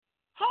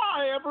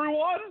Hi,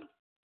 everyone.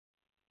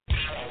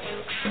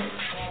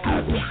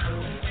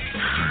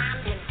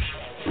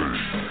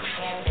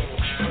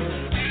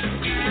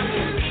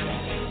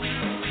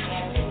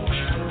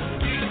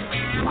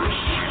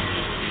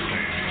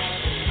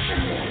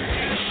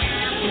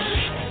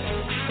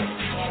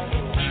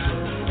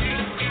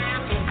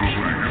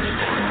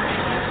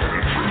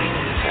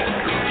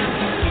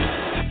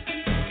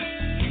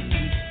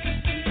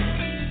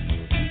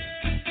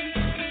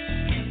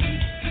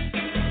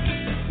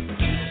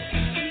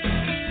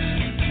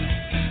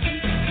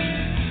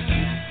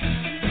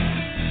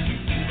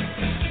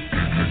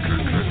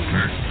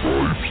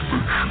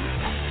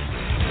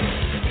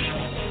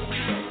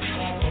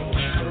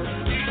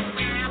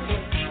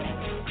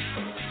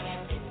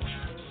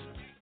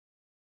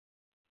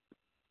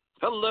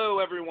 Hello,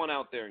 everyone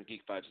out there in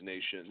Geek Vibes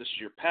Nation. This is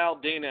your pal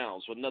Dane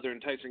Owls with another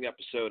enticing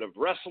episode of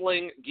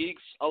Wrestling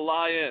Geeks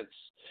Alliance.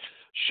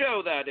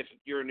 Show that, if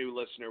you're a new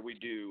listener, we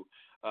do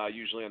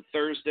usually on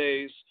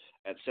Thursdays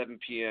at 7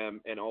 p.m.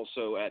 and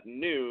also at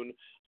noon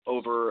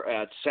over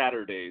at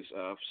Saturdays.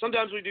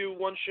 Sometimes we do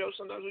one show,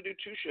 sometimes we do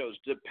two shows.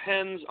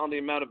 Depends on the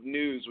amount of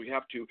news we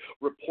have to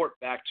report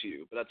back to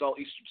you. But that's all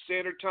Eastern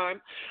Standard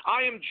Time.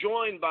 I am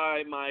joined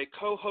by my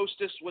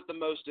co-hostess with the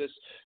mostest,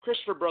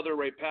 Christopher Brother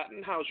Ray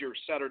Patton. How's your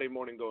Saturday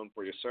morning going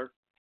for you, sir?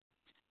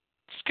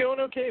 It's going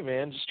okay,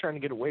 man. Just trying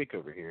to get awake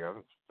over here.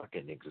 I'm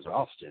fucking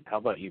exhausted. How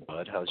about you,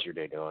 bud? How's your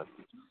day going?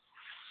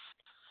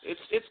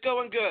 It's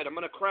going good. I'm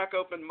going to crack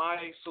open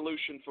my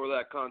solution for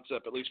that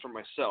concept, at least for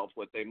myself,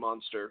 with a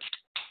Monster.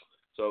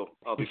 So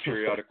I'll be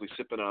periodically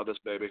sipping out of this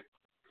baby.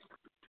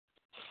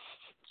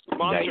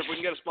 Monster, nice. If we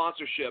can get a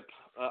sponsorship,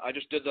 I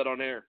just did that on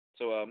air,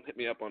 so hit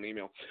me up on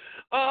email.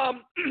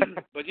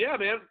 But yeah,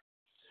 man,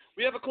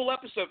 we have a cool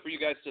episode for you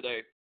guys today.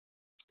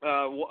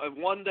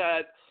 One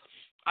that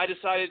I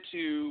decided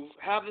to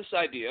have this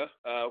idea,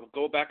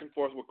 go back and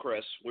forth with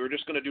Chris. We were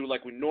just going to do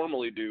like we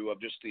normally do of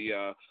just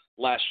the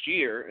last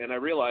year, and I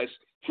realized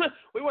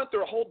we went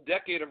through a whole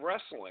decade of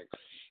wrestling.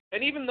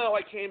 And even though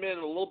I came in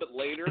a little bit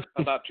later,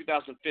 about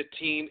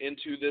 2015,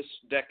 into this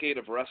decade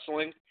of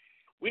wrestling,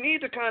 we need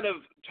to kind of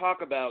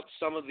talk about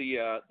some of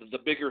the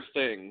bigger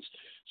things.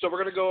 So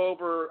we're going to go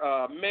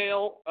over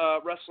male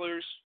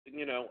wrestlers,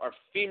 our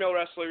female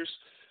wrestlers,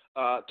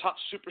 top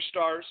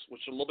superstars,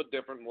 which are a little bit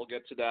different, and we'll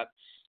get to that,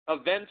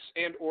 events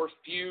and or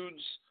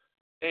feuds,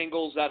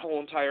 angles, that whole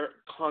entire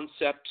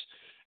concept,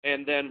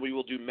 and then we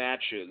will do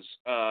matches.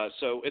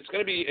 So it's going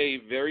to be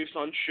a very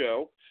fun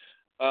show.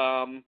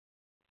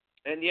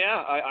 And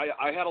yeah,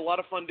 I had a lot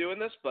of fun doing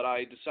this, but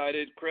I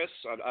decided, Chris,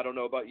 I don't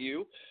know about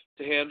you,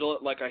 to handle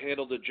it like I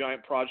handled a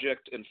giant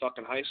project in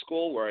fucking high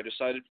school, where I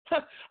decided,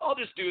 I'll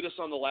just do this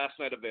on the last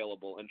night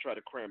available and try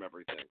to cram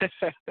everything.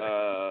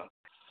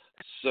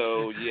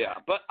 So yeah,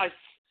 but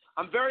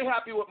I'm very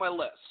happy with my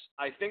list.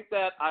 I think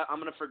that I'm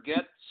going to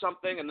forget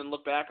something and then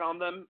look back on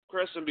them,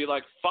 Chris, and be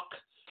like, fuck.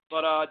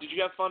 But did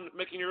you have fun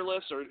making your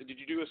list, or did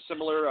you do a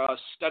similar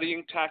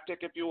studying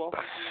tactic, if you will?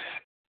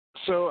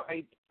 So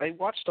I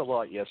watched a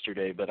lot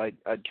yesterday, but I'd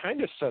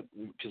kind of set,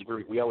 because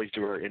we always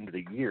do our end of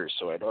the year,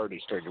 so I'd already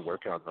started to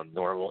work on the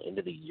normal end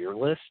of the year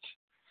list.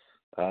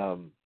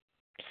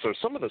 So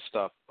some of the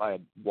stuff I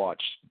had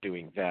watched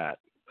doing that,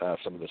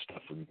 some of the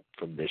stuff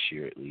from this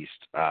year at least.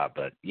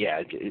 But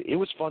yeah, it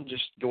was fun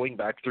just going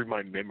back through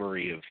my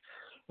memory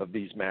of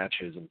these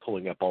matches and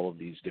pulling up all of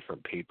these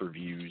different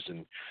pay-per-views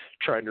and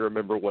trying to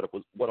remember what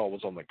all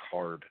was on the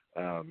card.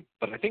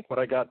 But I think what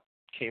I got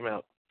came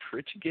out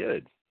pretty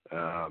good.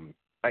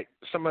 I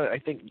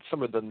think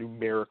some of the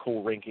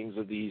numerical rankings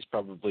of these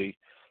probably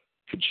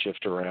could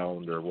shift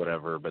around or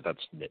whatever, but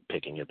that's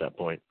nitpicking at that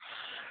point.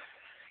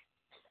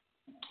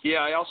 Yeah,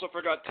 I also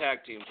forgot tag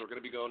teams. We're going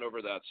to be going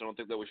over that, so I don't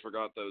think that we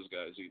forgot those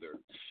guys either.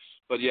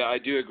 But yeah, I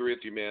do agree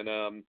with you,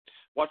 man.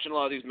 Watching a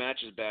lot of these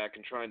matches back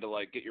and trying to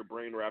like get your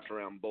brain wrapped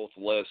around both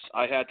lists,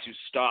 I had to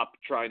stop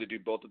trying to do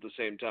both at the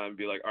same time and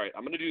be like, all right,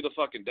 I'm going to do the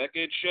fucking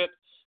decade shit.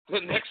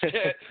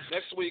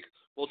 Next week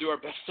we'll do our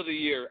best of the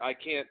year.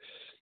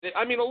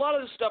 I mean, a lot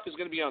of this stuff is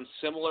going to be on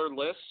similar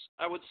lists,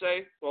 I would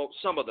say. Well,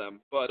 some of them,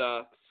 but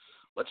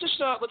let's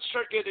start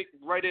getting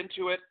right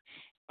into it.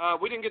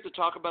 We didn't get to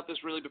talk about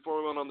this really before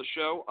we went on the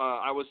show.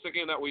 I was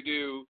thinking that we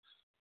do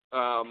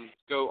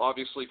go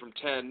obviously from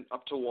 10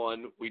 up to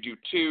 1. We do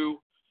 2,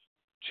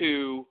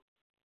 2,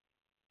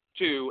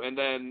 2, and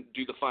then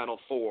do the final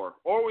 4.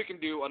 Or we can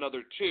do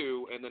another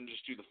 2 and then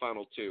just do the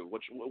final 2.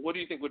 What do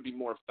you think would be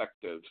more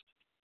effective?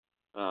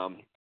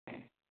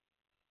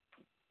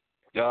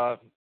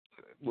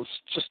 Let's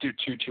just do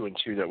 2, 2, and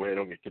 2. That way I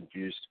don't get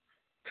confused.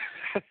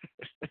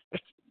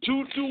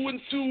 2, 2,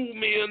 and 2,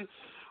 man.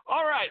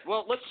 All right.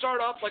 Well, let's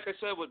start off, like I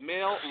said, with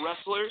male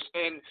wrestlers.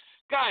 And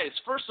guys,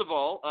 first of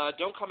all,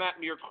 don't come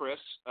at me or Chris.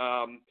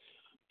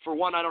 For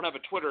one, I don't have a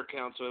Twitter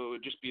account, so it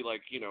would just be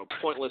like,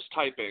 pointless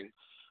typing.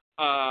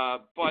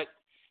 But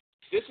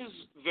this is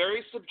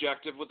very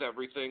subjective with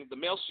everything. The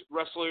male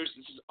wrestlers,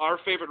 this is our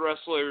favorite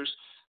wrestlers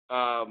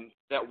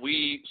that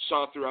we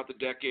saw throughout the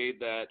decade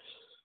that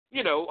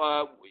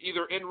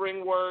either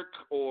in-ring work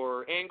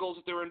or angles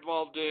that they're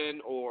involved in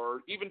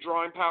or even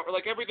drawing power.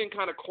 Like, everything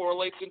kind of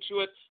correlates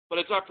into it, but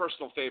it's our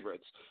personal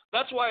favorites.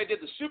 That's why I did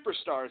the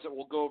superstars that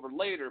we'll go over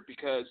later,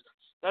 because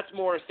that's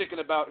more thinking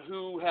about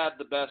who had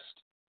the best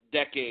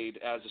decade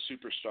as a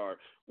superstar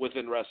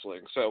within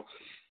wrestling. So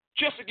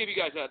just to give you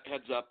guys that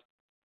heads up.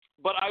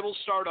 But I will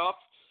start off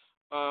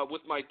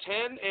with my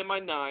 10 and my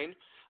 9.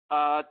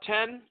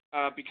 10,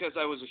 because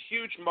I was a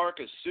huge mark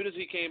as soon as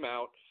he came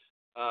out,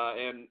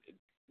 and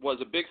was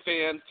a big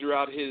fan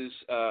throughout his,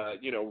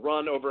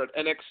 run over at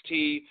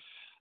NXT.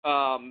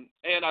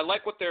 And I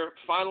like what they're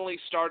finally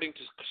starting to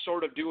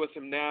sort of do with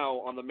him now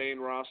on the main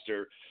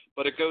roster.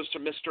 But it goes to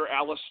Mr.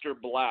 Aleister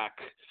Black.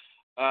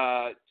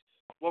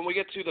 When we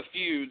get to the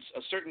feuds,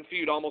 a certain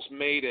feud almost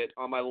made it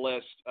on my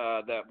list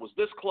that was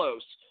this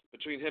close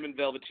between him and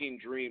Velveteen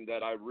Dream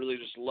that I really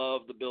just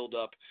loved the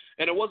build-up.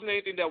 And it wasn't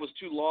anything that was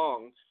too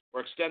long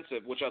or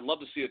extensive, which I'd love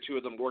to see the two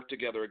of them work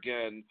together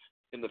again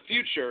in the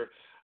future.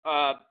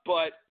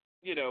 But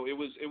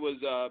it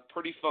was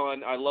pretty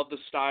fun. I love the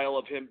style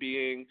of him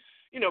being,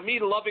 me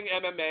loving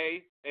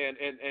MMA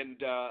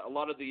and a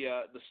lot of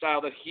the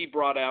style that he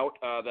brought out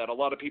that a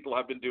lot of people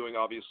have been doing,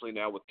 obviously,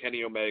 now with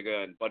Kenny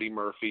Omega and Buddy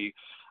Murphy.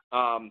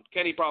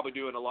 Kenny probably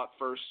doing a lot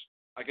first.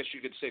 I guess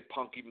you could say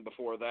Punk even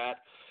before that.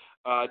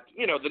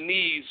 The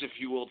knees, if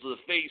you will, to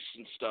the face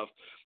and stuff.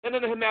 And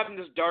then him having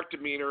this dark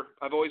demeanor.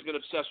 I've always been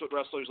obsessed with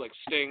wrestlers like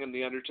Sting and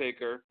The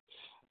Undertaker.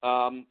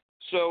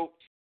 So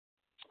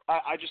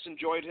I just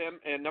enjoyed him.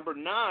 And number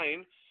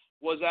 9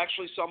 was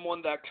actually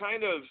someone that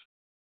kind of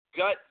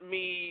got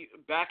me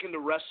back into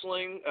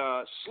wrestling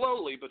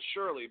slowly but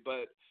surely.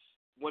 But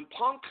when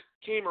Punk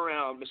came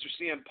around, Mr.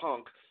 CM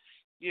Punk,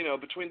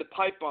 between the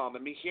pipe bomb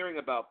and me hearing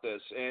about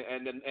this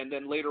and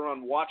then later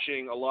on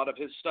watching a lot of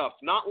his stuff,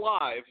 not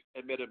live,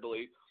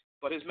 admittedly,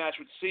 but his match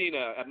with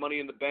Cena at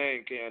Money in the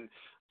Bank and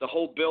the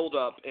whole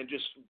build-up and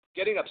just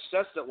getting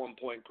obsessed at one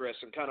point, Chris,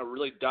 and kind of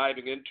really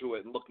diving into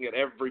it and looking at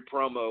every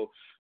promo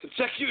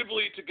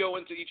consecutively to go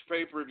into each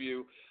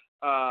pay-per-view.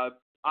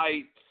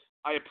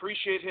 I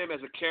appreciate him as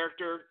a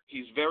character.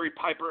 He's very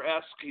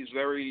Piper-esque. He's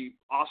very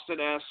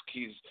Austin-esque.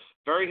 He's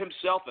very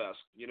himself-esque.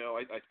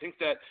 I think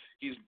that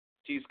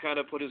he's kind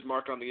of put his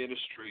mark on the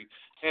industry.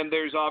 And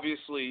there's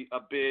obviously a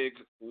big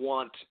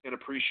want and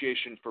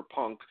appreciation for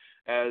Punk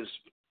as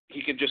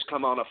he can just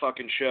come on a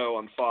fucking show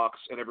on Fox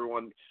and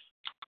everyone,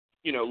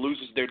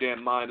 loses their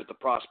damn mind at the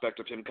prospect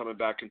of him coming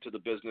back into the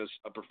business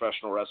of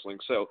professional wrestling.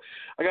 So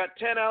I got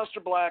 10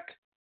 Aleister Black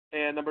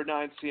and number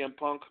 9 CM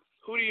Punk.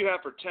 Who do you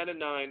have for 10 and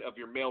 9 of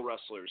your male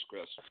wrestlers,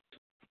 Chris?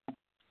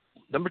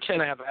 Number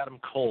 10, I have Adam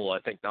Cole. I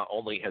think not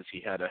only has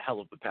he had a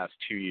hell of the past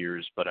 2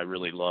 years, but I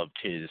really loved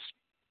his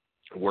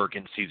work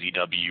in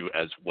CZW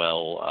as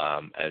well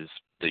as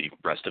the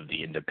rest of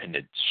the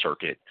independent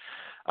circuit.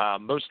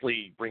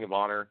 Mostly Ring of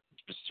Honor,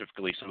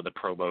 specifically some of the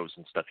promos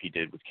and stuff he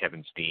did with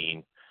Kevin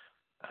Steen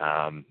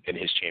in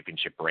his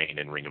championship reign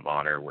in Ring of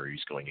Honor, where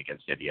he's going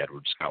against Eddie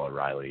Edwards, Kyle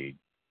O'Reilly,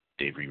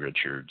 Davey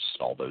Richards,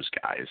 all those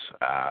guys.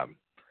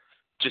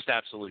 Just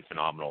absolutely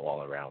phenomenal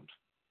all around.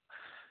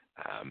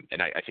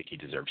 And I think he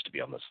deserves to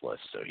be on this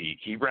list. So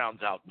he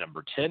rounds out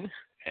number 10.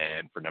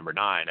 And for number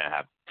 9, I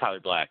have Tyler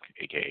Black,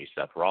 a.k.a.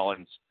 Seth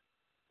Rollins.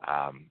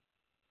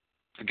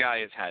 The guy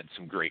has had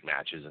some great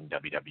matches in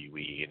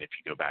WWE, and if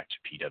you go back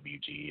to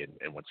PWG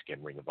and once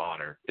again Ring of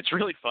Honor, it's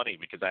really funny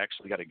because I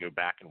actually got to go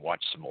back and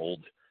watch some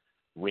old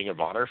Ring of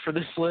Honor for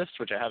this list,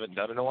 which I haven't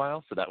done in a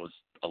while, so that was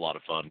a lot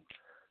of fun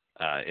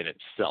in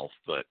itself.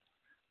 But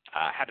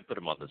I had to put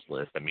him on this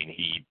list. I mean,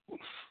 he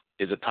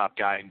is a top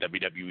guy in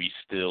WWE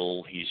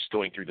still. He's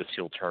going through this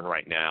heel turn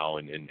right now,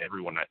 and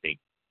everyone, I think,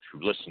 who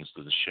listens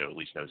to the show at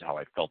least knows how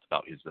I felt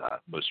about his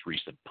most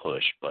recent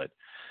push. But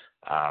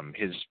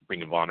his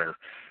Ring of Honor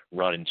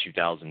run in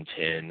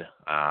 2010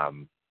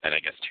 and I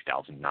guess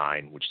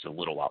 2009, which is a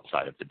little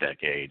outside of the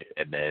decade,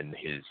 and then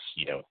his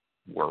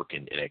work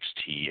in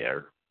NXT,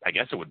 or I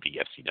guess it would be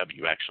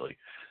FCW actually.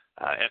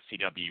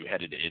 FCW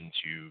headed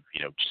into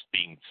just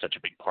being such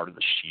a big part of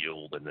the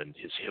Shield, and then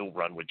his heel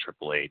run with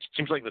Triple H. It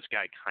seems like this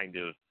guy kind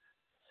of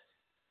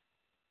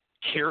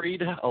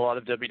carried a lot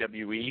of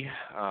WWE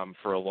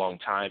for a long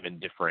time in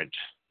different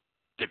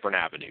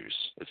avenues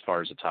as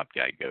far as the top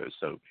guy goes.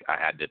 So I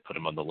had to put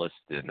him on the list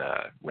and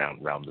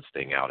round this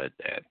thing out at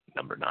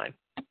number 9.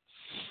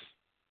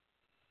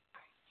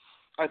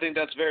 I think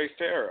that's very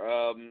fair.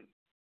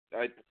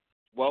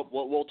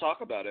 We'll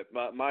talk about it.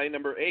 My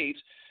number 8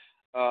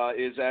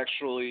 is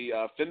actually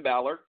Finn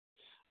Balor.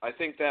 I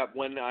think that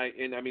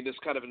this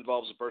kind of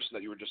involves the person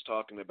that you were just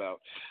talking about.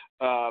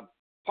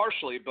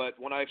 Partially, but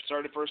when I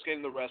started first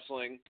getting into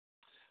wrestling,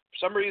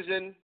 for some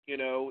reason,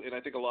 and I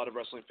think a lot of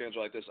wrestling fans are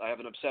like this, I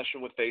have an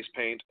obsession with face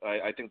paint.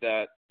 I think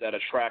that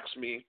attracts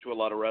me to a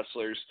lot of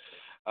wrestlers.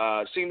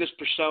 Seeing this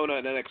persona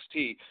in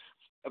NXT,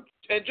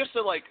 and just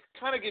to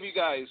kind of give you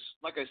guys,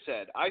 like I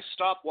said, I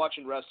stopped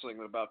watching wrestling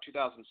in about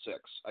 2006.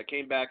 I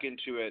came back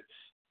into it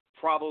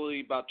probably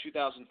about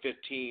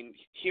 2015,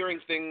 hearing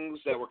things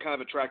that were kind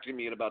of attracting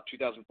me in about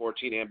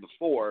 2014 and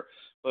before,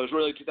 but it was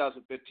really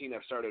 2015 I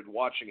started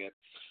watching it.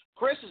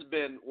 Chris has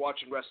been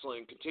watching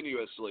wrestling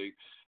continuously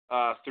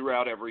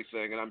throughout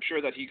everything, and I'm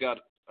sure that he got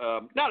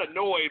not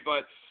annoyed,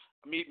 but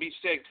me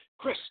saying,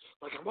 Chris,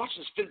 like, I'm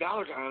watching this Finn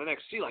Balor guy on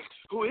NXT, like,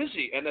 who is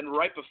he? And then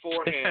right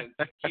beforehand,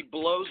 he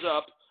blows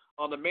up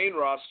on the main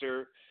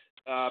roster,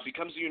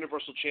 becomes the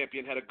Universal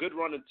Champion, had a good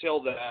run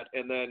until that,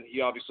 and then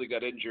he obviously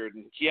got injured.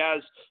 And he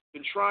has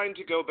been trying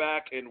to go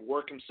back and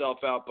work himself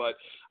out, but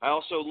I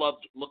also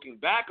loved looking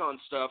back on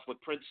stuff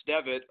with Prince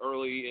Devitt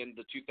early in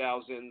the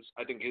 2000s.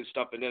 I think his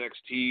stuff in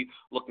NXT,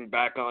 looking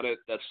back on it,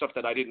 that stuff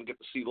that I didn't get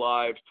to see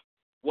live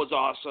was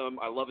awesome.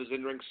 I love his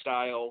in-ring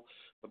style.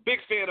 A big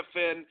fan of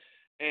Finn.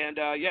 And,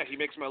 yeah, he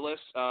makes my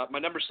list. My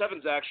number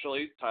 7's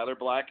actually Tyler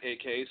Black,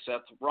 a.k.a.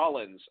 Seth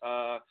Rollins.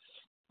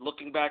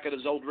 Looking back at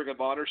his old Ring of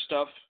Honor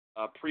stuff,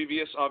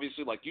 previous,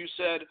 obviously, like you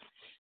said,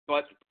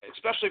 but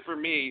especially for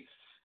me,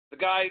 the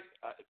guy,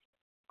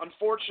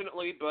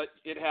 unfortunately, but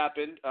it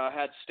happened,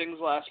 had Sting's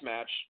last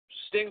match.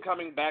 Sting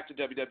coming back to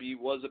WWE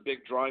was a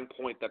big drawing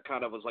point that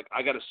kind of was like,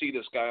 I got to see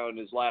this guy on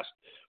his last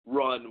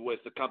run with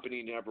the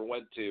company he never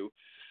went to.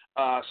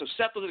 So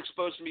Seth was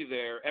exposed to me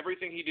there.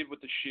 Everything he did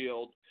with the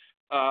Shield,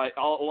 a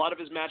lot of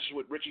his matches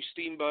with Richie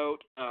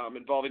Steamboat,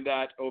 involving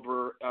that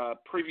over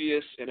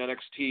previous in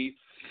NXT,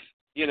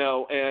 you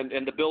know,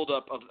 and the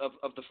build-up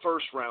of the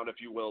first round, if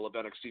you will, of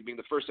NXT, being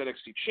the first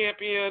NXT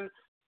champion.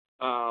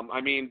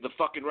 I mean, the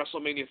fucking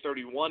WrestleMania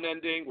 31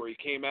 ending where he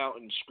came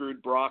out and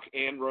screwed Brock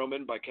and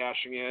Roman by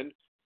cashing in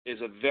is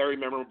a very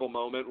memorable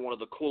moment, one of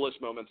the coolest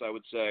moments, I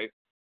would say.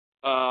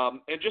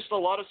 And just a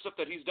lot of stuff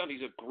that he's done.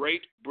 He's a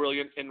great,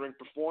 brilliant in-ring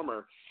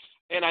performer.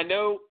 And I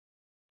know,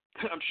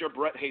 I'm sure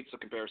Brett hates the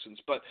comparisons,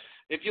 but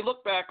if you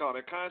look back on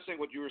it, kind of saying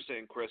what you were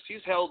saying, Chris,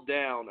 he's held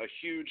down a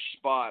huge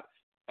spot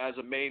as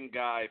a main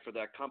guy for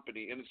that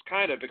company. And it's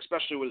kind of,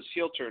 especially with his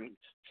heel turn,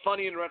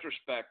 funny in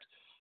retrospect,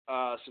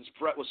 since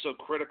Brett was so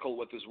critical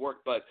with his work,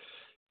 but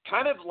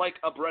kind of like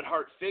a Bret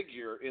Hart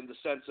figure in the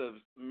sense of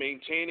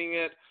maintaining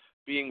it,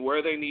 being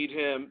where they need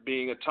him,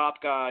 being a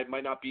top guy,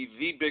 might not be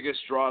the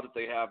biggest draw that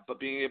they have, but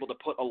being able to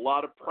put a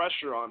lot of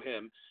pressure on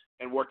him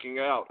and working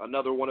out.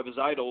 Another one of his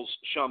idols,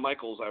 Shawn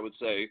Michaels, I would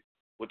say,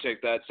 would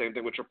take that. Same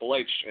thing with Triple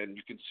H, and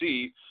you can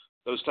see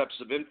those types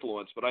of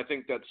influence. But I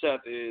think that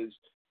Seth is an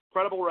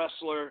incredible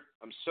wrestler.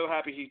 I'm so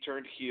happy he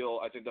turned heel.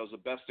 I think that was the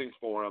best thing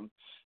for him.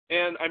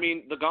 And, I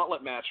mean, the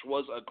Gauntlet match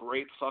was a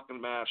great fucking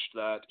match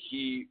that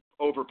he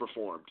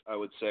overperformed, I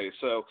would say.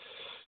 So,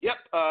 yep,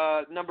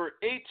 number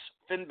 8,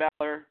 Finn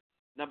Balor.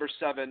 Number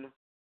 7,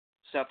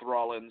 Seth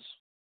Rollins.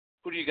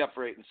 Who do you got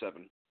for 8 and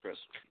 7, Chris?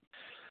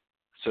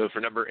 So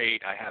for number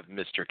 8, I have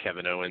Mr.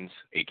 Kevin Owens,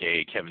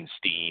 a.k.a. Kevin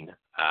Steen.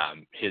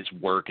 His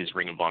work as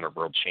Ring of Honor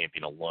World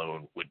Champion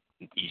alone would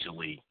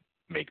easily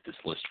make this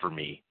list for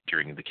me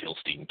during the Kill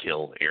Steen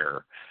Kill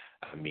era.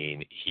 I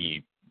mean,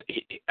 he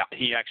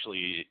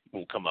actually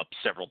will come up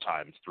several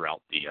times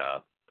throughout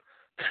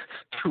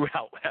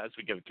as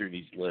we go through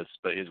these lists,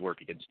 but his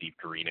work against Steve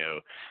Corino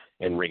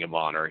and Ring of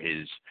Honor,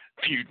 his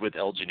feud with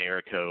El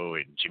Generico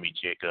and Jimmy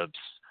Jacobs,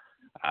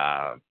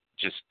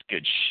 just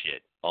good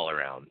shit all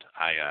around.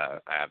 I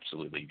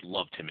absolutely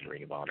loved him in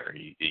Ring of Honor.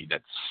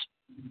 That's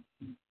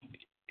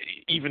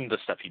even the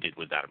stuff he did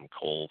with Adam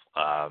Cole.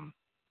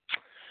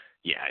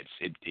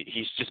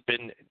 He's just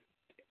been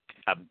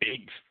a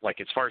big, like,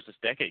 as far as this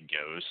decade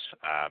goes,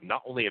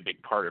 not only a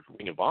big part of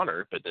Ring of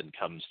Honor, but then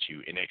comes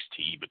to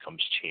NXT,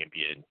 becomes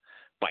champion,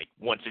 like,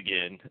 once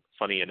again,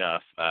 funny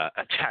enough,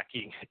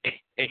 attacking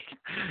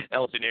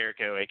El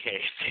Generico,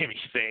 a.k.a. Sami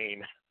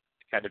Zayn,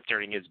 kind of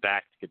turning his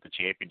back to get the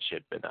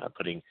championship and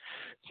putting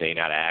Zayn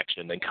out of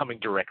action, then coming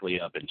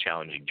directly up and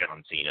challenging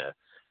John Cena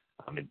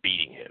and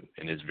beating him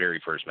in his very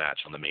first match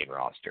on the main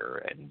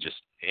roster. And just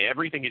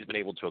everything he's been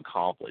able to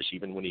accomplish,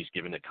 even when he's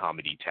given a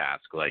comedy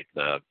task like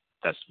the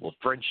Festival of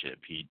Friendship,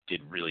 he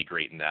did really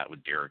great in that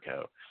with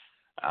Jericho.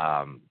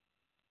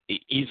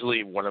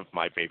 Easily one of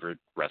my favorite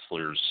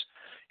wrestlers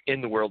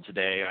in the world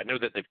today. I know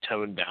that they've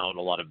toned down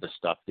a lot of the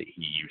stuff that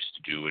he used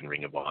to do in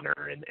Ring of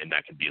Honor, and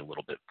that can be a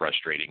little bit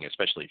frustrating,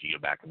 especially if you go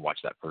back and watch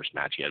that first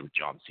match he had with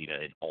John Cena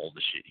and all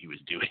the shit he was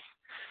doing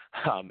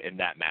in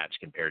that match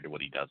compared to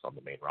what he does on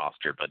the main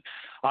roster. But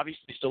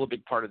obviously still a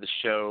big part of the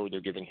show.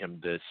 They're giving him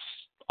this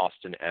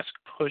Austin-esque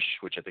push,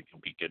 which I think will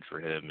be good for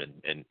him,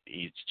 and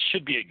he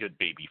should be a good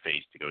baby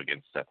face to go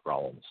against Seth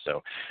Rollins.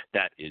 So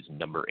that is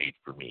number 8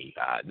 for me.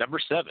 Number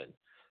 7,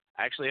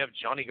 I actually have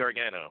Johnny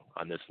Gargano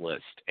on this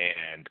list,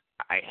 and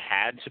I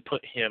had to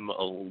put him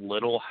a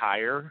little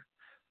higher.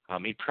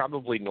 He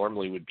probably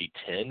normally would be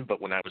 10, but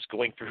when I was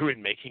going through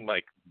and making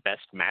like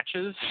best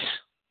matches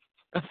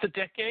of the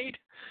decade,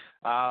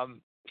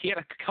 he had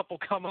a couple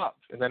come up,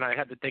 and then I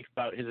had to think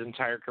about his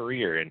entire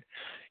career and,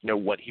 you know,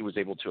 what he was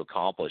able to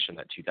accomplish in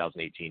that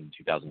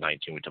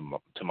 2018-2019 with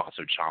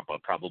Tommaso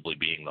Ciampa probably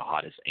being the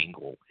hottest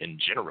angle in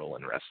general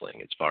in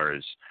wrestling as far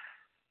as,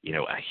 you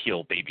know, a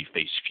heel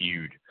babyface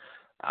feud.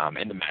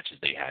 And the matches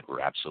they had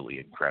were absolutely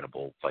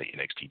incredible, like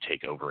NXT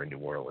TakeOver in New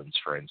Orleans,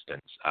 for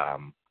instance.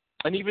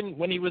 And even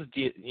when he was,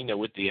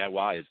 with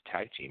DIY as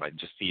tag team, I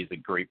just see he's a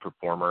great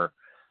performer.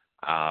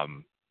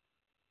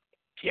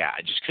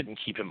 I just couldn't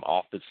keep him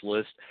off this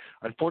list.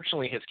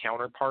 Unfortunately, his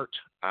counterpart,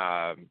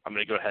 I'm going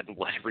to go ahead and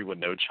let everyone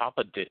know,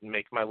 Ciampa didn't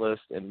make my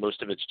list, and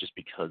most of it's just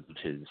because of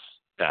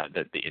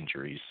the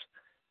injuries.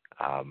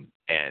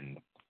 And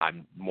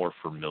I'm more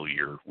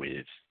familiar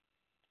with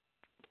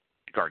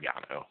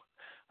Gargano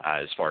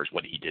as far as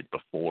what he did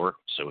before,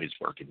 so his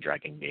work in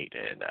Dragon Gate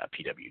and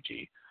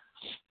PWG.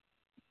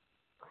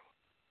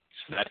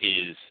 So that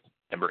is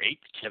number 8,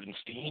 Kevin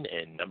Steen,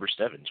 and number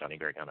 7, Johnny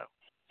Gargano.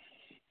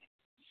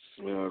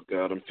 Oh,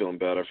 God, I'm feeling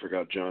bad. I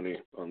forgot Johnny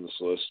on this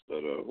list,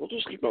 but we'll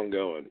just keep on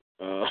going.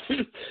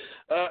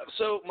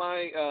 So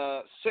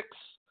my 6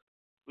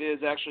 is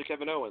actually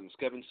Kevin Owens,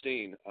 Kevin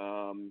Steen.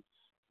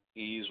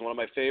 He's one of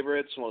my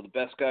favorites, one of the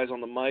best guys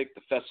on the mic,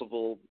 the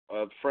Festival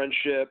of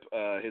Friendship,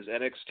 his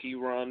NXT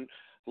run,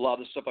 a lot of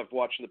the stuff I've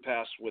watched in the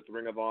past with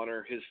Ring of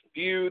Honor, his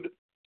feud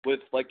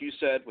with, like you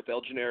said, with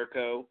El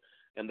Generico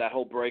and that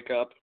whole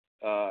breakup.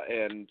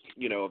 And,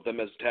 of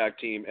them as a tag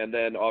team. And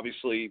then,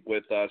 obviously,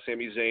 with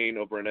Sami Zayn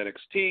over in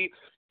NXT,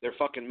 their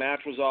fucking match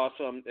was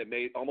awesome.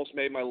 It almost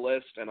made my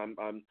list, and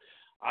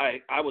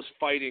I was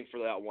fighting for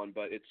that one,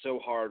 but it's so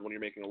hard when you're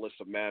making a list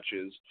of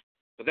matches.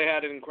 But they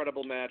had an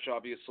incredible match,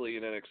 obviously,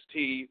 in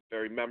NXT,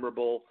 very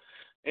memorable.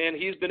 And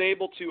he's been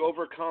able to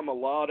overcome a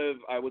lot of,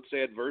 I would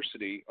say,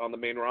 adversity on the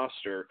main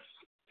roster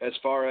as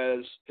far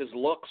as his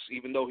looks,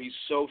 even though he's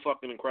so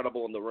fucking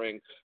incredible in the ring.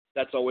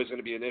 That's always going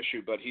to be an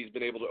issue, but he's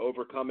been able to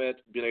overcome it,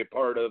 been a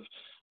part of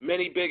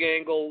many big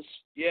angles.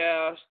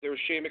 Yeah, there was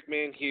Shane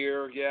McMahon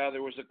here. Yeah,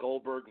 there was a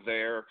Goldberg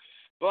there.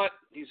 But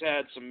he's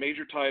had some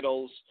major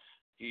titles.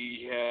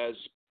 He has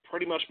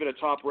pretty much been a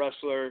top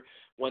wrestler.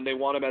 When they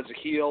want him as a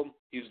heel,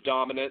 he's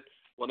dominant.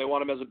 When they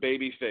want him as a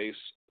babyface,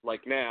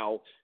 like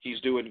now, he's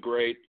doing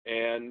great.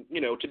 And,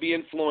 to be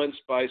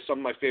influenced by some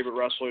of my favorite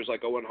wrestlers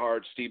like Owen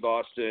Hart, Steve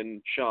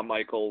Austin, Shawn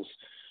Michaels,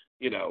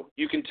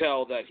 you can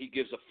tell that he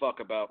gives a fuck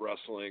about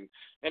wrestling,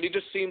 and he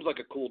just seems like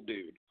a cool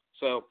dude.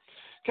 So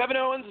Kevin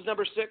Owens is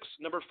number 6.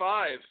 Number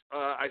 5,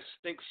 I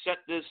think, set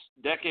this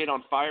decade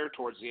on fire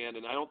towards the end,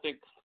 and I don't think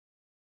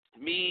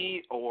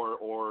me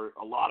or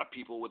a lot of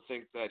people would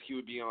think that he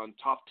would be on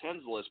top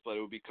 10's list, but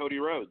it would be Cody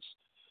Rhodes.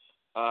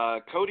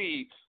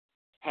 Cody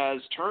has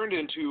turned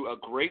into a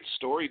great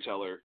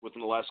storyteller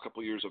within the last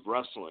couple years of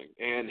wrestling,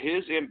 and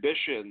his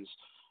ambitions,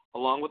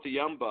 along with the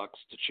Young Bucks,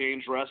 to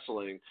change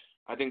wrestling,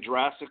 I think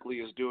drastically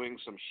is doing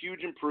some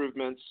huge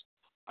improvements.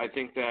 I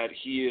think that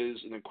he is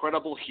an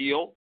incredible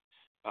heel.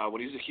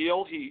 When he's a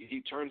heel,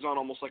 he turns on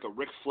almost like a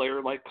Ric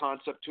Flair-like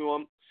concept to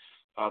him.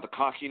 The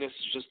cockiness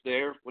is just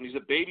there. When he's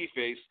a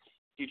babyface,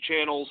 he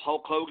channels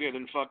Hulk Hogan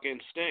and fucking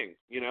Sting.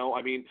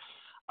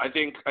 I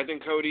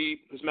think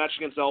Cody, his match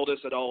against Aldis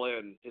at All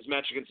In, his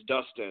match against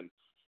Dustin,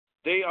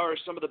 they are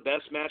some of the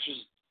best matches,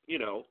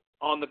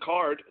 on the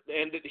card,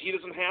 and he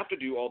doesn't have to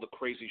do all the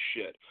crazy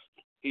shit.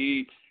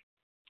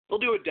 He'll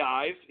do a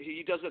dive.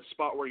 He does that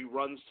spot where he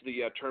runs to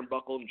the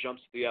turnbuckle and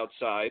jumps to the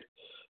outside,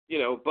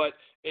 but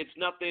it's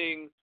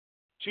nothing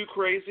too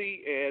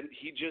crazy, and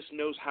he just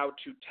knows how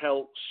to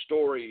tell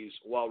stories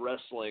while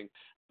wrestling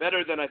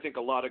better than I think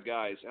a lot of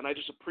guys. And I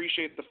just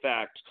appreciate the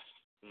fact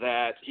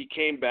that he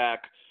came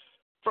back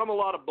from a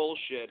lot of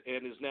bullshit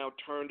and has now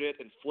turned it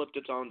and flipped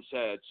it on its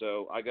head.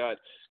 So I got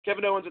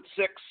Kevin Owens at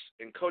 6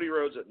 and Cody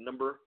Rhodes at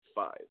number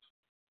 5.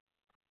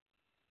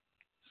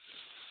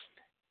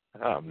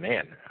 Oh,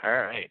 man. All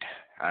right.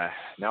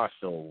 Now I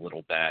feel a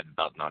little bad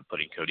about not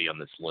putting Cody on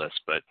this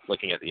list, but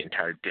looking at the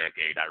entire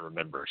decade, I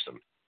remember some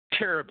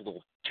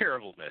terribleness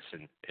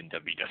in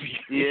WWE.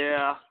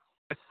 Yeah.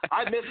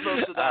 I missed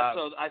most of that,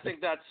 so I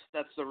think that's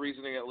the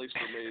reasoning, at least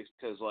for me,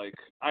 because,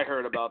 I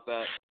heard about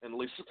that, and at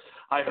least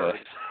I heard.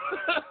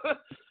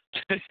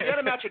 He had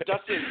a match with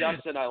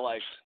Dustin I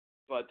liked,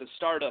 but the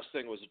Stardust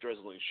thing was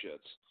drizzling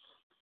shits.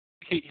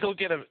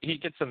 He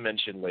gets a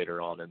mention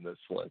later on in this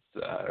list,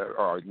 or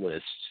our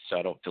list, so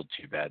I don't feel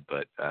too bad.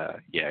 But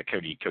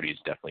Cody's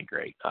definitely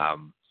great.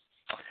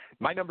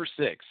 My number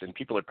 6, and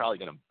people are probably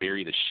going to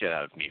bury the shit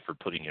out of me for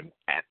putting him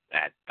at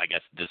I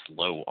guess this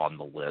low on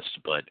the list,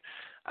 but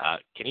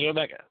Kenny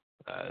Omega,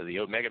 the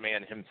Omega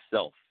Man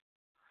himself.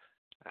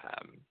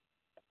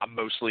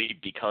 Mostly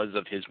because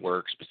of his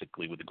work,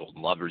 specifically with the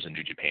Golden Lovers in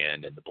New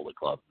Japan and the Bullet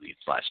Club /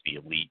 the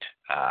Elite.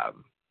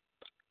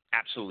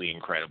 Absolutely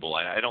incredible.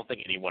 I don't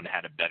think anyone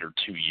had a better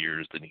 2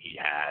 years than he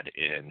had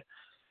in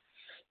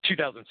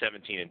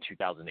 2017 and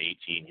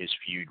 2018. His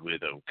feud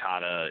with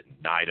Okada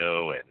and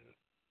Naito, and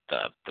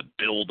the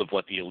build of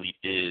what the Elite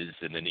is,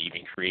 and then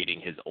even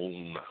creating his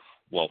own,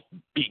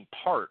 being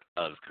part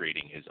of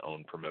creating his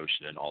own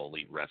promotion in All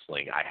Elite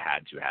Wrestling. I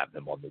had to have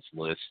him on this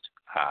list.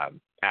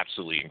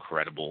 Absolutely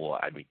incredible.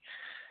 I mean,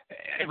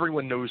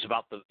 everyone knows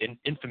about the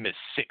infamous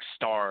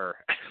 6-star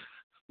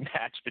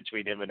match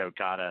between him and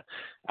Okada.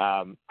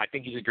 I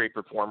think he's a great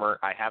performer.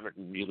 I haven't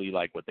really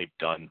liked what they've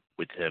done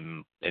with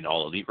him in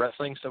All Elite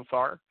Wrestling so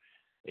far.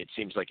 It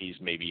seems like he's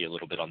maybe a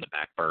little bit on the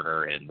back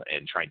burner and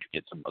trying to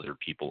get some other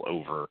people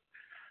over.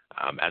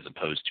 as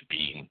opposed to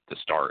being the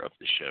star of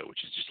the show,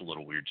 which is just a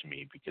little weird to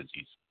me because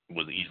he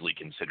was easily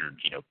considered,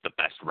 the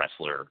best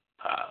wrestler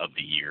of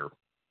the year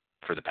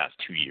for the past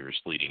 2 years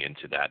leading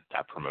into that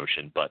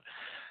promotion. But,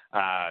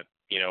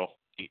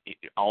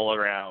 all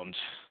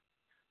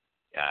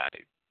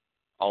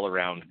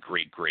around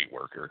great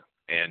worker.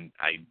 And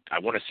I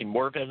want to see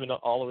more of him in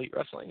All Elite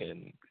Wrestling.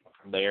 And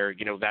from there,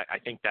 that I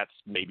think that's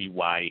maybe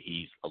why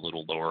he's a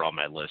little lower on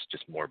my list,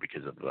 just more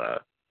because of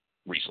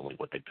recently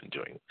what they've been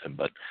doing with him.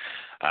 But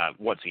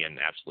once again,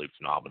 absolutely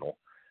phenomenal.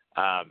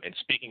 And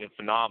speaking of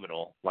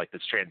phenomenal, like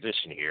this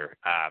transition here,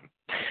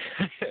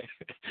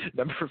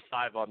 number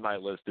 5 on my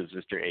list is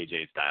Mr.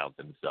 AJ Styles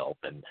himself.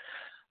 And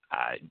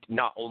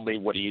not only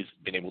what he's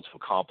been able to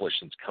accomplish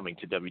since coming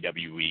to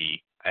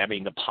WWE, I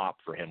mean, the pop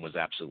for him was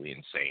absolutely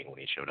insane when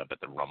he showed up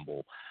at the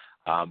Rumble,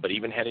 but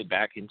even headed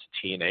back into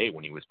TNA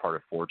when he was part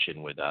of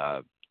Fortune with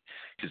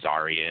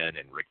Kazarian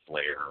and Ric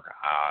Flair.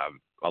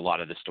 A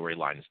lot of the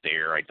storylines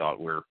there I thought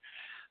were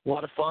a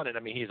lot of fun. And, I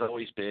mean, he's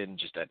always been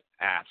just an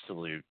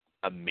absolute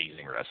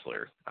amazing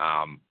wrestler,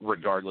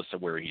 regardless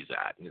of where he's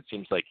at. And it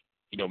seems like,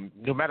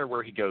 no matter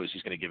where he goes,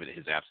 he's going to give it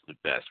his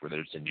absolute best, whether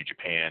it's in New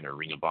Japan or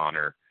Ring of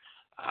Honor.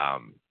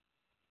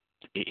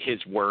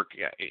 His work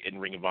in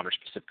Ring of Honor,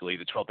 specifically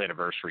the 12th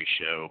anniversary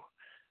show,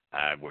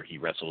 where he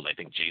wrestled, I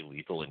think, Jay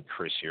Lethal and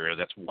Chris Hero.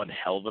 That's one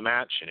hell of a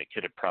match, and it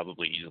could have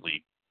probably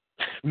easily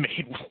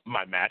made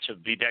my match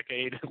of the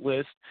decade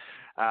list.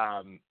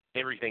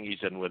 Everything he's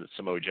done with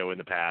Samoa Joe in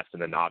the past,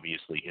 and then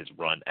obviously his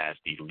run as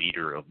the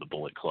leader of the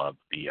Bullet Club,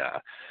 the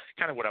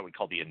kind of what I would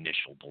call the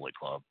initial Bullet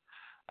Club,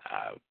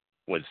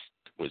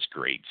 was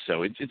great.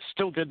 So it's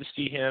still good to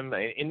see him,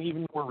 and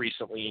even more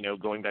recently,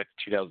 going back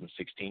to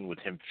 2016 with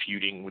him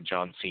feuding with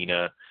John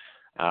Cena,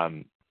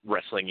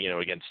 wrestling,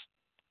 against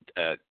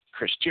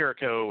Chris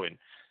Jericho. And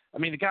I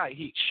mean, the guy,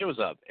 he shows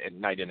up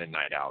night in and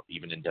night out,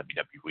 even in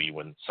WWE,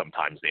 when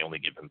sometimes they only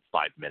give him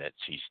 5 minutes.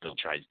 He still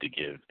tries to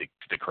give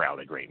the crowd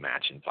a great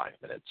match in 5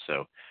 minutes.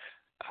 So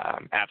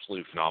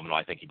absolutely phenomenal.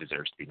 I think he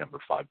deserves to be number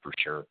 5 for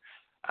sure.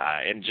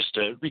 And just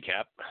to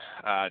recap,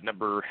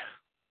 number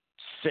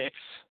 6,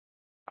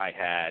 I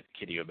had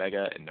Kenny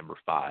Omega, and number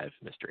 5,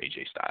 Mr.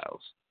 AJ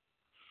Styles.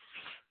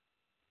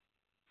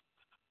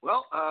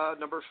 Well,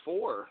 number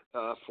 4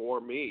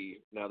 for me,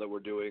 now that we're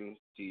doing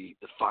the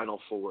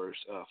final 4s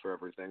for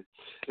everything,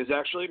 is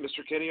actually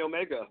Mr. Kenny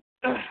Omega.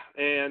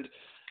 And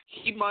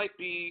he might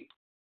be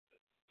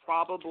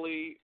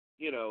probably,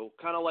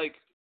 kind of like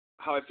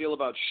how I feel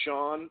about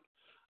Shawn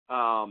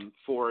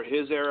for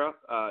his era,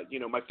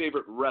 my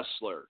favorite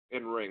wrestler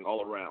in ring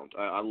all around.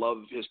 I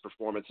love his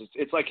performance.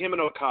 It's like him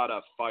and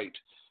Okada fight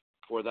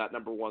for that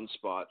number 1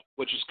 spot,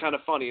 which is kind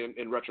of funny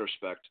in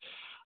retrospect,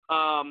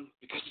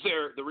 because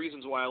they're the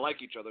reasons why I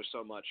like each other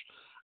so much.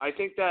 I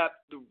think that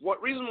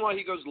what reason why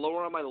he goes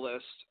lower on my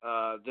list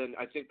than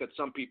I think that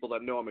some people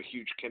that know I'm a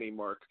huge Kenny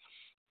mark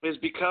is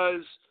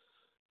because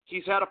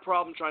he's had a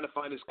problem trying to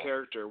find his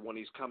character when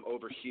he's come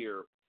over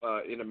here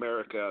in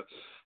America.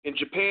 In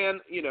Japan,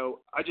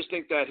 I just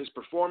think that his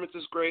performance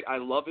is great. I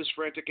love his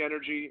frantic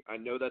energy. I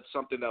know that's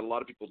something that a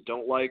lot of people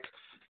don't like,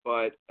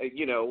 but,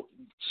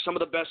 some of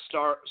the best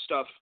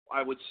stuff,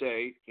 I would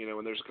say,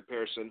 and there's a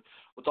comparison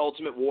with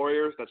Ultimate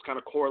Warrior, that's kind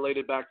of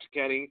correlated back to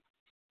Kenny.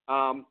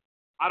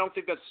 I don't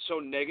think that's so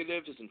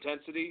negative, his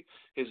intensity,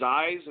 his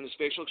eyes and his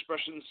facial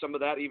expressions, some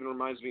of that even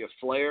reminds me of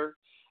Flair.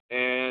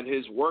 And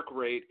his work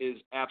rate is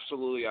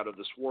absolutely out of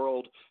this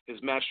world.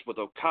 His match with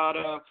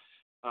Okada,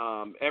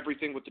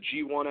 everything with the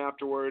G1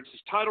 afterwards.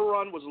 His title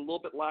run was a little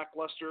bit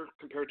lackluster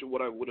compared to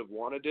what I would have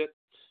wanted it.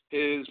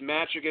 His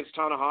match against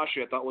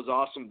Tanahashi I thought was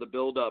awesome, the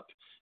build-up.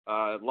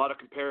 A lot of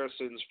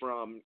comparisons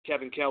from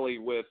Kevin Kelly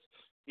with,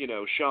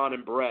 Shawn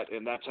and Brett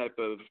and that type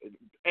of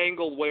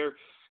angle where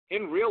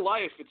in real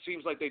life it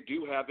seems like they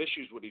do have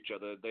issues with each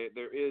other.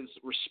 There is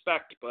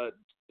respect, but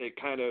they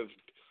kind of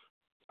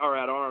are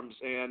at arms.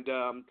 And,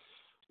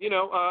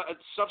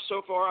 stuff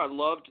so far, I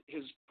loved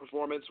his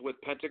performance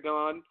with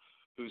Pentagon,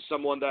 who's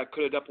someone that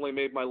could have definitely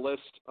made my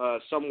list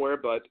somewhere,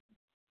 but,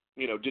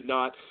 did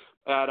not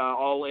at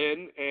All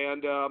In.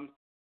 And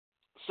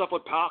stuff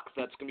with Pac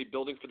that's going to be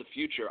building for the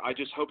future. I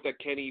just hope that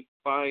Kenny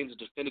finds a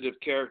definitive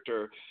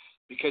character,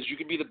 because you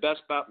can be the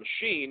best bout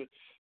machine,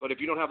 but if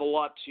you don't have a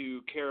lot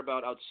to care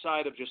about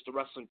outside of just the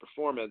wrestling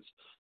performance,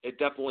 it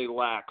definitely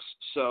lacks.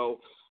 So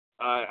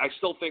I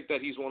still think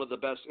that he's one of the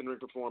best in-ring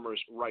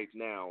performers right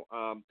now.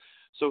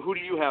 So who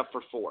do you have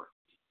for 4,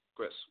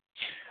 Chris?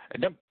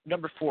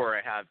 Number 4,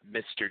 I have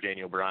Mr.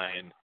 Daniel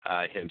Bryan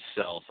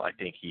himself. I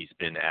think he's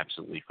been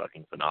absolutely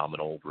fucking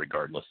phenomenal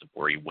regardless of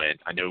where he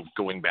went. I know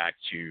going back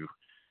to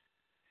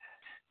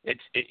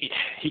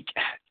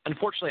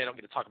unfortunately, I don't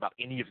get to talk about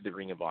any of the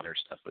Ring of Honor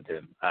stuff with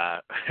him,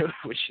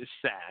 which is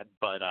sad.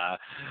 But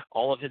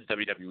all of his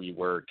WWE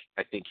work,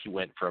 I think he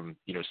went from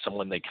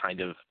someone they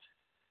kind of,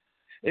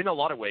 in a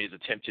lot of ways,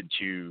 attempted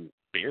to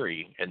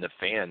bury, and the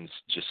fans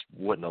just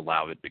wouldn't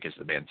allow it because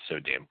the man's so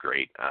damn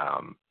great.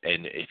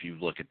 And if you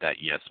look at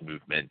that Yes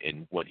movement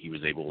and what he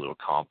was able to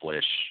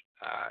accomplish,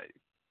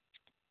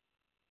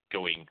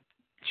 going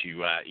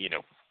to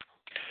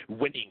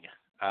winning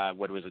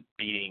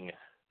beating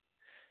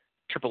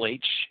Triple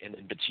H and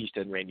then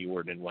Batista and Randy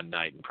Orton in one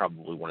night, and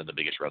probably one of the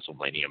biggest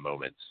WrestleMania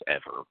moments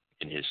ever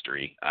in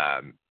history.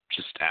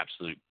 Just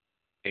absolute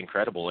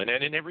incredible, and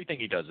everything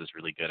he does is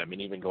really good. I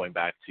mean, even going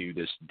back to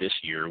this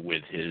year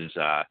with his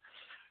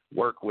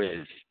work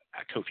with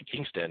Kofi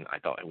Kingston, I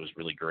thought it was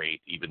really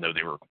great, even though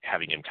they were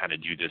having him kind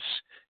of do this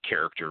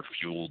character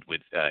fueled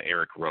with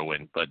Eric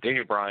Rowan. But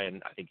Daniel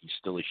Bryan, I think he's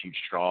still a huge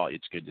draw.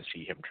 It's good to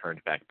see him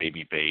turned back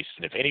babyface,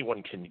 and if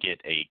anyone can get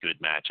a good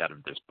match out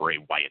of this Bray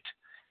Wyatt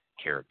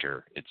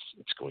character,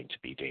 it's going to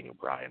be Daniel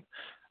Bryan.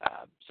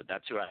 So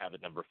that's who I have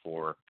at number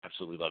 4.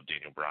 Absolutely love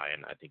Daniel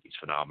Bryan. I think he's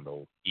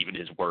phenomenal. Even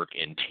his work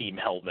in Team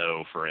Hell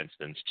No, for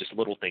instance, just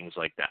little things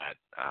like that.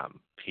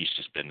 He's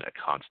just been a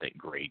constant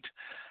great.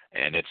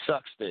 And it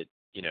sucks that,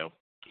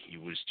 he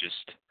was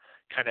just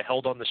kind of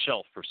held on the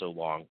shelf for so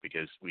long,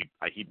 because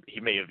he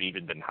may have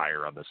even been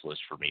higher on this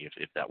list for me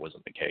if that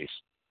wasn't the case.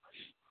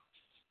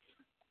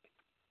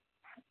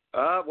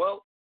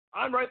 Well,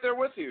 I'm right there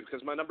with you,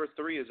 because my number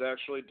 3 is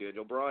actually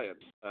Daniel Bryan.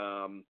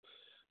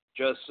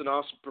 Just an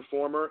awesome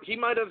performer. He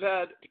might have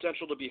had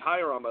potential to be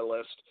higher on my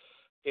list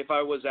if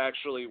I was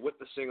actually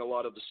witnessing a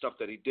lot of the stuff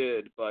that he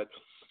did, but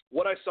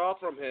what I saw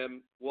from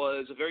him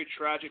was a very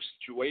tragic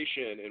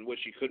situation in which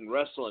he couldn't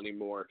wrestle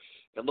anymore.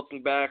 And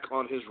looking back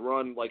on his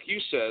run, like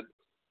you said,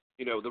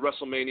 the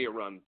WrestleMania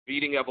run,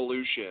 beating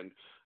Evolution,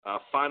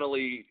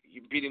 finally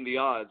beating the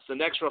odds. The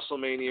next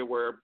WrestleMania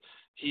where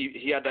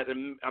he had that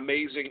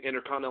amazing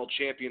Intercontinental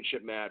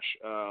Championship match,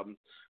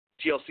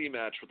 TLC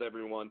match with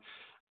everyone.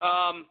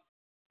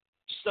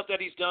 Stuff that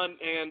he's done,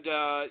 and,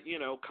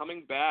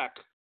 coming back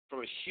from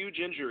a huge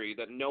injury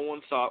that no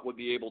one thought would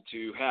be able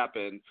to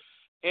happen.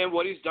 And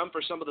what he's done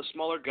for some of the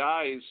smaller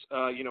guys,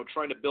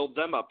 trying to build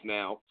them up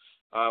now.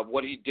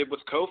 What he did with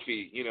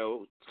Kofi,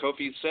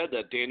 Kofi said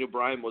that Daniel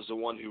Bryan was the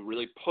one who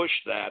really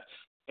pushed that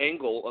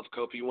angle of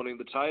Kofi winning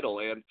the title.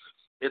 And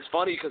it's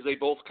funny because they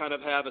both kind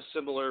of have a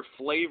similar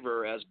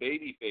flavor as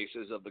baby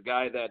faces of the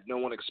guy that no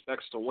one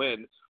expects to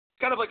win,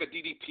 kind of like a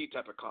DDP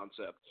type of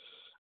concept,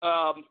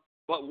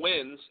 but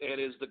wins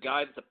and is the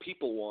guy that the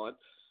people want.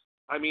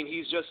 I mean,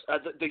 he's just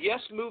the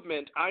Yes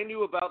Movement. I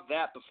knew about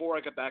that before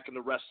I got back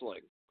into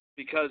wrestling,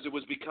 because it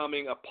was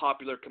becoming a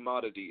popular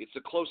commodity. It's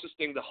the closest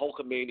thing to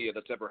Hulkamania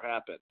that's ever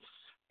happened.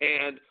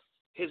 And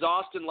his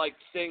Austin-like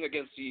thing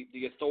against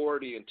the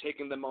Authority and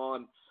taking them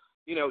on,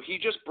 he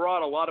just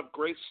brought a lot of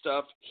great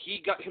stuff.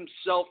 He got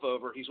himself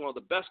over. He's one of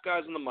the best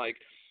guys on the mic.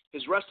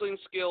 His wrestling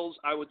skills,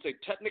 I would say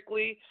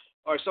technically,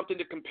 are something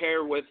to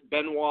compare with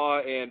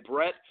Benoit and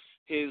Brett.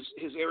 His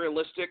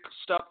aerialistic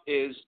stuff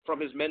is from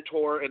his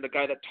mentor and the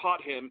guy that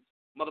taught him,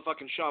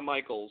 motherfucking Shawn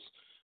Michaels.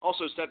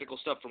 Also his technical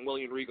stuff from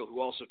William Regal,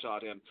 who also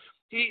taught him.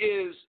 He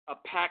is a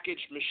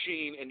packaged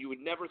machine, and you would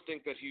never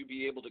think that he'd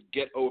be able to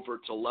get over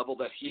to level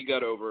that he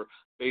got over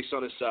based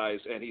on his size,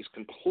 and he's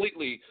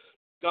completely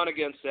gone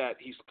against that.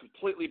 He's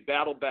completely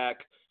battled back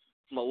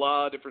from a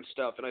lot of different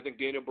stuff, and I think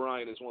Daniel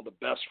Bryan is one of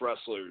the best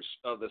wrestlers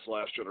of this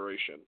last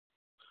generation.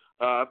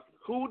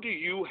 Who do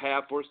you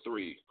have for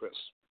 3, Chris?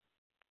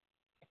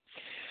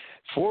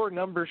 For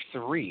number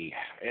 3,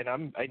 and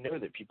I know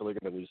that people are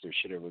going to lose their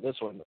shit over this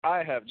one,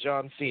 I have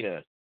John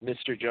Cena.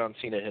 Mr. John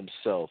Cena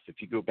himself. If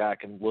you go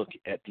back and look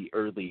at the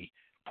early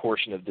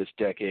portion of this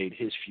decade,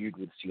 his feud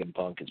with CM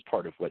Punk is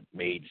part of what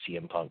made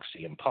CM Punk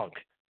CM Punk.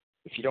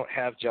 If you don't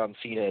have John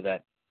Cena,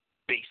 that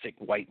basic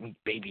white meat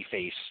baby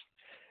face,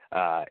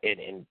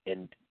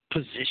 and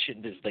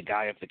positioned as the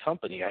guy of the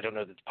company, I don't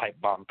know that the pipe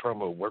bomb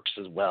promo works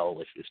as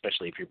well,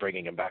 especially if you're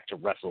bringing him back to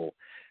wrestle.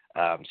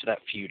 So that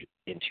feud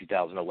in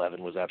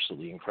 2011 was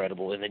absolutely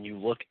incredible. And then you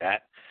look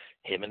at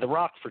him and The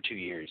Rock for 2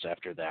 years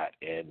after that,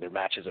 and their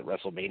matches at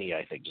WrestleMania,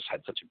 I think, just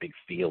had such a big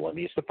feel. I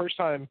mean, it's the first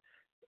time,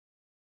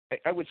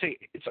 I would say,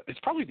 it's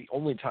probably the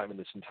only time in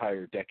this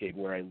entire decade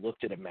where I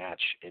looked at a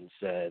match and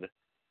said,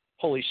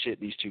 holy shit,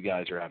 these two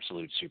guys are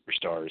absolute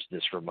superstars.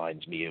 This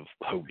reminds me of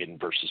Hogan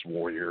versus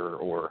Warrior,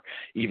 or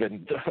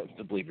even,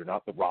 believe it or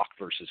not, The Rock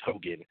versus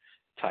Hogan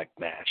type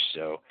match.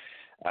 So,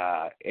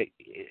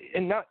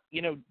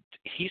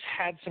 he's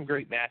had some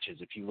great matches.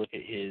 If you look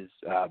at his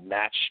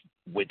match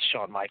with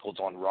Shawn Michaels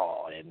on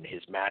Raw, and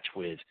his match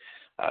with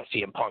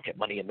CM Punk at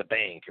Money in the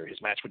Bank, or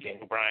his match with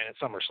Daniel Bryan at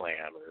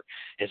SummerSlam, or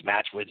his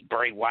match with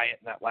Bray Wyatt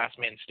in that Last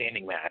Man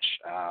Standing match,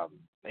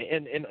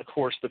 and of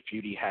course the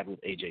feud he had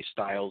with AJ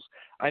Styles.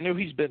 I know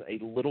he's been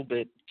a little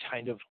bit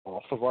kind of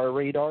off of our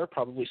radar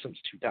probably since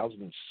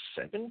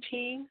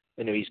 2017.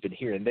 I know he's been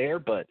here and there,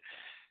 but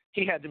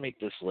he had to make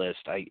this list.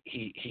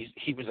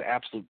 He was an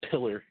absolute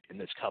pillar in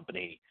this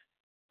company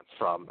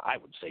from, I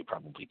would say,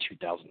 probably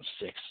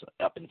 2006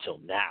 up until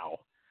now,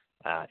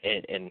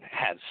 and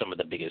had some of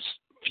the biggest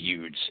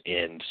feuds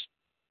and,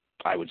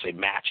 I would say,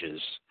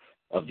 matches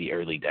of the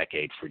early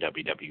decade for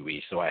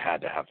WWE. So I had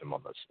to have him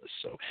on this list.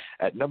 So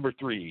at number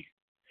 3,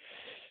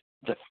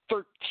 the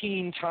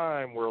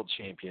 13-time world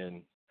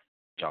champion,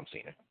 John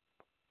Cena.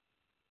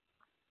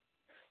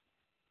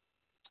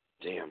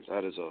 Damn,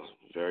 that is a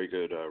very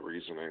good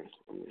reasoning.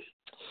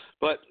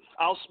 But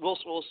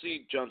we'll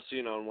see John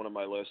Cena on one of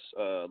my lists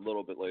a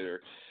little bit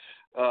later.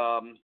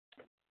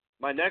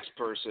 My next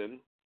person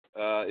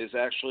is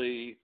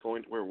actually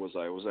going. Where was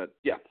I? Was that?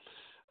 Yeah.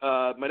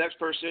 My next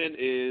person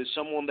is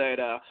someone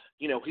that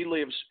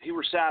he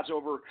resides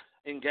over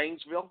in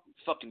Gainesville,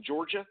 fucking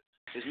Georgia.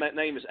 His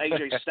name is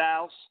AJ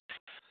Styles.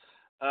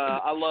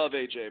 I love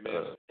AJ,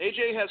 man.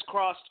 AJ has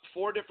crossed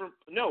four different.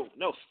 No.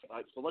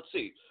 So let's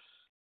see.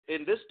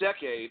 In this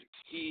decade,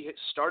 he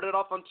started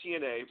off on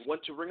TNA,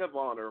 went to Ring of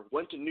Honor,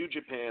 went to New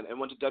Japan, and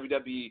went to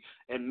WWE,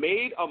 and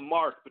made a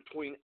mark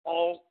between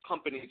all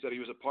companies that he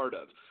was a part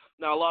of.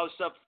 Now, a lot of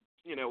stuff,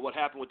 what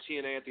happened with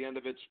TNA at the end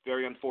of it's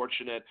very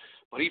unfortunate,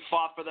 but he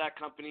fought for that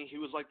company. He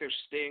was like their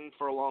Sting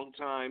for a long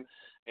time,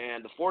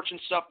 and the Fortune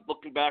stuff,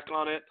 looking back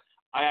on it,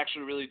 I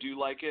actually really do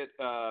like it.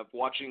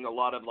 Watching a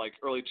lot of like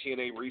early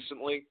TNA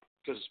recently,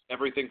 because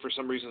everything for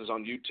some reason is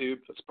on YouTube.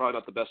 It's probably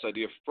not the best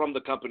idea from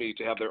the company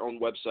to have their own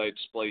website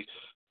display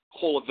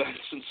whole events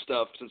and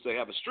stuff since they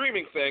have a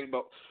streaming thing,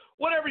 but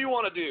whatever you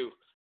want to do,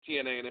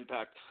 TNA and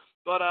Impact.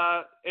 But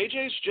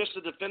AJ's just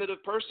a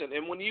definitive person,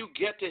 and when you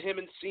get to him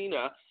and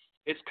Cena,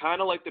 it's kind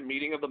of like the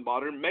meeting of the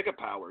modern mega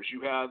powers. You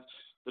have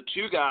the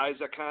two guys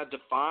that kind of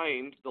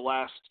defined the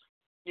last,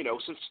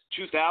 since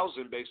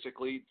 2000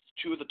 basically,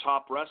 two of the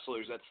top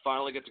wrestlers that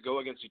finally get to go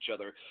against each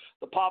other.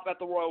 The pop at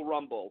the Royal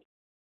Rumble.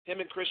 Him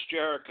and Chris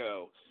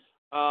Jericho.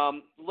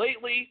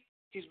 Lately,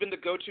 he's been the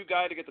go-to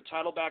guy to get the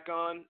title back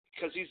on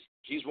because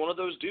he's one of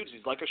those dudes.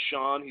 He's like a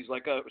Shawn. He's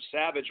like a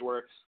Savage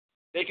where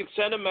they can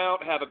send him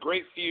out, have a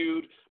great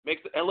feud,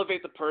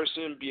 elevate the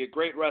person, be a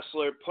great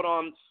wrestler, put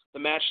on the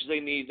matches they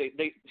need.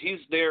 He's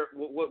there.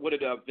 What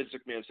did Vince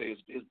McMahon say?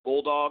 His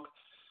bulldog.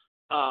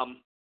 And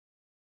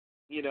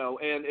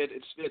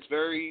it's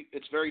very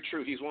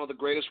true. He's one of the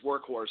greatest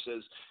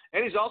workhorses,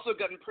 and he's also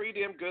gotten pretty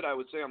damn good, I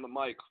would say, on the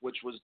mic, which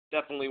was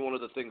definitely one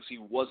of the things he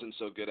wasn't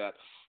so good at.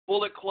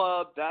 Bullet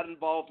Club, that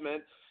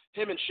involvement,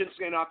 him and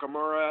Shinsuke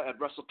Nakamura at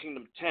Wrestle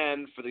Kingdom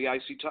 10 for the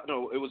IC title.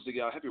 No, it was the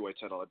heavyweight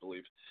title, I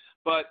believe.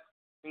 But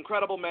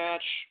incredible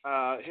match.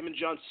 Him and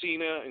John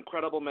Cena,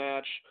 incredible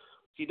match.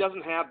 He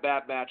doesn't have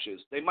bad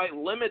matches. They might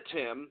limit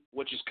him,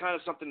 which is kind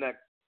of something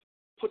that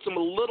puts him a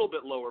little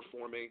bit lower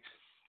for me,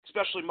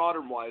 especially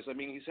modern-wise. I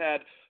mean, he's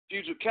had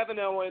feuds with Kevin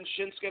Owens,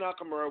 Shinsuke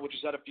Nakamura, which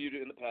he's had a feud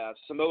in the past,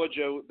 Samoa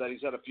Joe, that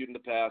he's had a feud in the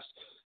past,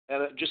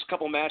 and just a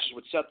couple matches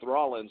with Seth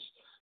Rollins.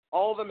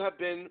 All of them have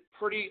been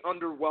pretty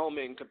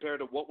underwhelming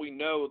compared to what we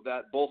know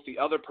that both the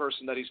other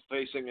person that he's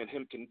facing and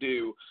him can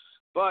do.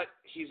 But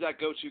he's that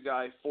go-to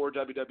guy for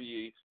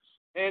WWE,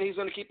 and he's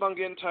going to keep on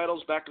getting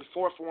titles back and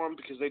forth for him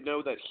because they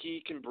know that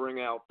he can bring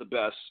out the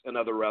best in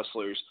other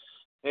wrestlers.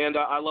 And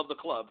I love the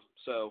club,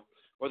 or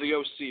the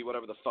OC,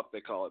 whatever the fuck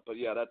they call it. But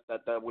yeah,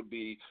 that would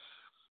be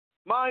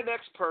my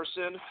next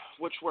person.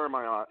 Where am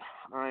I at?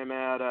 I'm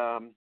at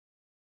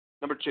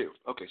number 2.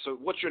 Okay, so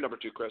what's your number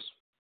 2, Chris?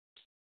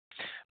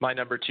 My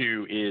number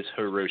 2 is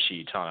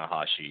Hiroshi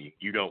Tanahashi.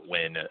 You don't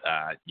win,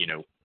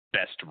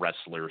 best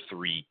wrestler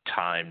 3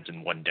 times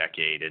in one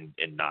decade and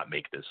not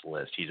make this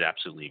list. He's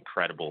absolutely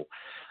incredible.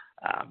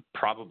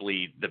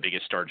 Probably the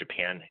biggest star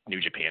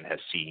New Japan has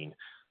seen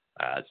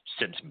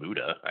since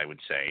Muta, I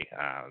would say,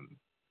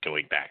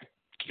 going back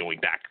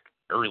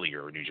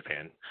earlier in New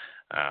Japan.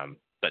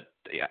 But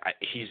yeah,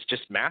 he's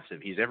just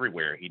massive. He's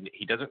everywhere.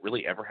 He doesn't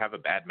really ever have a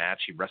bad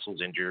match. He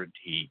wrestles injured.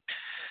 He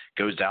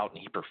goes out and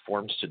he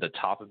performs to the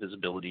top of his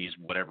abilities,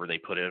 whatever they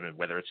put him in,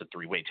 whether it's a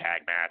 3-way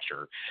tag match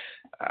or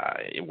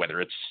whether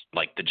it's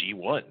like the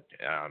G1.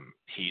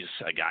 He's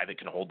a guy that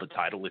can hold the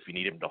title if you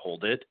need him to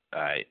hold it,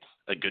 a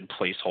good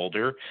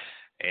placeholder.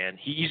 And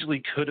he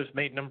easily could have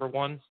made number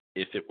 1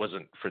 if it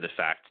wasn't for the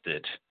fact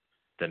that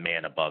the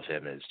man above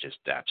him is just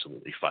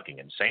absolutely fucking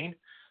insane.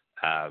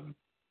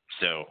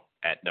 So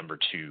at number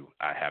 2,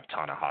 I have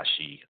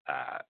Tanahashi.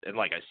 And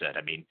like I said,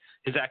 I mean,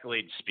 his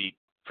accolades speak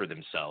for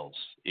themselves.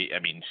 I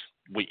mean,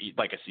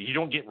 like I said, you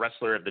don't get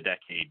Wrestler of the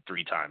Decade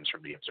 3 times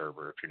from the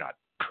Observer if you're not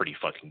pretty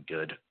fucking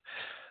good.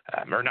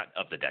 Or not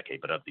of the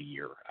decade, but of the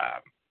year.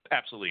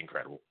 Absolutely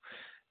incredible.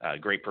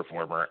 Great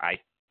performer. I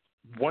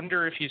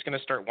wonder if he's going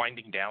to start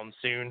winding down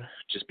soon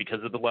just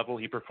because of the level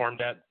he performed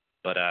at.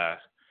 But,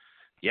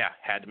 yeah,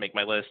 had to make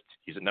my list.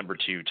 He's at number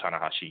 2.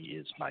 Tanahashi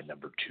is my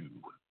number 2.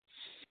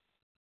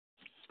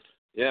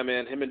 Yeah,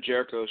 man, him and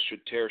Jericho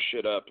should tear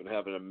shit up and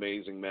have an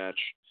amazing match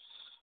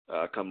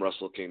come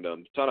Wrestle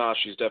Kingdom.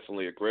 Tanahashi's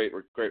definitely a great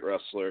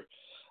wrestler.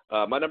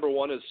 My number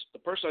 1 is the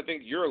person I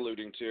think you're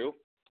alluding to.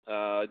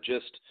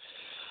 Kazuchika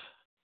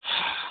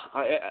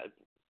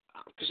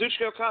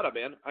Okada,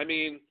 man. I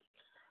mean,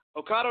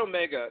 Okada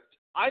Omega,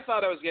 I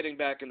thought I was getting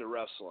back into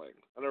wrestling.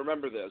 And I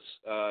remember this.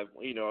 I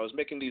was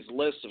making these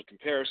lists of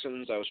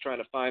comparisons. I was trying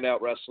to find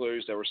out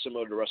wrestlers that were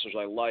similar to wrestlers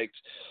I liked,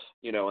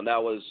 and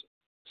that was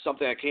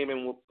something that came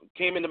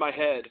into my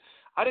head.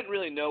 I didn't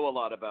really know a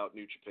lot about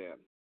New Japan.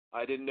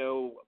 I didn't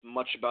know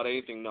much about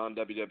anything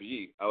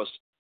non-WWE. I was,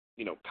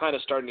 kind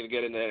of starting to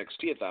get into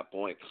NXT at that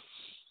point.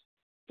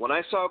 When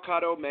I saw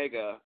Okada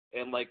Omega,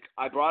 and,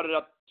 I brought it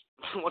up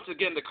once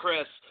again to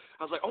Chris,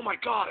 I was like, oh, my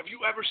God, have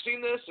you ever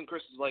seen this? And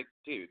Chris is like,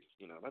 dude,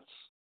 that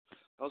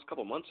was a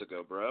couple months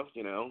ago, bro, of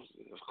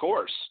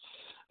course.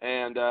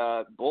 And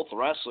both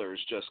wrestlers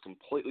just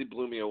completely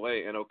blew me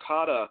away. And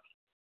Okada,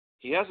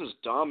 he has this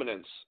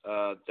dominance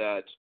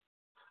that,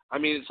 I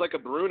mean, it's like a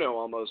Bruno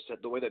almost,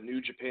 the way that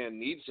New Japan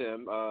needs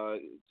him.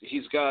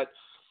 He's got,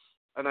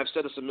 and I've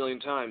said this a million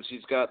times,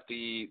 he's got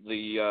the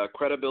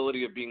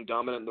credibility of being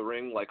dominant in the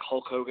ring like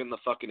Hulk Hogan in the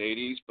fucking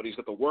 80s, but he's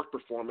got the work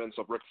performance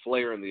of Ric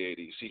Flair in the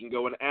 80s. He can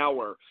go an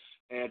hour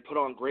and put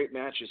on great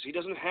matches. He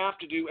doesn't have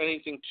to do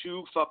anything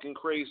too fucking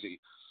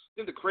crazy. I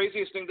think the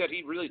craziest thing that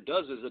he really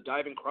does is a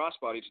diving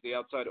crossbody to the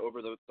outside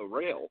over the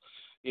rail.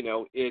 You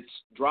know, it's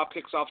drop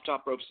kicks off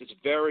top ropes. It's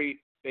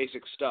very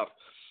basic stuff.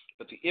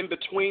 But the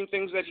in-between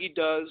things that he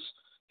does,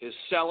 his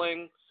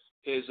selling,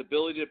 his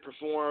ability to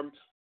perform,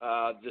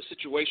 the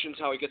situations,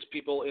 how he gets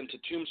people into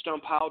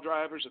tombstone pile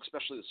drivers,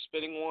 especially the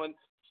spinning one,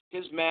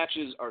 his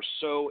matches are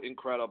so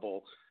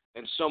incredible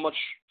and so much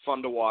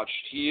fun to watch.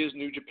 He is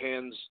New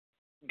Japan's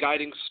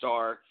guiding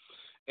star.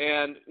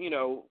 And, you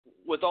know,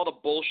 with all the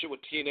bullshit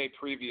with TNA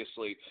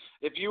previously,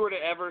 if you were to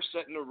ever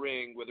sit in a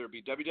ring, whether it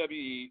be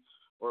WWE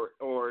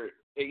or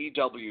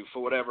AEW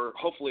for whatever,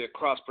 hopefully a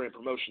cross-brand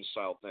promotion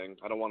style thing,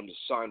 I don't want him to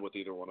sign with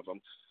either one of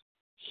them,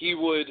 he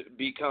would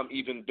become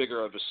even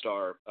bigger of a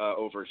star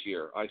over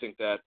here. I think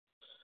that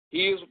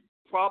he is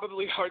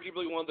probably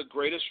arguably one of the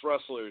greatest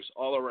wrestlers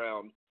all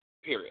around,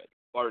 period,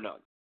 bar none.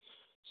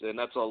 So, and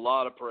that's a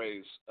lot of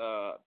praise.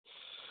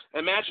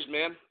 And matches,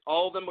 man,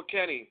 all of them with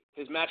Kenny.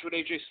 His match with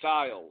AJ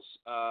Styles,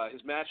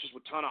 his matches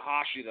with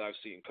Tanahashi that I've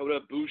seen, Kota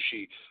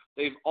Ibushi,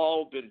 they've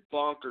all been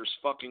bonkers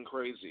fucking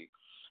crazy.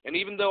 And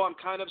even though I'm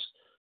kind of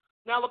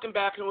now looking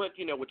back on it,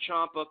 you know, with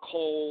Ciampa,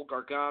 Cole,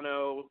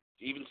 Gargano,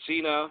 even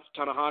Cena,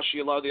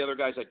 Tanahashi, a lot of the other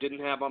guys I didn't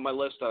have on my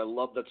list that I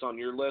love that's on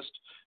your list,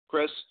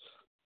 Chris,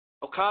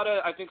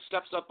 Okada, I think,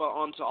 steps up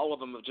onto all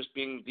of them of just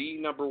being the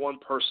number one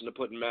person to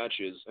put in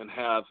matches and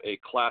have a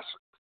classic,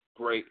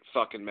 great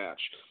fucking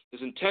match.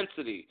 His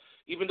intensity,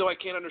 even though I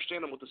can't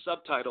understand him with the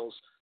subtitles,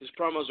 his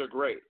promos are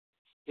great.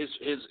 His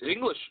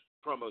English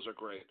promos are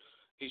great.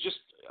 He's just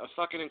a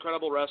fucking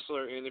incredible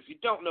wrestler, and if you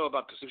don't know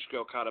about Kazuchika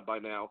Okada by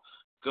now,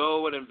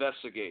 go and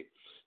investigate.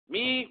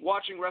 Me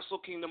watching Wrestle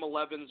Kingdom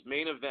 11's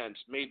main event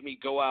made me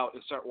go out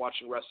and start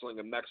watching wrestling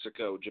in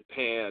Mexico,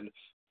 Japan,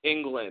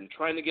 England,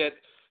 trying to get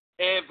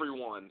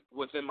everyone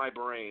within my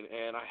brain,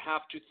 and I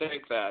have to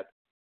thank that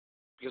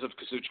because of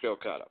Kazuchika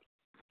Okada.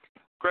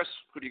 Chris,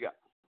 who do you got?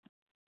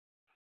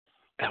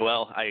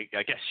 Well, I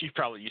guess you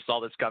saw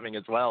this coming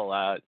as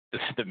well.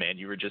 The man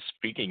you were just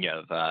speaking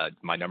of,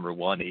 my number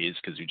one is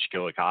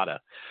Kazuchika Okada.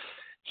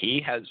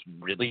 He has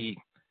really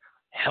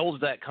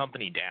held that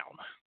company down.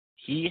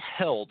 He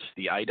held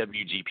the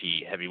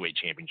IWGP Heavyweight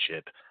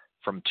Championship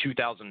from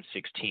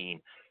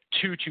 2016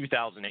 to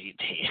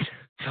 2018,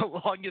 the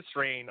longest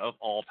reign of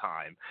all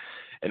time.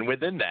 And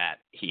within that,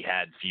 he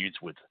had feuds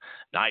with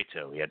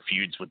Naito. He had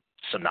feuds with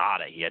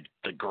Sonata. He had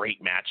the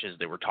great matches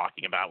that we're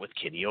talking about with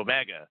Kenny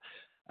Omega.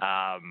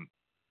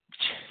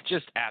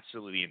 Just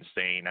absolutely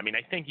insane. I mean,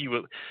 I think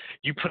you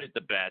put it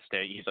the best.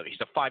 He's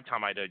a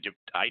five-time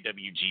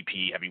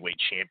IWGP Heavyweight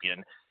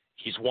Champion.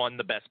 He's won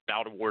the Best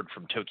Bout Award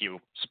from Tokyo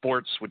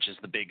Sports, which is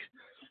the big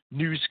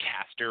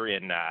newscaster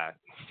in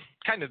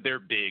kind of their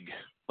big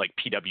like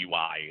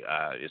PWI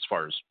as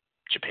far as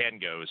Japan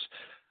goes.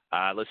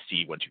 Let's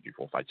see, 1, 2, 3,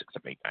 4, 5, 6,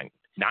 7, 8,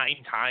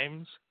 9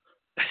 times.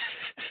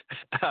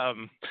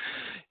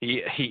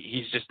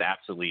 He's just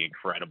absolutely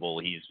incredible.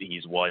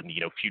 He's won,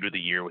 Feud of the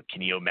Year with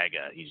Kenny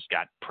Omega. He's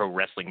got Pro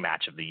Wrestling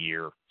Match of the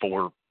Year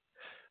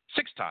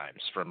 6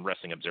 times from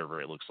Wrestling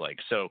Observer, it looks like.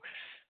 So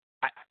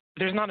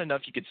there's not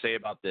enough you could say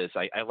about this.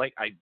 I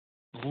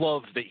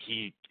love that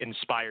he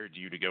inspired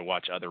you to go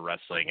watch other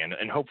wrestling,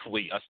 and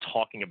hopefully us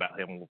talking about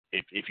him.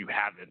 If you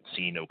haven't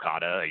seen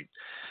Okada,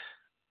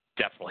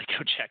 definitely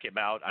go check him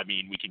out. I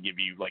mean, we can give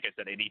you, like I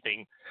said,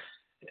 anything.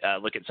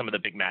 Look at some of the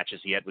big matches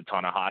he had with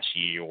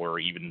Tanahashi, or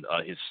even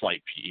his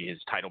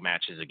title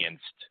matches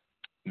against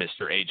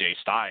Mr. AJ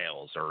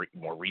Styles, or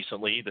more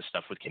recently the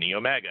stuff with Kenny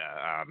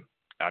Omega.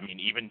 I mean,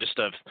 even just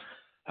a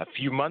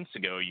few months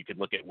ago, you could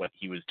look at what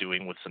he was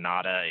doing with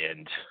Sonata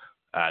and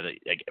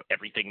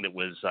everything that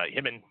was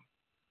him and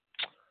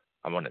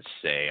I want to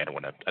say I don't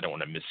want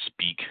to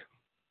misspeak.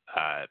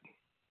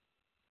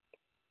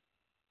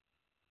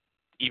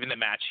 Even the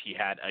match he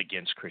had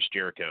against Chris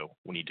Jericho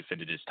when he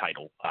defended his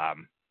title.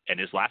 And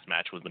his last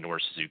match was Minoru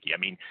Suzuki. I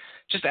mean,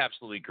 just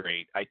absolutely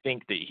great. I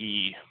think that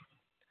he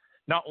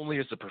not only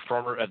is the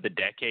performer of the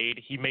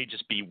decade, he may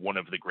just be one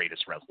of the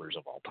greatest wrestlers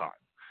of all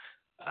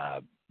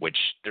time. Which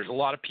there's a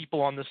lot of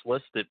people on this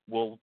list that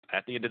will,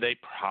 at the end of the day,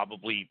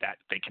 probably that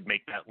they could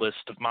make that list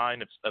of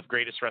mine of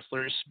greatest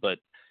wrestlers. But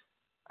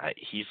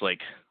he's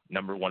like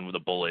number one with a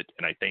bullet.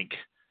 And I think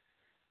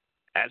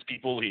as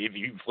people, if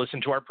you've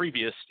listened to our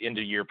previous end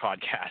of year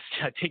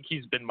podcast, I think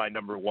he's been my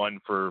number one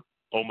for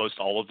almost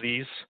all of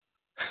these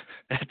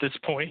at this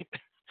point.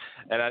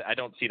 And I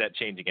don't see that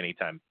changing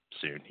anytime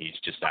soon. He's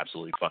just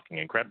absolutely fucking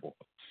incredible.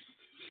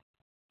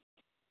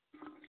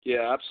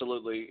 Yeah,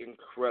 absolutely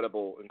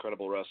incredible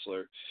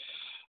wrestler.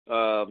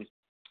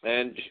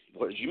 And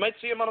you might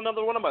see him on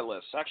another one of my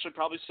lists. Actually,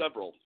 probably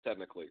several,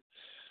 technically.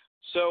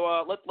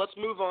 So let's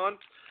move on.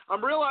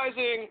 I'm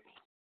realizing,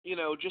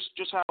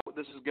 just how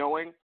this is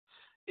going.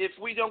 If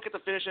we don't get to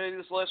finish any of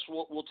this list,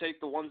 we'll take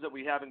the ones that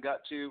we haven't got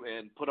to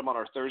and put them on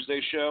our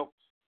Thursday show.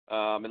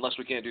 Unless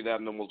we can't do that,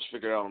 and then we'll just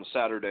figure it out on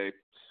Saturday.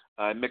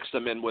 Mix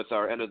them in with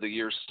our end of the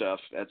year stuff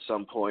at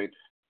some point.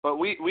 But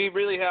we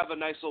really have a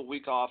nice little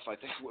week off, I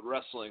think, with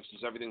wrestling,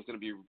 since everything's going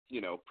to be,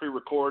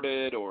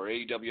 pre-recorded or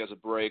AEW has a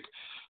break.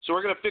 So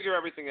we're going to figure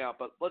everything out.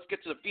 But let's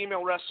get to the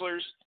female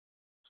wrestlers.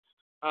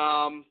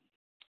 And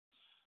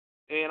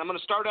I'm going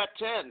to start at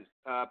 10.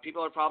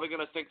 People are probably going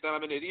to think that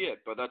I'm an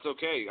idiot, but that's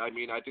okay. I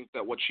mean, I think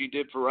that what she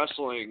did for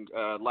wrestling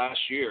last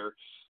year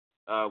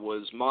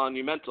was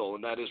monumental,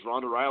 and that is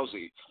Ronda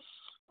Rousey.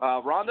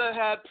 Ronda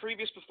had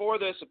before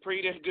this a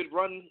pretty good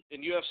run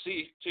in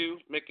UFC too,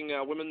 making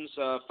women's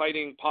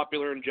fighting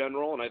popular in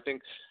general, and I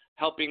think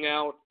helping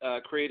out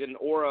create an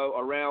aura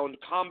around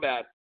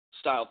combat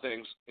style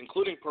things,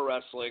 including pro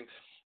wrestling,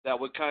 that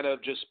would kind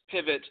of just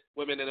pivot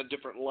women in a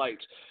different light.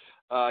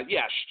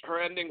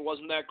 Her ending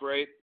wasn't that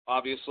great,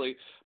 obviously,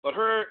 but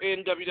her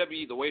in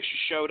WWE, the way she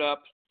showed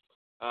up,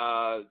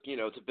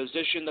 the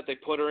position that they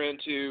put her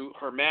into,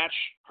 her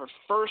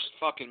first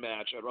fucking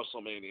match at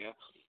WrestleMania,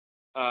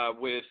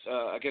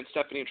 against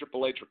Stephanie and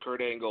Triple H or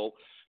Kurt Angle,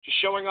 just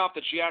showing off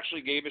that she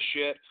actually gave a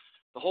shit.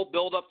 The whole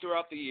build-up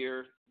throughout the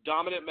year,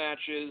 dominant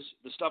matches,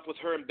 the stuff with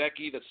her and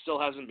Becky that still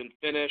hasn't been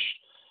finished.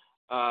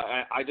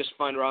 I just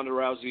find Ronda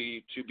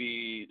Rousey to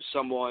be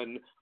someone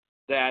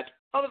that,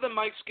 other than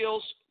mic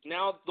skills,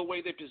 now the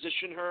way they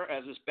position her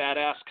as this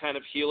badass kind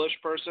of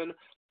heelish person,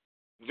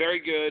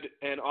 very good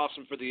and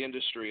awesome for the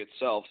industry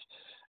itself.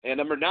 And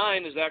number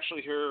 9 is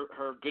actually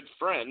her good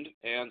friend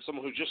and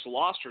someone who just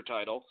lost her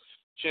title,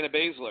 Shayna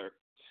Baszler.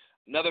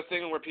 Another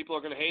thing where people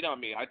are going to hate on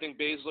me, I think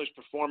Baszler's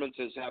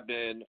performances have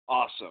been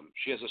awesome.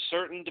 She has a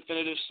certain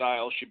definitive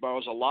style. She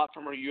borrows a lot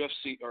from her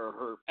UFC, or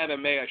her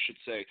MMA, I should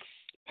say,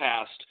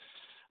 past.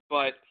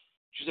 But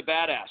she's a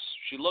badass.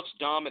 She looks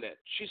dominant.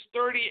 She's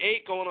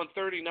 38 going on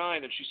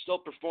 39, and she's still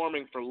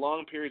performing for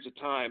long periods of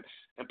time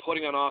and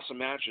putting on awesome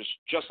matches,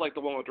 just like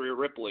the one with Rhea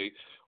Ripley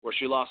where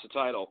she lost the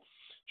title.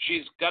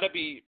 She's got to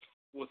be,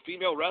 with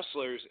female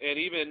wrestlers, and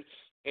even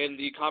in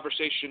the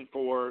conversation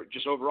for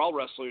just overall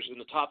wrestlers, in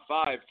the top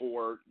 5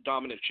 for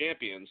dominant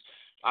champions,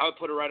 I would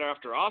put her right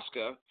after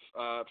Asuka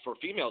for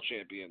female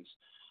champions.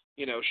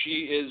 She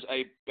is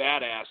a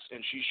badass,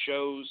 and she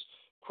shows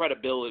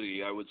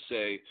credibility, I would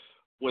say,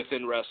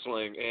 within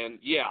wrestling. And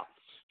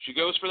she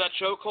goes for that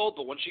chokehold,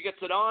 but when she gets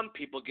it on,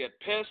 people get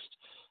pissed,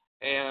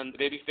 and the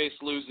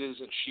babyface loses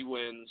and she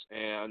wins,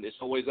 and it's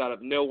always out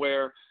of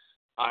nowhere.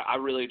 I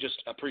really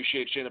just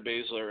appreciate Shayna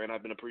Baszler, and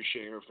I've been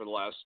appreciating her for the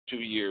last 2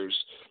 years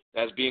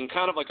as being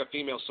kind of like a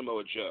female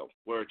Samoa Joe,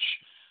 which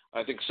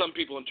I think some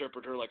people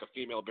interpret her like a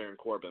female Baron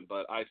Corbin,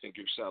 but I think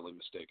you're sadly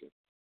mistaken.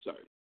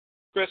 Sorry.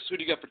 Chris, who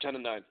do you got for 10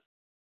 and 9?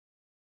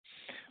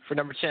 For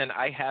number 10,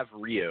 I have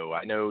Rio.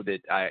 I know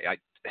that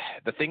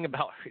the thing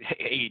about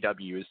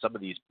AEW is some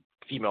of these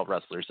female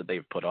wrestlers that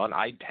they've put on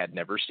I had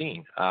never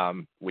seen,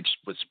 which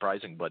was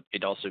surprising, but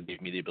it also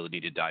gave me the ability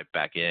to dive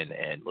back in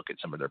and look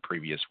at some of their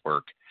previous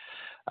work.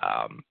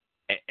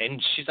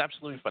 And she's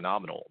absolutely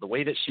phenomenal. The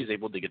way that she's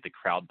able to get the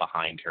crowd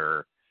behind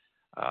her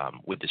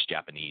with this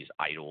Japanese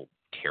idol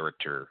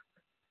character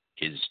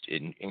is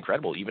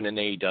incredible. Even in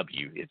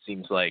AEW, it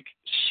seems like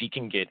she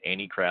can get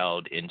any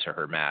crowd into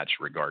her match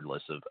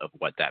regardless of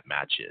what that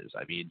match is.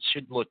 I mean, it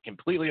should look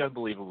completely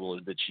unbelievable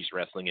that she's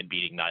wrestling and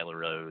beating Nyla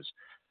Rose,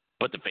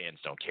 but the fans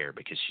don't care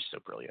because she's so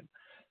brilliant.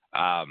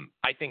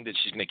 I think that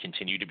she's going to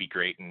continue to be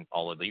great in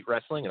All Elite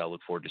Wrestling, and I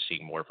look forward to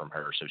seeing more from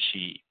her. So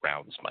she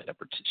rounds my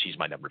number. She's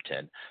my number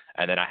 10,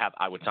 and then I have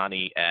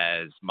Iwatani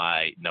as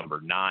my number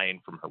 9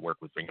 from her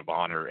work with Ring of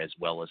Honor, as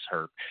well as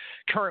her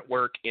current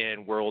work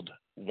in World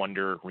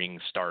Wonder Ring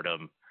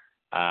Stardom.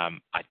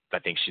 I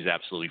think she's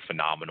absolutely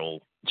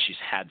phenomenal. She's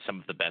had some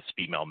of the best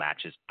female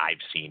matches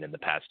I've seen in the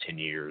past 10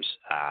 years,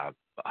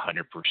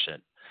 100%.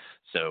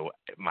 So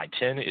my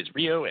 10 is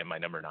Rio, and my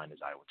number 9 is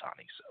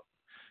Iwatani. So.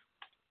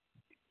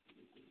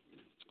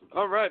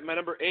 All right, my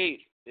number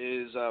 8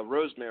 is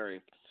Rosemary.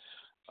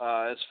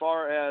 As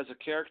far as a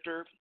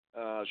character,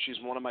 she's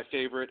one of my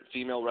favorite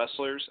female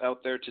wrestlers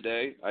out there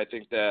today. I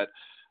think that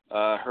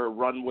her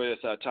run with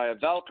Taya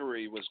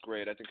Valkyrie was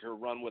great. I think her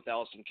run with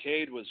Allison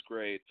Cade was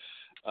great.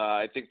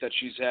 I think that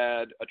she's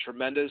had a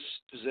tremendous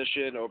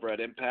position over at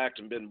Impact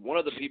and been one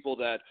of the people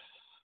that,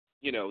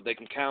 they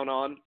can count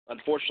on.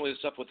 Unfortunately, the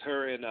stuff with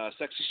her in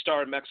Sexy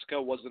Star in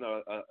Mexico wasn't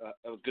a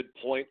good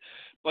point,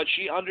 but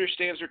she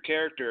understands her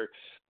character.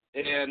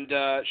 And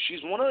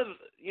she's one of,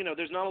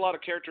 there's not a lot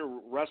of character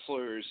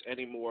wrestlers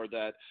anymore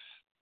that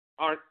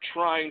aren't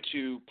trying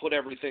to put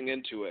everything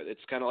into it. It's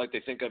kind of like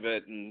they think of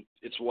it and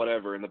it's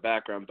whatever in the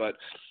background. But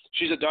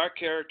she's a dark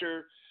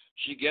character.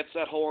 She gets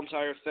that whole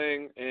entire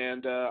thing.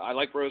 And I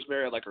like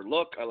Rosemary. I like her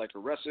look. I like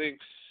her wrestling.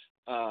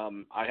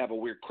 I have a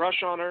weird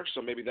crush on her,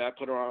 so maybe that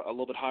put her a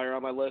little bit higher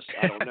on my list.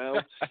 I don't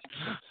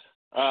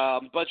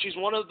know. But she's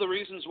one of the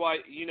reasons why,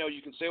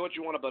 you can say what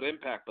you want about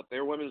Impact, but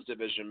their women's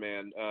division,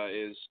 man,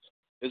 is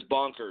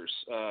bonkers.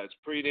 It's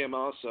pretty damn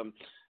awesome.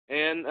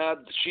 and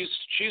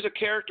she's a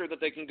character that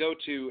they can go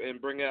to and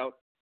bring out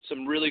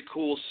some really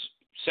cool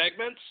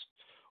segments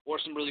or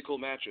some really cool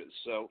matches.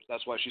 So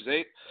that's why she's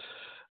 8.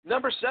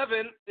 Number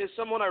 7 is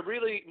someone I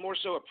really more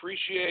so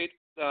appreciate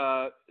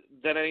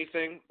than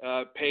anything,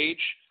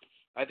 Paige.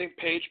 I think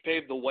Paige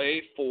paved the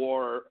way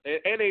for,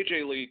 and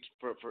AJ Lee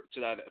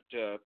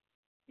to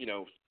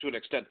an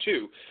extent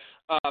too,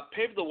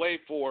 paved the way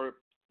for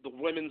the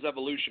women's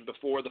evolution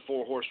before the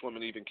 4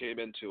 Horsewomen even came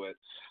into it.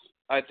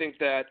 I think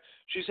that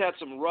she's had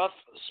some rough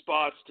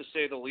spots, to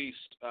say the least,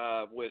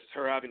 with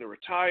her having to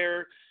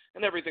retire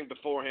and everything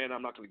beforehand.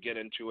 I'm not going to get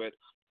into it,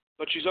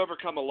 but she's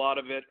overcome a lot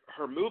of it.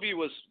 Her movie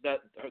the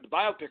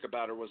biopic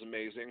about her was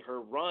amazing.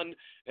 Her run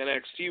in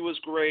NXT was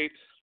great.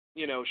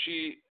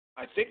 She,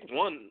 I think,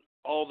 won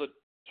all the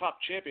top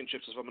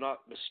championships, if I'm not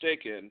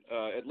mistaken,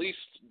 at least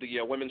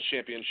the women's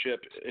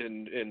championship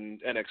in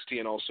NXT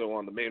and also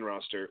on the main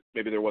roster.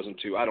 Maybe there wasn't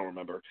 2. I don't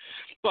remember.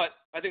 But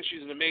I think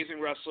she's an amazing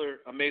wrestler,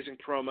 amazing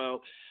promo.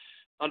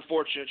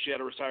 Unfortunate she had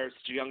to retire at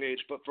such a young age.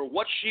 But for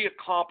what she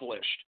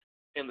accomplished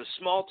in the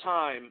small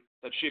time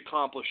that she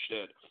accomplished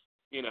it,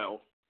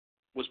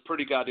 was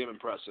pretty goddamn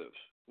impressive.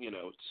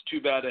 It's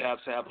too bad it has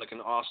to have like an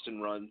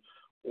Austin run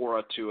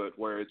aura to it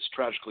where it's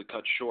tragically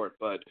cut short.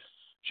 But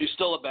she's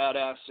still a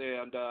badass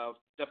and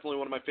definitely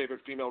one of my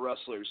favorite female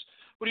wrestlers.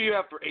 What do you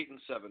have for 8 and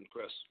 7,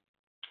 Chris?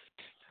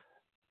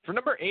 For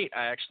number 8,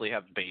 I actually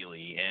have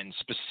Bayley, and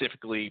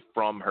specifically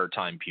from her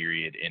time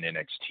period in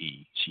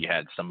NXT. She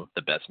had some of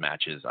the best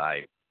matches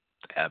I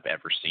have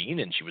ever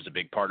seen, and she was a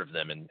big part of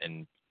them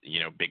and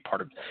big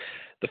part of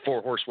the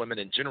 4 Horsewomen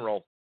in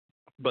general.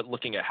 But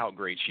looking at how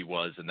great she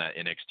was in that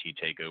NXT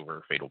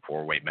TakeOver Fatal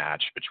 4-Way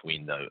match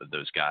between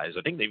those guys,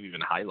 I think they've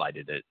even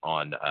highlighted it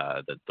on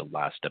the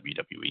last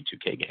WWE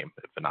 2K game,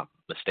 if I'm not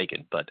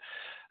mistaken. But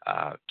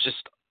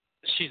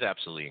she's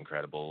absolutely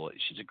incredible.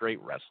 She's a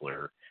great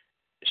wrestler.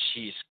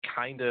 She's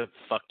kind of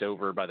fucked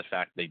over by the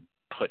fact they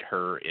put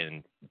her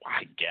in,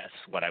 I guess,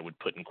 what I would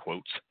put in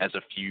quotes as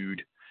a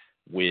feud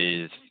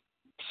with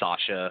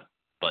Sasha,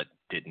 but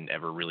didn't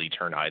ever really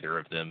turn either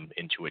of them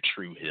into a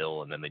true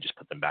heel, and then they just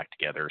put them back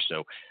together.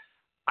 So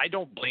I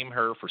don't blame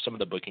her for some of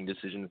the booking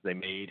decisions they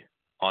made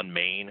on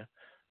main,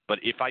 but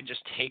if I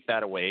just take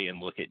that away and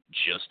look at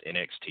just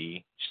NXT,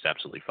 she's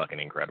absolutely fucking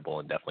incredible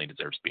and definitely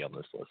deserves to be on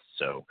this list.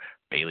 So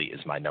Bayley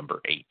is my number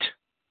 8.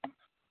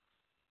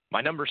 My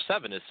number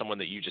 7 is someone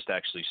that you just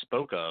actually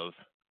spoke of.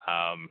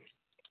 I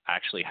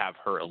actually have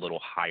her a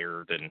little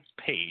higher than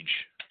Paige.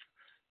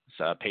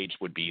 Paige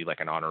would be like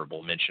an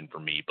honorable mention for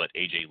me, but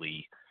AJ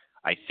Lee,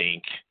 I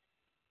think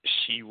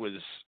she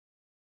was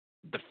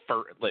the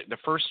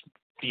first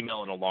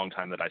female in a long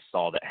time that I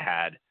saw that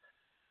had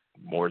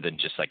more than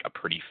just like a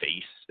pretty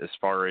face as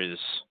far as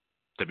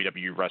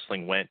WWE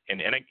wrestling went,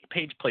 and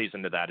Paige plays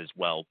into that as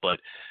well.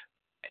 But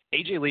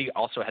AJ Lee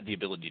also had the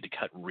ability to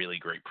cut really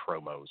great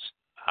promos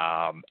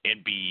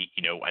and be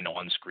an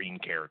on-screen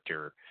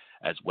character,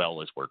 as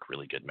well as work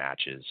really good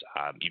matches,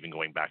 even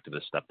going back to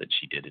the stuff that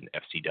she did in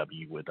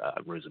FCW with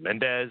Rosa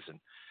Mendez.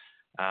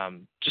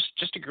 And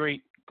just a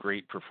great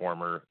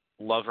performer.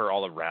 Love her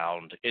all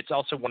around. It's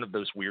also one of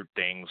those weird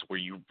things where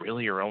you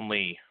really are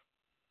only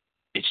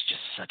 – it's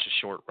just such a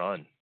short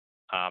run.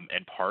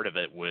 And part of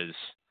it was,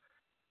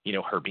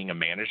 her being a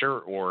manager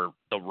or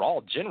the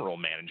Raw general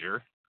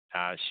manager.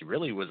 She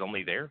really was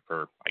only there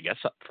for, I guess,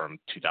 from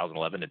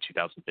 2011 to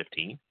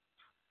 2015.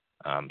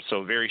 So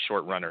a very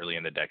short run early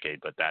in the decade,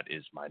 but that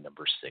is my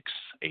number 6,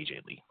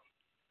 AJ Lee.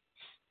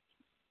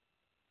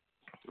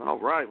 All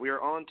right, we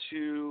are on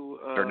to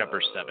or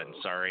number 7.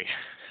 Sorry,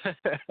 I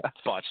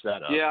botched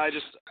that up. Yeah,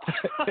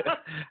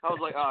 I was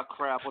like, oh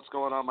crap, what's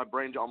going on? My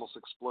brain almost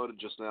exploded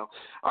just now.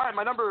 All right,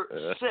 my number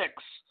 6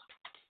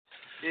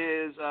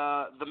 is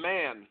the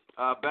man,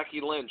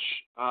 Becky Lynch.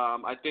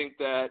 I think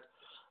that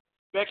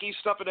Becky's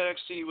stuff in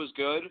NXT was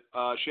good.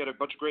 She had a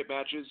bunch of great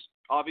matches.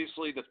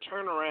 Obviously, the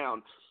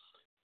turnaround.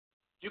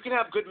 You can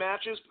have good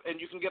matches and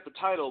you can get the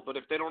title, but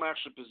if they don't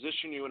actually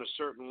position you in a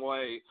certain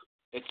way,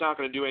 it's not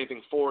going to do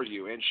anything for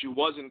you. And she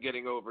wasn't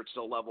getting over to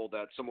the level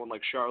that someone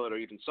like Charlotte or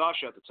even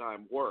Sasha at the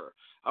time were.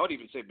 I would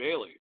even say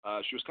Bayley.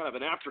 She was kind of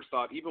an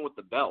afterthought, even with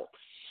the belt.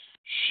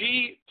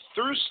 She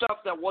threw stuff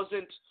that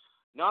wasn't,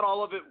 not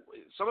all of it,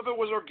 some of it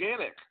was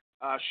organic.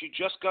 She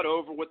just got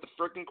over with the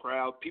freaking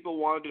crowd. People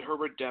wanted her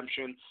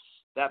redemption.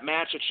 That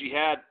match that she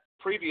had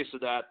previous to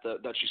that,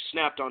 that she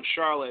snapped on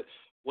Charlotte,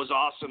 was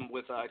awesome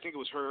with, I think it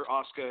was her,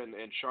 Asuka,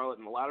 and Charlotte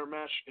in the ladder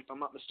match, if I'm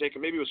not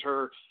mistaken. Maybe it was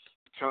her,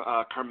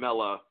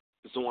 Carmella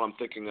is the one I'm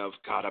thinking of.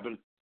 God, I've been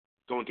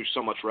going through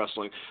so much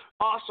wrestling.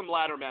 Awesome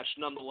ladder match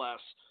nonetheless.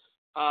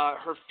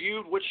 Her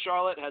feud with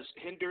Charlotte has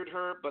hindered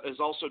her, but has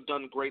also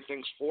done great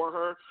things for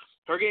her.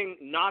 Her getting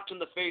knocked in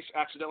the face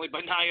accidentally by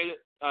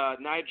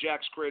Nia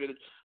Jax created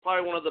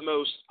probably one of the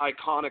most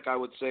iconic, I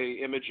would say,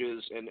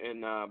 images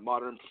in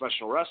modern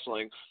professional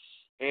wrestling.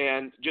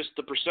 And just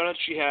the percentage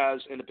she has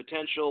and the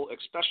potential,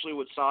 especially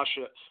with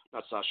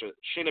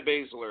Shayna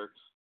Baszler,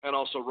 and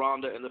also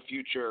Ronda in the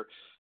future.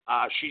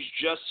 She's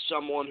just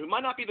someone who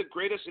might not be the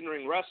greatest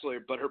in-ring wrestler,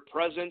 but her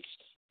presence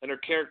and her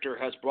character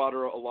has brought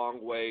her a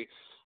long way.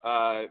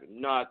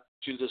 Not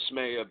to the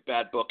dismay of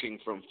bad booking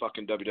from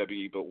fucking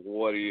WWE, but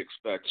what do you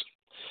expect?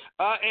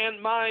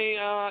 And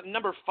my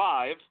number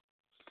 5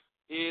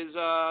 is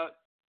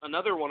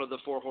another one of the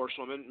four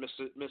horsewomen,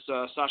 Miss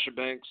Sasha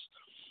Banks.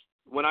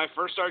 When I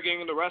first started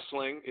getting into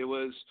wrestling, it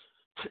was,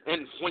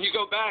 and when you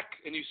go back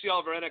and you see all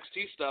of her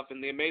NXT stuff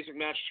and the amazing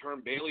match her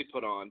and Bayley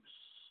put on,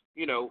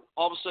 you know,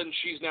 all of a sudden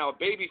she's now a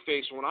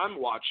babyface when I'm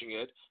watching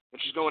it,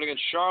 and she's going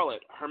against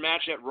Charlotte. Her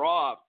match at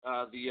Raw,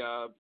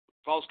 the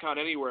Falls Count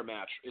Anywhere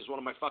match, is one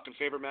of my fucking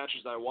favorite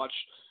matches that I watched,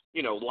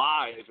 you know,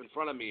 live in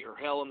front of me. Her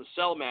Hell in the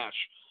Cell match.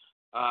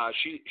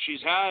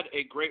 She's had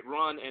a great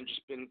run and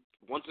just been,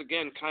 once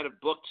again, kind of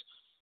booked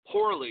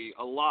poorly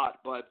a lot,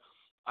 but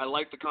I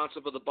like the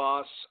concept of the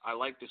boss. I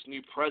like this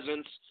new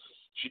presence.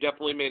 She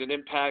definitely made an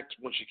impact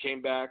when she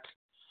came back,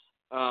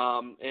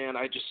 and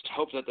I just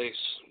hope that they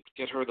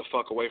get her the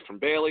fuck away from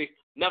Bayley.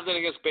 Nothing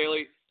against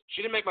Bayley.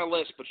 She didn't make my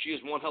list, but she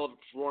is one hell of a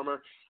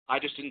performer. I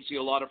just didn't see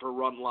a lot of her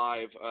run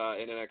live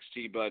in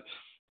NXT, but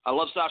I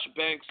love Sasha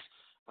Banks,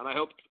 and I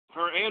hope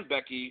her and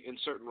Becky, in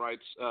certain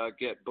rights,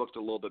 get booked a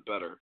little bit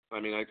better. I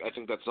mean, I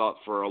think that's all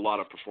for a lot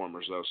of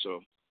performers, though,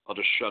 so I'll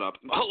just shut up.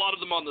 A lot of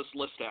them on this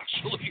list,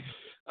 actually.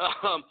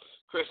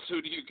 Chris,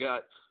 who do you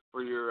got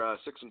for your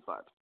 6 and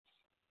 5?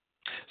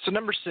 So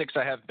number 6,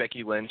 I have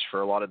Becky Lynch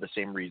for a lot of the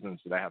same reasons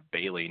that I have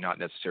Bayley, not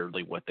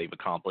necessarily what they've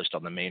accomplished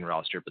on the main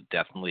roster, but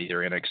definitely their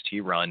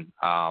NXT run.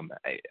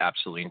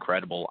 Absolutely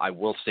incredible. I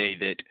will say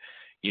that,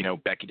 you know,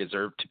 Becky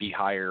deserved to be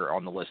higher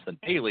on the list than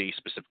Bayley,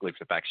 specifically for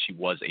the fact she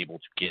was able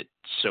to get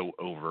so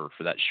over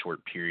for that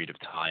short period of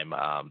time.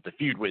 The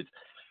feud with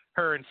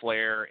her and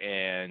Flair,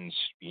 and,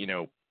 you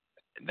know,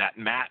 that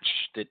match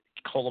that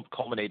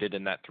culminated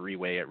in that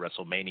 3-way at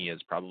WrestleMania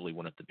is probably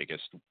one of the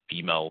biggest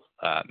female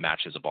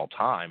matches of all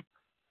time.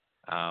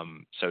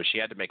 So she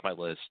had to make my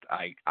list.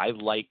 I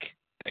like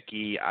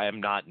Becky. I am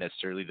not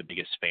necessarily the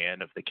biggest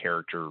fan of the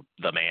character,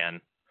 The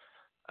Man,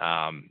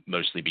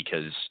 mostly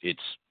because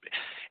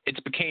it's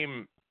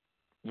became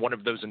one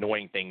of those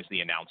annoying things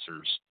the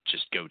announcers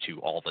just go to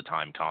all the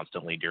time,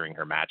 constantly during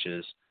her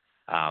matches.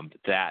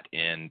 That,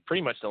 and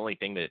pretty much the only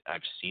thing that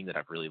I've seen that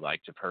I've really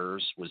liked of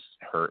hers was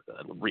her,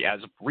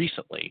 as of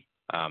recently,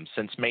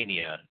 since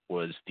Mania,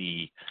 was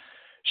the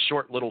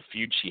short little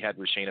feud she had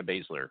with Shayna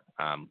Baszler,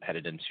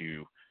 headed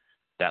into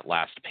that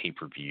last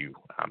pay-per-view.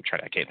 I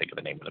can't think of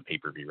the name of the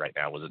pay-per-view right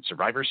now. Was it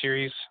Survivor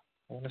Series,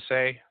 I want to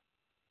say?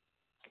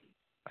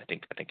 I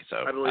think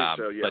so. I believe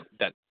so, yeah.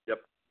 But yep.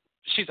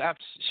 She's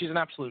an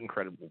absolute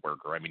incredible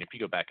worker. I mean, if you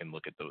go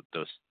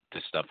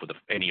this stuff with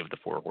any of the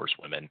four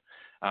horsewomen,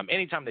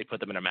 anytime they put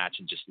them in a match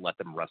and just let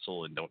them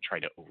wrestle and don't try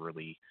to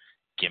overly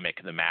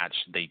gimmick the match,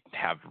 they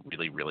have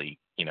really, really,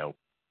 you know,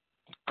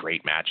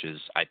 great matches.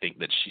 I think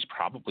that she's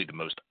probably the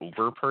most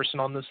over person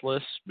on this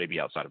list, maybe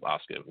outside of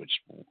Asuka, which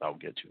I'll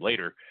get to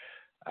later.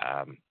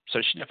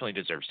 So she definitely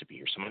deserves to be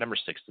here. So my number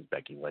 6 is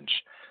Becky Lynch.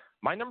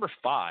 My number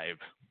 5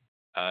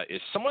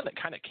 is someone that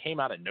kind of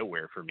came out of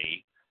nowhere for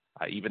me.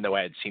 Even though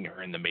I had seen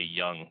her in the Mae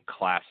Young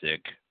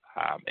Classic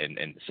and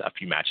a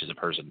few matches of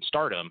hers in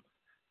Stardom,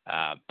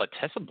 but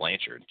Tessa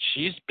Blanchard,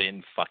 she's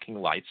been fucking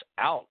lights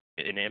out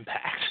in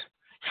Impact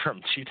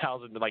from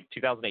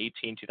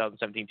 2018,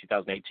 2017,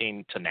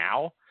 2018 to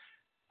now.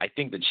 I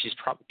think that she's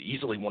probably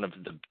easily one of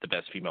the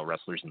best female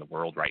wrestlers in the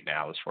world right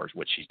now as far as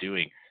what she's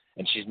doing,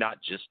 and she's not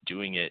just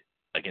doing it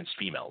against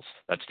females.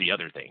 That's the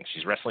other thing.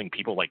 She's wrestling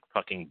people like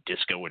fucking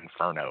Disco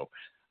Inferno.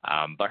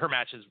 But her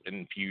matches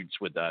and feuds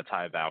with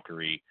Taya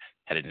Valkyrie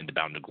headed into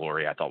Bound to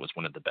Glory, I thought was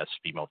one of the best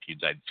female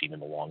feuds I'd seen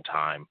in a long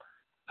time.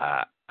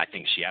 I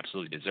think she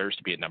absolutely deserves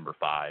to be at number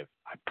 5.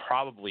 I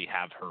probably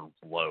have her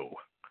low.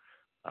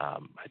 I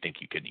think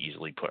you could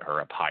easily put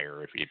her up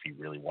higher if you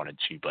really wanted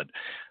to. But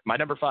my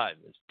number 5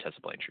 is Tessa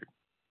Blanchard.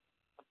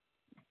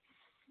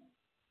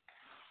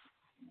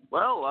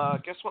 Well,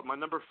 guess what? My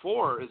number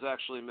 4 is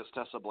actually Miss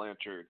Tessa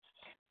Blanchard.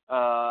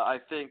 I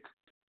think,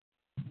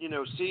 you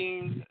know,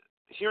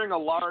 hearing a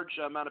large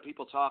amount of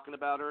people talking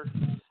about her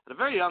at a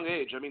very young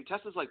age. I mean,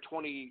 Tessa's like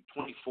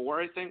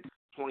 24, I think,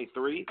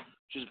 23.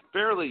 She's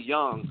fairly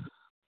young.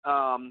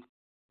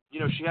 You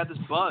know, she had this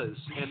buzz,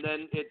 and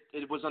then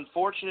it was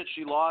unfortunate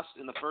she lost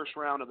in the first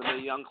round of the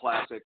Mae Young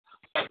Classic,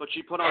 but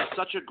she put on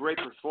such a great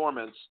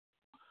performance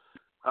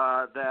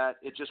that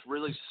it just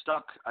really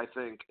stuck, I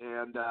think,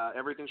 and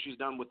everything she's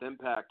done with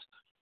Impact,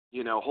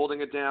 you know,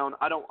 holding it down.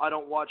 I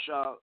don't watch,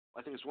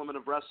 I think it's Women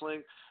of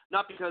Wrestling,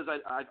 not because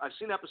I've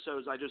seen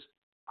episodes,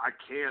 I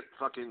can't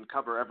fucking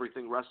cover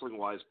everything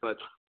wrestling-wise, but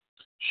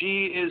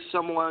she is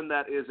someone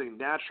that is a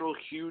natural,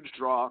 huge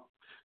draw.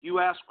 You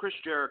ask Chris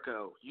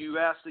Jericho, you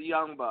ask the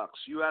Young Bucks,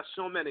 you ask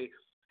so many,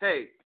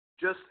 hey,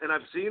 and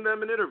I've seen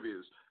them in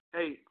interviews,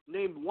 hey,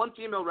 name one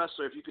female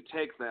wrestler, if you could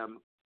take them,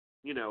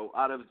 you know,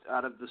 out of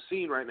the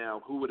scene right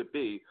now, who would it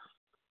be?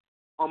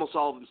 Almost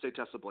all of them say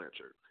Tessa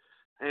Blanchard.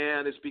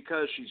 And it's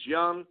because she's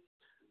young,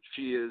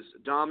 she is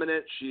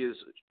dominant,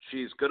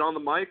 she's good on the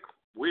mic.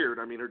 Weird.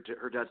 I mean,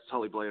 her dad's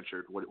Tully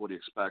Blanchard. What do you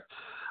expect?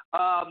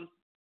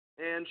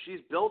 and she's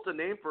built a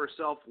name for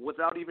herself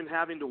without even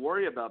having to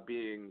worry about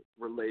being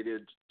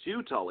related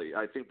to Tully.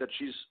 I think that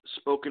she's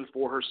spoken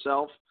for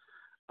herself,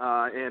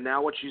 and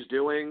now what she's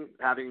doing,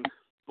 having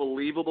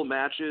believable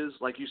matches,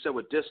 like you said,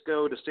 with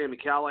Disco to Sami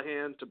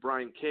Callihan to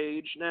Brian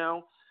Cage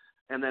now,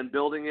 and then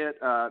building it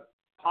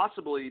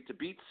possibly to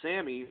beat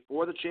Sami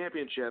for the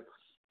championship,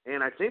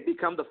 and I think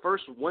become the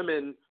first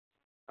women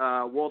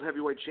World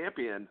Heavyweight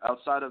Champion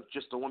outside of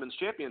just the Women's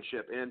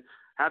Championship, and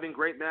having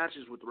great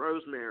matches with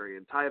Rosemary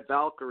and Taya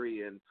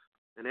Valkyrie and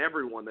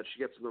everyone that she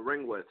gets in the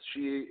ring with.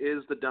 She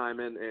is the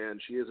Diamond,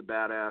 and she is a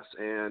badass,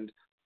 and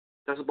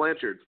Tessa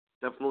Blanchard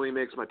definitely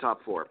makes my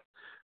top 4.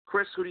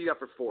 Chris, who do you got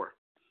for 4?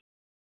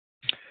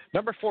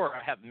 Number 4,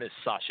 I have Miss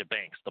Sasha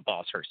Banks, the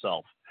boss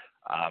herself,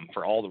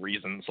 for all the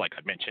reasons, like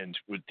I mentioned,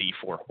 with the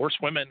 4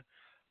 horsewomen,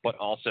 but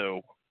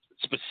also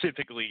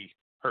specifically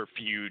her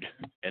feud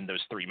in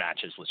those 3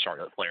 matches with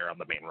Charlotte Flair on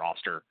the main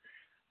roster.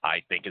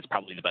 I think is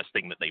probably the best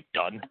thing that they've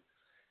done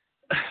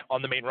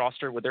on the main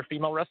roster with their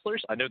female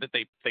wrestlers. I know that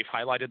they've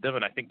highlighted them,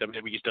 and I think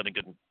WWE's done a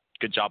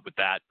good job with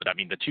that. But I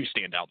mean, the 2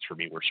 standouts for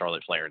me were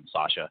Charlotte Flair and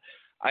Sasha.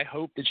 I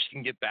hope that she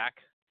can get back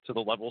to the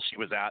level she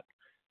was at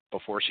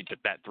before she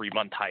took that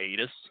 3-month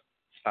hiatus.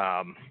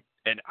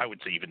 And I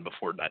would say even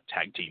before that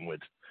tag team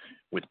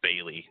with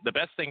Bayley. The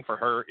best thing for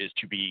her is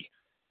to be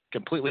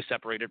completely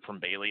separated from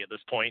Bayley at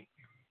this point,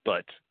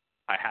 but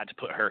I had to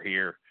put her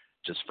here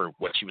just for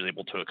what she was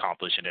able to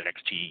accomplish in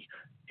NXT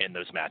in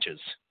those matches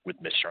with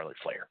Miss Charlotte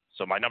Flair.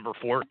 So my number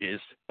 4 is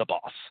the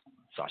boss,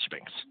 Sasha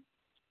Banks.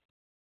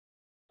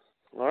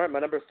 All right, my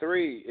number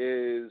 3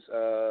 is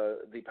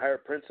the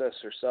Pirate Princess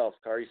herself,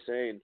 Kairi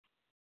Sane.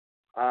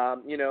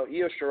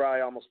 Io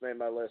Shirai almost made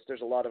my list.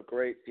 There's a lot of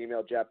great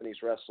female Japanese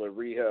wrestler,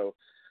 Riho.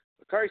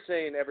 But Kairi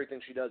Sane,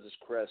 everything she does is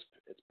crisp.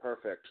 It's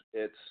perfect.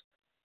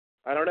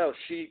 I don't know,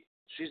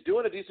 she's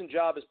doing a decent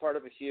job as part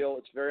of a heel.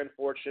 It's very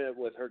unfortunate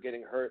with her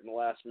getting hurt in the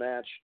last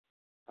match.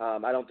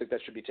 I don't think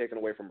that should be taken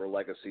away from her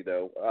legacy,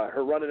 though.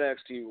 Her run in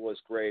NXT was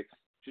great.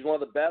 She's one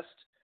of the best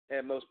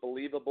and most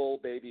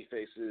believable baby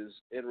faces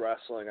in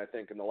wrestling, I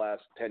think, in the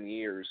last 10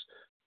 years.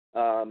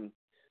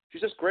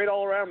 She's just great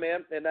all around,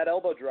 man. And that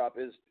elbow drop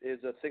is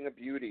a thing of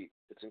beauty.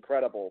 It's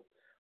incredible.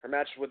 Her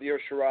match with Io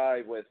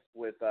Shirai,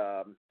 with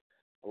a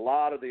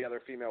lot of the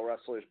other female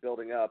wrestlers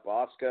building up,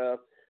 Asuka,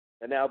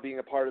 and now being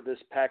a part of this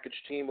package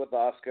team with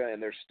Asuka,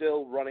 and they're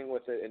still running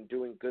with it and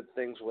doing good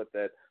things with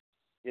it.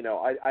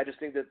 I just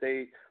think that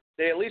they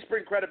at least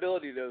bring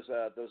credibility to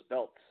those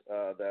belts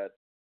that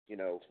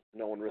no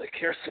one really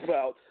cares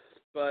about.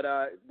 But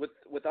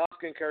with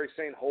Asuka and Kairi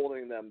Sane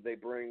holding them, they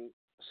bring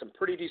some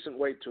pretty decent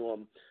weight to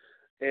them.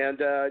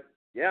 And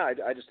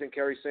I just think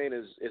Kairi Sane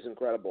is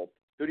incredible.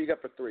 Who do you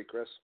got for 3,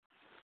 Chris?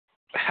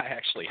 I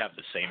actually have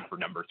the same for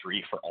number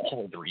 3 for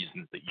all of the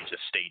reasons that you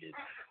just stated.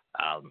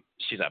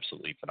 She's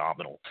absolutely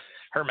phenomenal.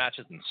 Her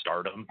matches in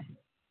Stardom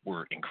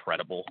were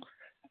incredible,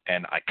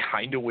 and I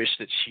kind of wish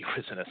that she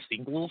was in a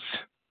singles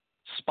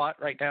spot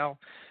right now.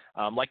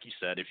 Like you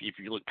said, if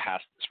you look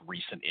past this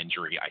recent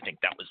injury, I think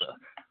that was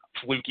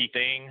a fluky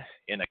thing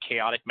in a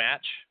chaotic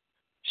match.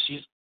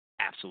 She's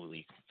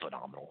absolutely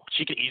phenomenal.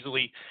 She could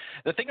easily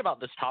 – the thing about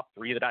this top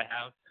 3 that I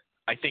have,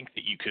 I think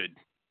that you could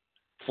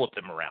flip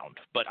them around.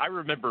 But I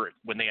remember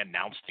when they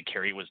announced that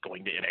Carrie was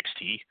going to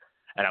NXT,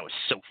 and I was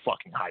so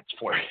fucking hyped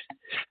for it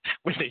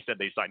when they said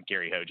they signed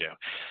Carrie Hojo.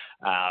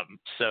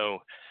 So,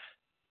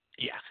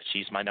 yeah,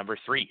 she's my number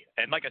 3.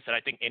 And like I said,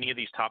 I think any of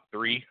these top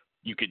 3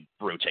 you could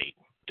rotate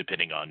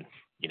depending on,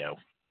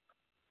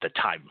 the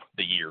time,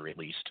 the year at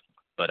least.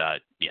 But,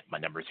 my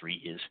number 3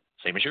 is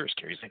same as yours,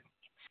 Kairi Sane.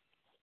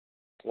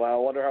 Well, I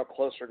wonder how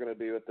close we're going to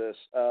be with this.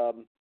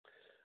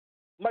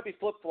 Might be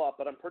flip-flop,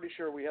 but I'm pretty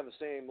sure we have the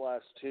same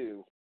last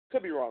 2.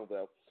 Could be wrong,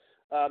 though.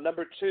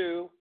 Number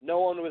 2, no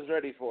one was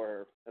ready for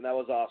her, and that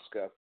was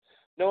Asuka.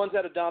 No one's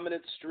had a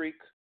dominant streak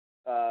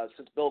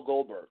since Bill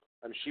Goldberg.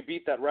 I mean, she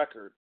beat that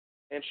record,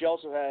 and she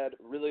also had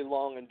really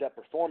long, in-depth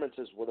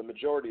performances with a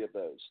majority of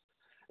those.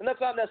 And that's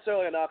not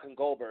necessarily a knock on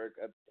Goldberg.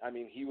 I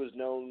mean, he was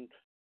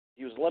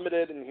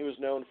limited, and he was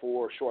known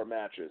for short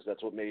matches.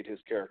 That's what made his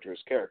character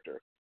his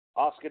character.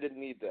 Asuka didn't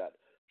need that.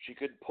 She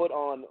could put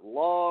on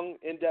long,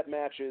 in-depth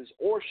matches,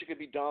 or she could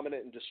be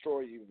dominant and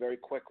destroy you very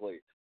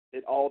quickly.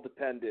 It all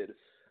depended.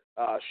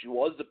 She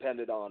was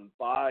depended on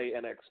by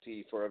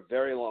NXT for a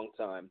very long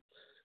time.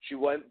 She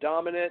went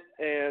dominant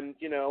and,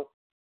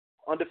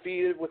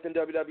 undefeated within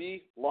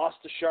WWE, lost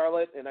to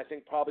Charlotte, and I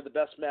think probably the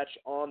best match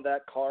on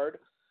that card,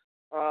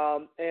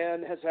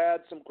 and has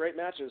had some great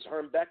matches. Her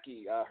and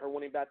Becky, her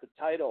winning the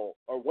title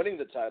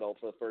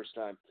for the first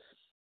time.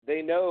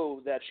 They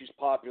know that she's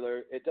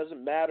popular. It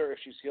doesn't matter if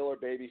she's heel or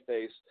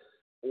babyface,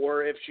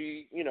 or if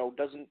she,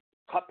 doesn't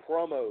cut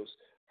promos.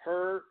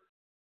 Her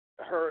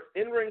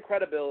in-ring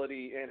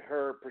credibility and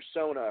her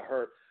persona,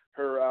 her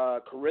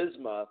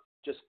charisma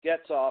just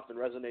gets off and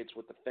resonates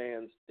with the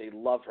fans. They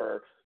love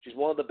her. She's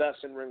one of the best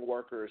in-ring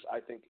workers,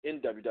 I think,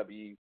 in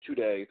WWE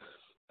today.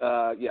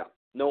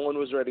 No one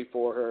was ready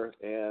for her,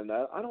 and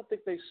I don't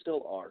think they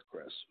still are,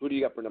 Chris. Who do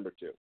you got for number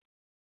 2?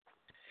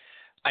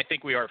 I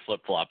think we are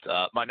flip-flopped.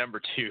 My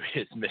number 2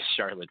 is Miss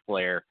Charlotte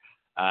Flair.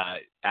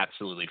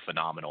 Absolutely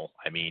phenomenal.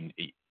 I mean,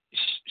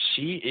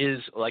 she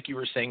is, like you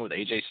were saying with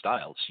AJ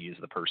Styles, she is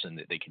the person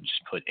that they can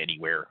just put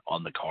anywhere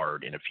on the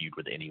card in a feud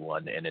with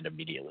anyone, and it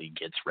immediately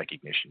gets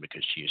recognition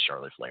because she is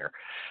Charlotte Flair.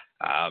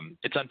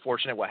 It's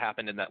unfortunate what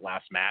happened in that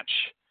last match,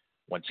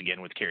 once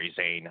again with Kairi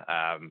Sane.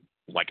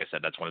 Like I said,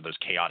 that's one of those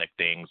chaotic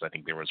things. I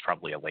think there was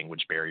probably a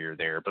language barrier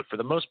there. But for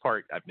the most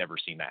part, I've never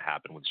seen that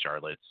happen with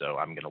Charlotte, so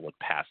I'm going to look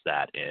past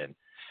that. And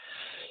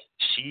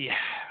she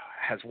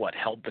has,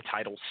 held the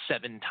title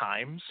 7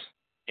 times?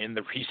 And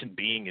the reason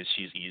being is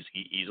she's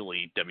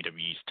easily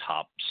WWE's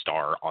top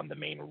star on the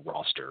main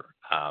roster.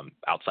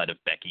 Outside of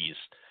Becky's,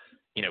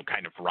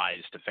 kind of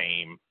rise to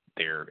fame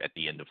there at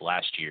the end of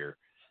last year,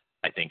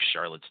 I think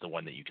Charlotte's the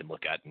one that you can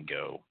look at and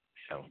go,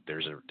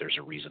 there's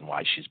a reason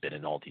why she's been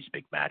in all these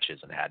big matches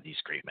and had these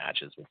great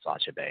matches with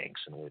Sasha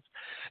Banks and with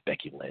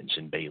Becky Lynch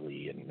and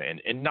Bayley,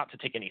 and not to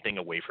take anything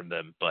away from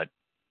them, but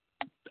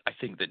I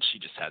think that she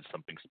just has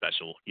something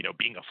special.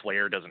 Being a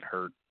Flair doesn't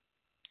hurt,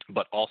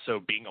 but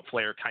also being a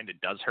Flair kind of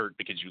does hurt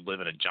because you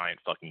live in a giant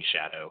fucking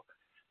shadow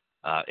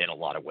in a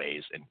lot of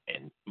ways.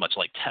 And much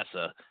like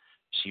Tessa,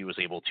 she was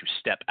able to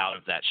step out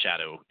of that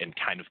shadow and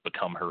kind of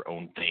become her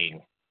own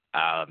thing.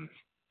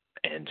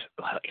 And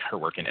her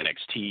work in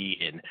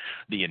NXT and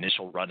the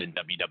initial run in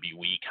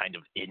WWE kind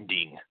of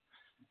ending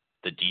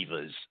the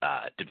Divas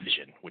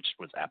division, which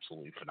was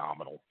absolutely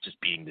phenomenal.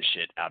 Just beating the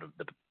shit out of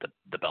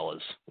the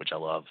Bellas, which I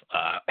love.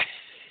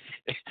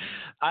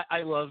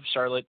 I love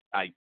Charlotte.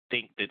 I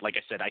think that, like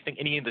I said, I think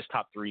any of this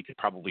top 3 could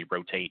probably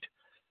rotate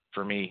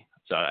for me.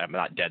 So I'm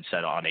not dead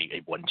set on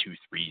a 1, 2,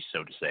 3,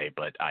 so to say,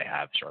 but I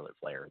have Charlotte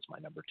Flair as my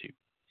number 2.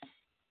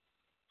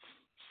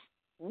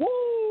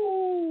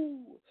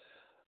 Woo!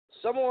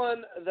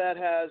 Someone that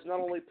has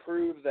not only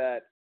proved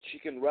that she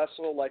can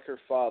wrestle like her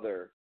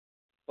father,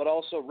 but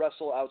also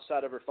wrestle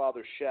outside of her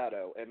father's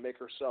shadow and make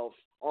herself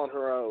on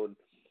her own,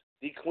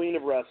 the queen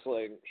of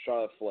wrestling,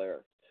 Charlotte Flair.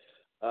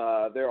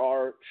 There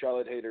are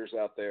Charlotte haters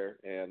out there,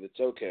 and it's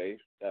okay.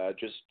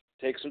 Just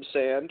take some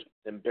sand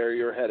and bury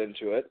your head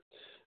into it.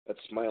 That's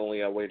my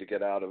only way to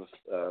get out of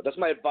that's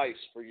my advice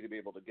for you to be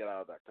able to get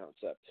out of that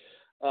concept.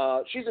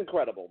 She's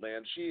incredible,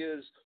 man. She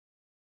is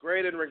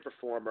great in-ring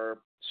performer.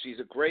 She's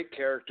a great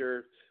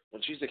character.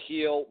 When she's a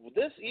heel,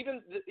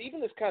 even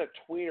this kind of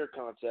tweener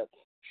concept,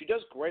 she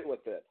does great with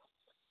it.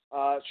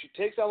 She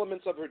takes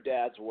elements of her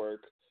dad's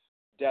work,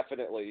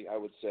 definitely, I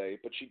would say,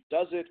 but she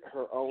does it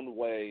her own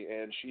way,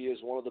 and she is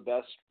one of the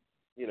best,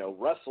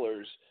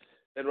 wrestlers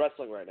in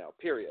wrestling right now,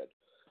 period.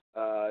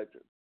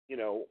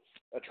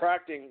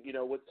 Attracting,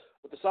 with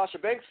the Sasha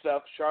Banks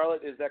stuff,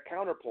 Charlotte is that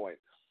counterpoint.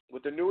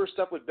 With the newer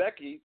stuff with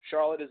Becky,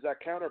 Charlotte is that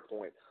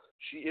counterpoint.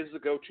 She is the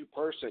go-to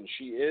person.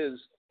 She is,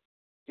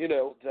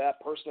 that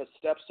person that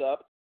steps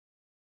up,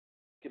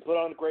 can put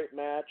on a great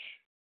match.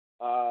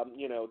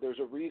 There's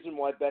a reason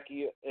why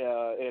Becky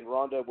and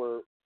Ronda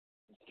were,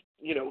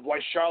 why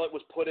Charlotte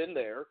was put in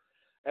there.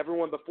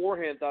 Everyone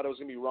beforehand thought it was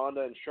going to be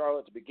Ronda and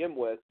Charlotte to begin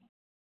with.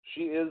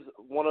 She is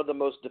one of the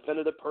most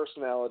definitive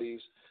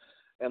personalities.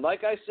 And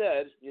like I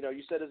said,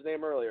 you said his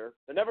name earlier,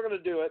 they're never going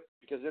to do it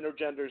because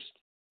intergender's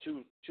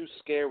too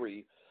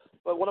scary.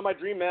 But one of my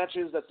dream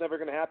matches that's never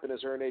going to happen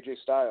is her and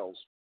AJ Styles.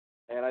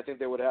 And I think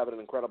they would have an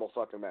incredible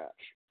fucking match.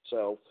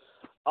 So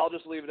I'll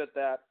just leave it at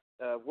that.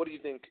 What do you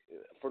think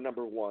for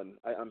number 1?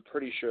 I'm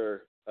pretty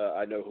sure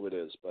I know who it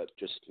is, but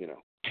just,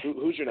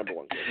 who's your number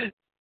 1?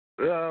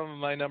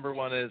 My number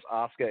 1 is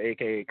Asuka,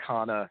 a.k.a.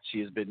 Kana. She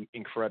has been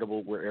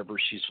incredible wherever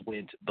she's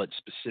went, but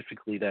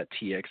specifically that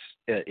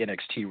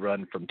NXT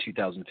run from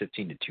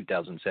 2015 to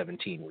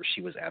 2017 where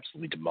she was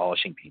absolutely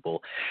demolishing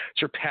people,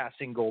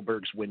 surpassing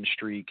Goldberg's win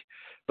streak,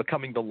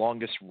 becoming the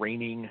longest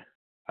reigning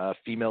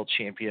female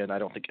champion. I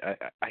don't think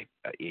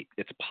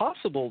it's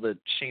possible that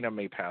Shayna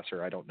may pass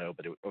her. I don't know,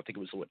 but I think it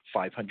was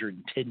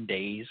 510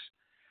 days.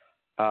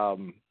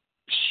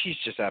 She's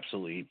just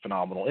absolutely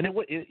phenomenal. And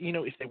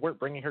if they weren't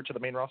bringing her to the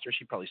main roster,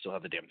 she'd probably still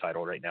have the damn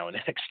title right now in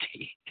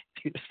NXT.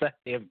 Dude, it's that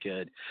damn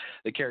good.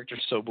 The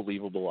character's so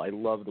believable. I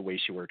love the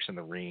way she works in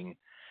the ring.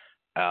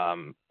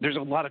 There's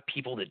a lot of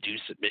people that do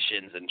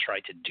submissions and try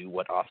to do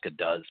what Asuka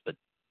does, but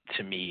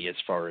to me, as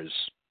far as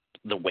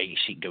the way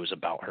she goes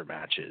about her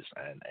matches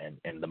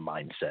and the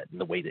mindset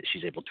and the way that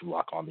she's able to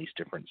lock on these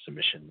different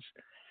submissions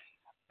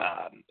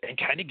and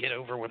kind of get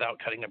over without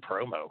cutting a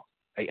promo.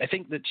 I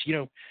think that,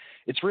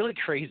 it's really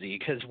crazy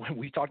because when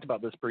we talked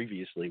about this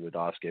previously with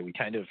Asuka, we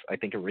kind of, I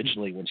think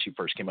originally when she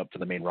first came up to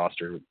the main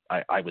roster,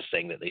 I was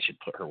saying that they should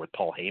put her with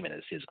Paul Heyman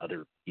as his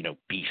other,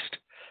 beast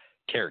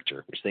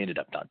character, which they ended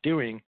up not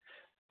doing.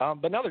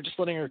 But now they're just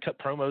letting her cut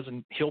promos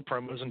and heel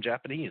promos in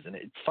Japanese, and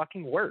it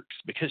fucking works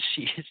because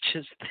she is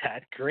just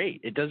that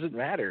great. It doesn't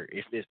matter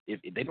if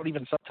they don't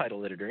even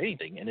subtitle it or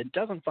anything, and it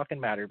doesn't fucking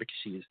matter because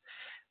she's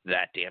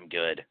that damn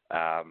good.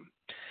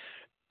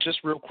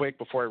 Just real quick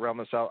before I round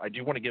this out, I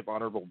do want to give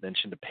honorable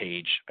mention to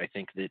Paige. I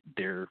think that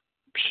there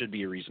should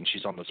be a reason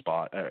she's on the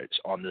spot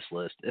on this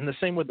list, and the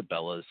same with the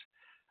Bellas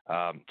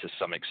to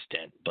some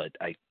extent. But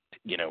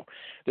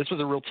this was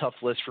a real tough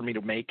list for me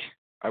to make.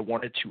 I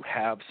wanted to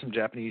have some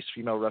Japanese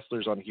female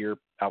wrestlers on here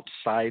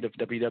outside of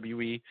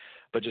WWE,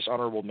 but just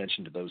honorable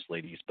mention to those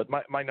ladies. But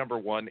my number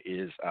one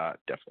is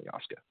definitely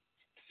Asuka.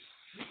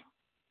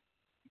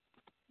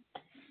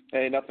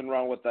 Hey, nothing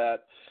wrong with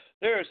that.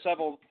 There are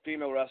several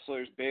female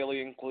wrestlers,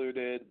 Bayley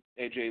included,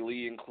 AJ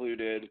Lee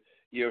included,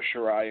 Io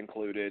Shirai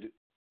included.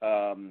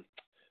 Oh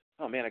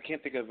man, I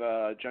can't think of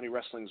Johnny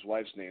Wrestling's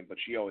wife's name, but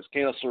she always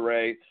Candice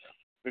LeRae.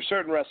 There's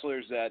certain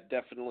wrestlers that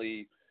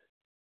definitely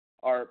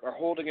are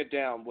holding it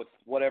down with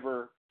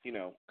whatever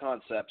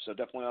concept. So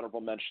definitely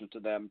honorable mention to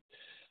them.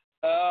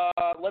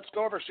 Let's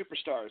go over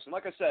superstars. And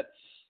like I said,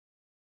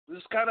 this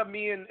is kind of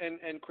me and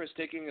Chris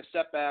taking a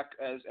step back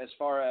as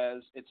far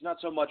as it's not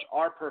so much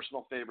our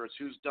personal favorites,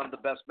 who's done the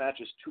best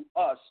matches to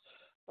us,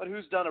 but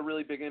who's done a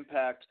really big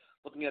impact,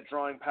 looking at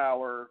drawing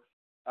power,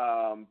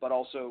 but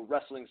also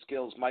wrestling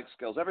skills, mic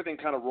skills, everything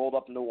kind of rolled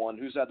up into one.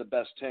 Who's had the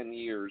best 10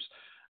 years?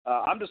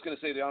 I'm just going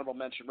to say the honorable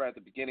mention right at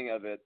the beginning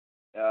of it.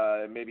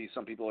 Maybe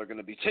some people are going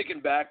to be taken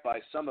back by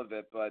some of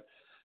it, but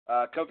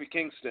Kofi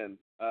Kingston,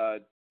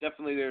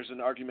 definitely there's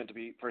an argument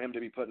for him to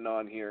be putting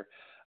on here.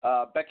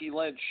 Becky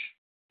Lynch,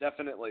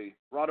 definitely.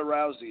 Ronda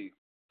Rousey,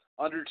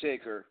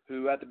 Undertaker,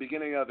 who at the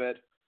beginning of it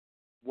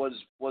was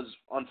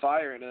on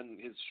fire and then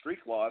his streak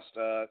lost.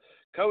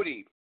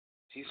 Cody,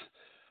 he's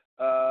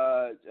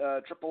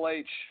Triple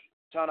H,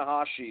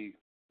 Tanahashi,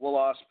 Will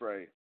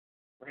Ospreay,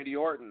 Randy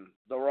Orton,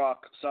 The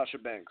Rock, Sasha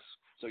Banks.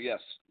 So yes,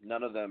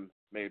 none of them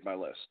made my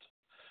list.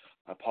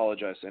 I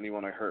apologize to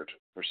anyone I hurt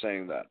for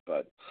saying that,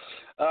 but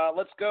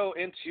let's go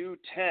into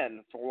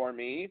 10 for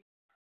me.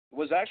 It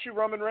was actually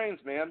Roman Reigns,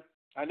 man.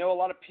 I know a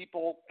lot of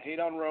people hate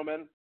on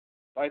Roman,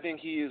 but I think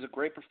he is a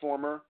great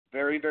performer,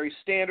 very, very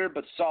standard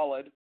but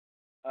solid.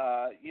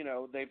 A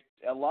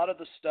lot of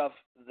the stuff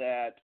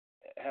that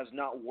has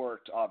not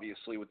worked,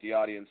 obviously, with the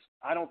audience,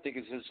 I don't think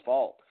is his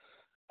fault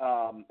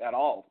at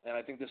all. And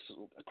I think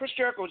Chris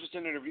Jericho was just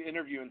in an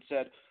interview and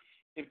said,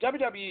 if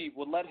WWE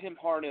would let him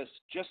harness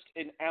just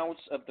an ounce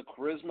of the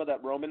charisma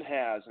that Roman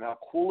has and how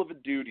cool of a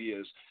dude he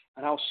is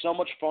and how so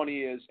much fun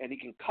he is and he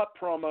can cut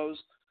promos.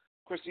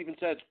 Chris even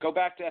said, go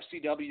back to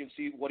FCW and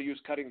see what he was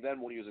cutting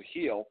then when he was a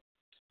heel.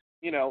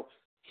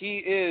 He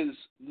is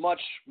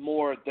much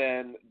more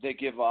than they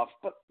give off.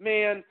 But,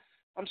 man,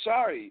 I'm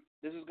sorry.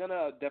 This is going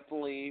to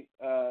definitely,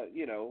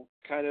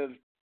 kind of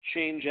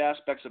change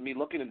aspects of me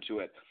looking into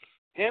it.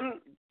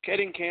 Him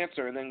getting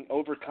cancer and then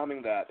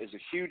overcoming that is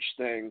a huge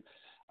thing.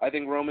 I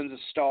think Roman's a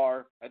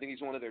star. I think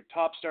he's one of their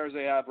top stars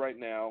they have right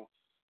now.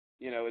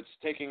 It's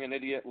taking an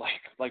idiot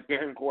like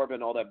Baron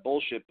Corbin, all that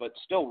bullshit, but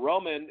still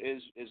Roman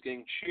is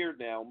getting cheered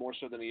now more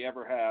so than he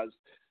ever has.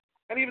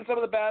 And even some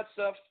of the bad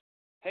stuff,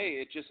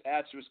 hey, it just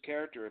adds to his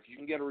character. If you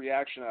can get a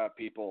reaction out of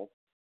people,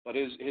 but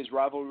his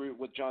rivalry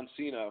with John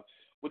Cena,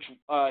 which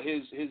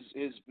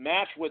his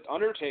match with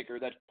Undertaker,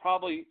 that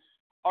probably,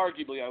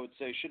 arguably, I would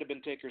say, should have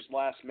been Taker's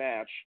last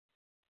match.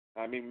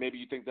 I mean, maybe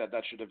you think that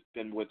should have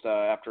been with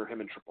after him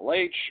and Triple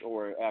H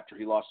or after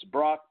he lost to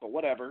Brock, but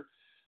whatever.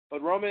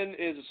 But Roman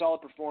is a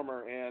solid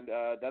performer, and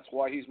that's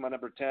why he's my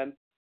number 10.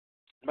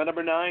 My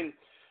number 9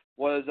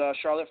 was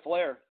Charlotte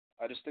Flair.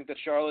 I just think that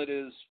Charlotte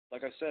is,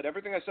 like I said,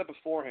 everything I said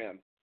beforehand.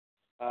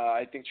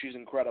 I think she's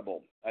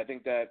incredible. I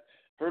think that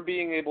her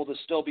being able to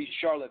still be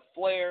Charlotte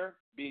Flair,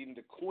 being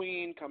the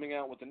queen, coming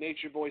out with the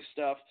Nature Boy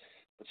stuff,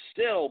 but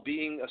still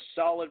being a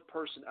solid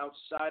person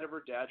outside of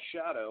her dad's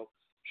shadow,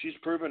 she's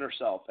proven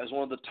herself as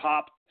one of the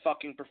top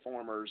fucking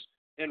performers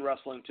in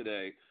wrestling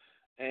today.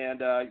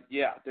 And,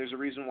 there's a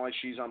reason why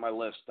she's on my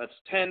list. That's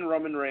 10,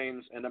 Roman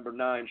Reigns, and number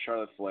 9,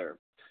 Charlotte Flair.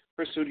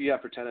 Chris, who do you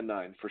have for 10 and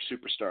 9 for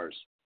superstars?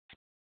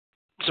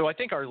 So I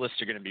think our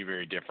lists are going to be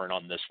very different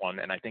on this one,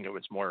 and I think it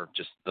was more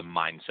just the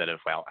mindset of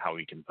how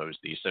we compose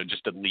these. So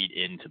just to lead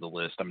into the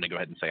list, I'm going to go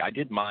ahead and say I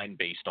did mine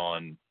based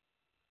on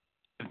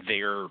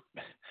their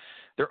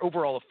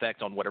overall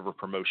effect on whatever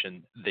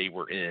promotion they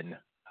were in,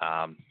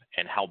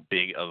 and how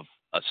big of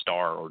a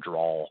star or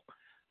draw,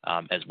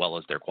 as well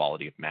as their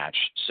quality of match.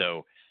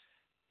 So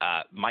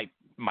my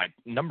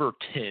number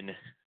 10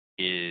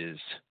 is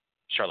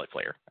Charlotte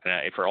Flair.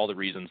 And for all the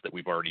reasons that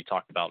we've already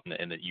talked about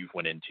and that you've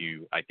went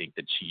into, I think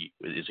that she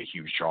is a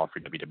huge draw for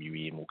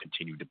WWE and will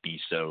continue to be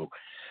so.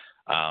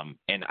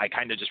 And I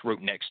kind of just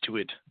wrote next to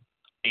it,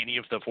 any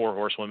of the 4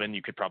 horsewomen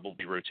you could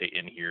probably rotate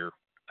in here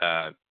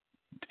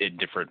in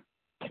different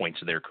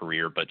points of their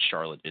career. But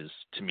Charlotte is,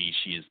 to me,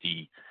 she is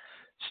the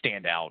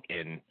standout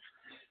in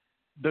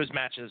those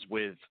matches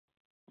with,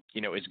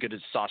 as good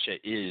as Sasha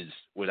is,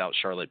 without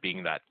Charlotte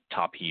being that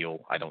top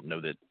heel, I don't know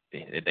that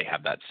they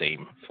have that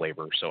same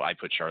flavor. So I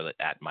put Charlotte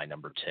at my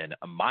number 10.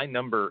 My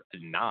number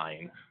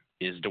 9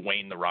 is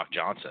Dwayne "The Rock"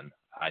 Johnson.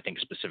 I think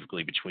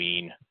specifically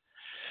between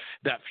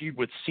that feud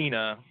with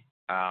Cena,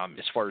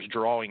 as far as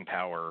drawing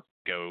power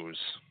goes,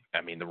 I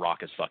mean, The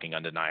Rock is fucking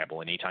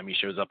undeniable. Anytime he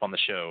shows up on the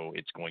show,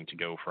 it's going to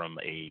go from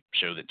a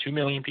show that 2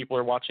 million people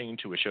are watching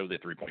to a show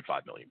that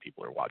 3.5 million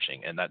people are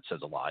watching. And that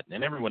says a lot.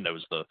 And everyone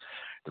knows the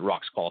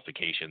Rock's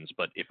qualifications.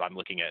 But if I'm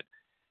looking at,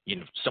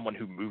 someone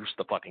who moves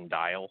the fucking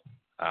dial,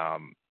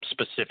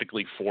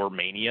 specifically for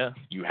Mania,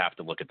 you have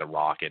to look at The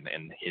Rock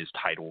and his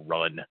title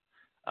run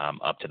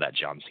up to that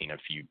John Cena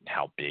feud,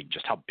 how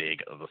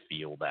big of a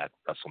feel that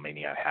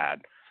WrestleMania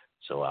had.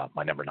 So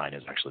my number 9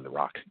 is actually The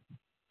Rock.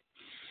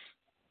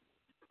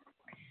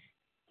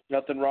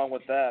 Nothing wrong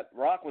with that.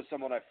 Rock was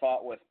someone I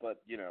fought with,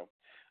 but,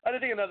 I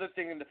think another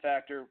thing in the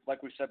factor,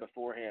 like we said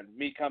beforehand,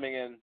 me coming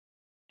in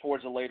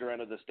towards the later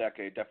end of this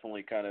decade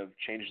definitely kind of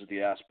changes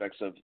the aspects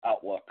of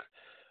outlook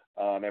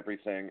on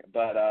everything.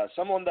 But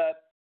someone that,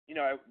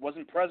 I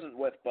wasn't present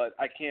with, but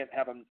I can't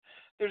have him.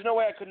 There's no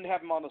way I couldn't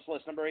have him on this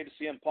list. Number 8 is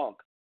CM Punk.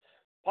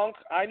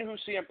 I knew who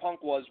CM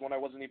Punk was when I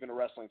wasn't even a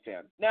wrestling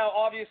fan. Now,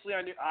 obviously,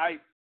 I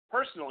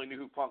personally knew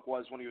who Punk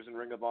was when he was in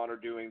Ring of Honor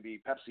doing the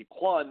Pepsi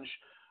Plunge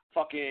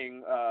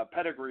fucking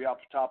pedigree off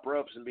the top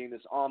ropes and being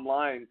this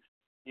online,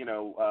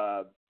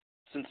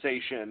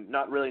 sensation,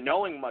 not really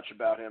knowing much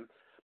about him.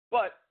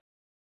 But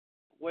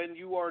when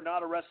you are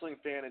not a wrestling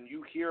fan and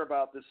you hear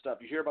about this stuff,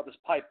 you hear about this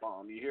pipe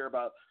bomb, you hear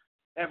about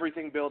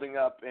everything building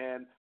up,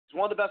 and he's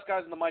one of the best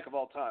guys on the mic of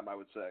all time, I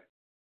would say,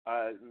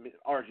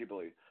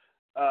 arguably.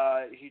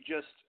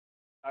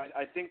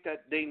 I think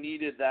that they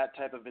needed that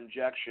type of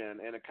injection,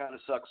 and it kind of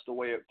sucks the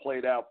way it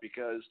played out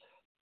because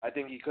I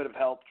think he could have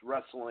helped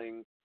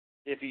wrestling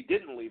if he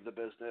didn't leave the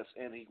business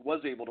and he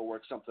was able to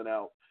work something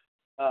out.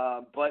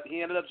 But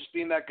he ended up just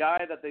being that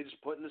guy that they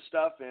just put into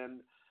stuff and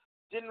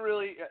didn't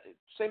really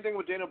 – same thing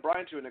with Daniel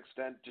Bryan to an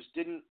extent, just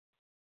didn't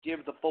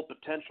give the full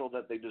potential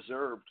that they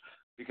deserved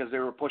because they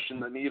were pushing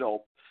the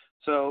needle.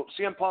 So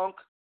CM Punk,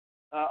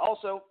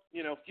 also,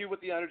 feud with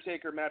The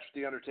Undertaker, match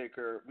with The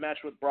Undertaker, match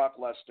with Brock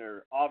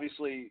Lesnar.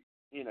 Obviously,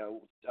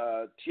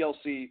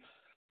 TLC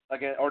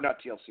again, or not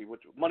TLC,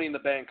 which Money in the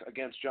Bank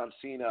against John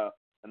Cena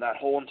and that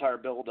whole entire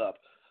build-up.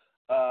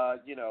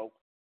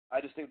 I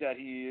just think that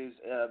he is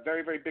a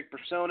very, very big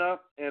persona,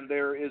 and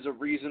there is a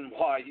reason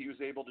why he was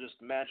able to just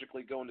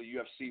magically go into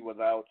UFC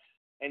without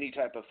any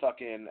type of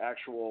fucking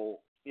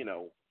actual,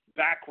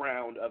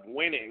 background of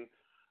winning.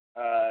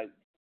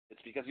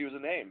 It's because he was a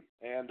name.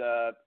 And,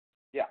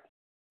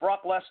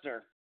 Brock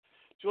Lesnar,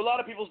 to a lot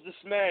of people's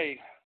dismay,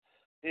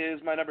 is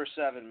my number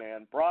 7,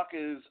 man. Brock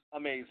is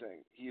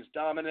amazing. He is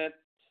dominant.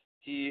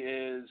 He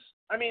is,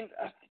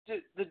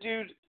 the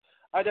dude,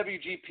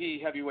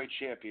 IWGP heavyweight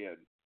champion,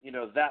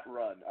 that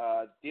run.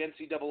 The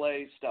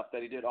NCAA stuff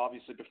that he did,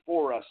 obviously,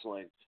 before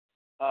wrestling.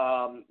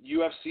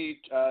 UFC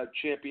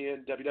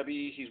champion,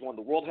 WWE, he's won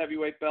the World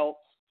Heavyweight belt.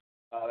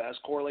 That has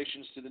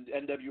correlations to the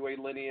NWA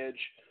lineage.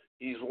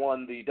 He's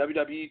won the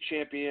WWE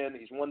champion.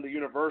 He's won the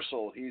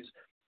Universal. He's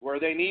where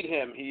they need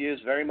him. He is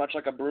very much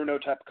like a Bruno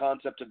type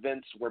concept to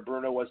Vince, where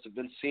Bruno was to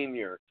Vince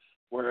Sr.,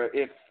 where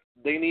if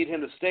they need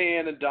him to stay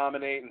in and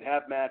dominate and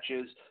have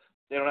matches,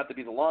 they don't have to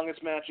be the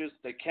longest matches.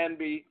 They can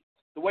be.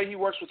 The way he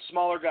works with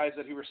smaller guys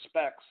that he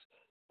respects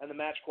and the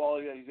match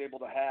quality that he's able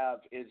to have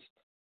is,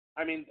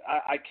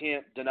 I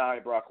can't deny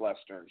Brock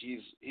Lesnar.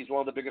 He's one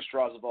of the biggest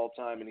draws of all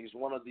time, and he's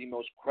one of the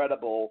most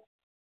credible,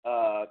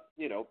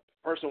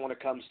 person when it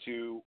comes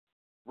to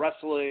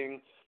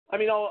wrestling.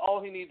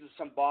 All he needs is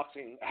some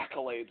boxing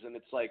accolades, and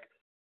it's like,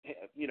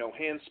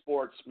 hand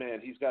sports, man,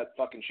 he's got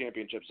fucking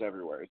championships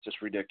everywhere. It's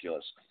just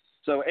ridiculous.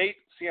 So 8,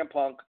 CM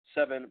Punk,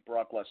 7,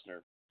 Brock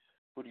Lesnar.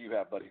 Who do you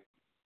have, buddy?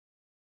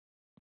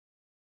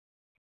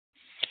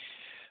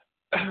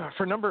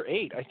 For number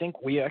 8, I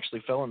think we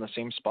actually fell in the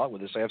same spot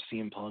with this. I have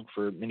CM Punk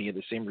for many of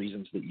the same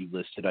reasons that you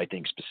listed. I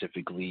think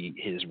specifically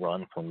his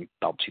run from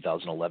about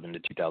 2011 to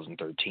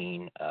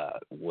 2013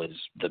 was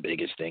the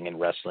biggest thing in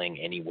wrestling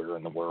anywhere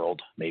in the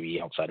world,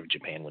 maybe outside of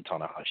Japan with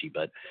Tanahashi.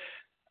 But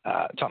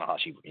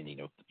Tanahashi,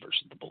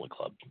 versus the Bullet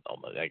Club,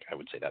 I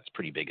would say that's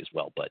pretty big as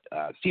well. But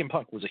CM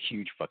Punk was a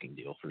huge fucking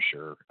deal for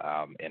sure,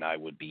 and I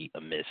would be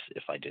amiss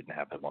if I didn't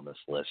have him on this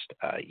list,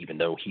 even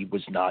though he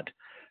was not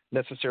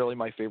necessarily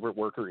my favorite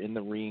worker in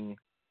the ring.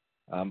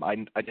 I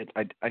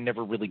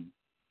never really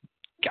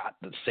got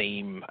the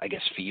same,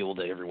 feel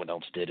that everyone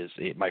else did.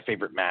 My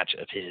favorite match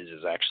of his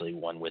is actually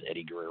one with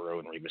Eddie Guerrero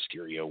and Rey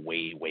Mysterio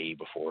way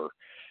before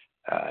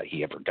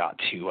he ever got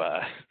to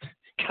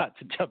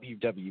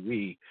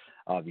WWE,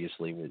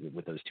 obviously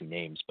with those two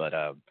names. But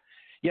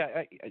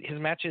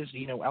his matches,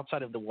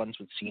 outside of the ones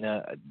with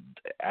Cena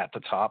at the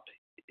top,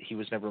 he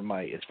was never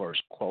as far as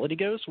quality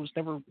goes, was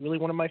never really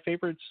one of my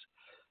favorites.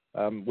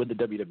 With the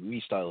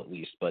WWE style at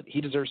least, but he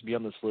deserves to be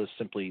on this list.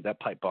 Simply that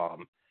pipe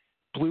bomb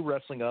blew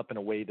wrestling up in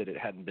a way that it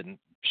hadn't been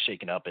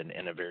shaken up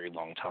in a very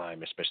long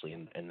time, especially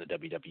in the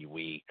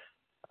WWE.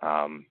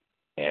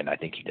 And I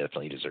think he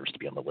definitely deserves to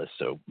be on the list.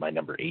 So my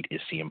number 8 is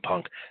CM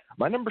Punk.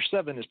 My number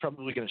 7 is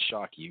probably going to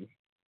shock you,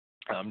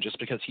 just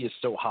because he is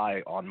so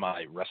high on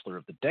my Wrestler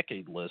of the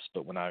Decade list.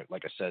 But when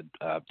like I said,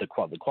 the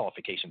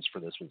qualifications for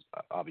this was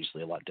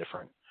obviously a lot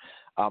different.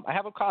 I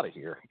have Okada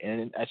here,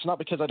 and it's not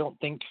because I don't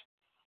think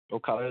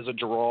Okada is a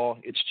draw.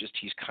 It's just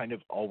he's kind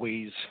of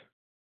always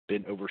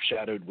been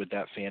overshadowed with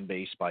that fan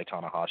base by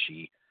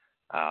Tanahashi.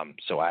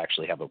 So I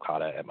actually have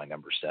Okada at my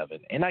number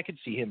 7. And I could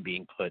see him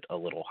being put a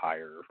little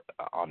higher,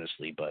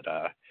 honestly. But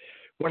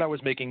when I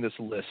was making this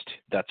list,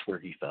 that's where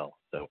he fell.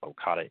 So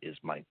Okada is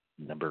my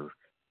number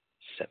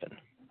 7.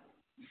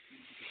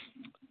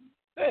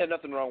 Hey,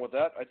 nothing wrong with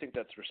that. I think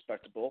that's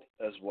respectable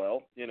as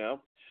well, you know.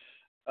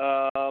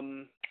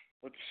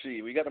 Let's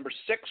see. We got number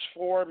 6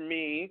 for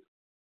me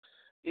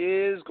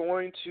is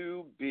going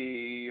to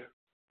be, is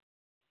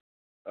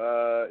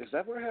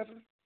that where I have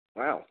him?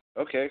 Wow.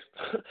 Okay.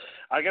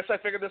 I guess I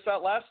figured this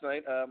out last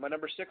night. My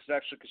number 6 is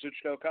actually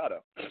Kazuchika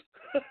Okada.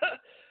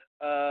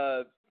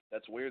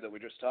 That's weird that we're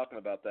just talking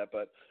about that,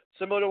 but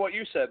similar to what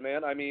you said,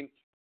 man. I mean,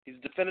 he's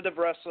a definitive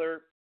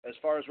wrestler. As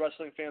far as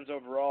wrestling fans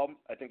overall,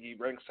 I think he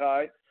ranks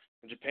high.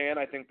 In Japan,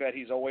 I think that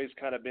he's always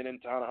kind of been in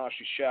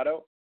Tanahashi's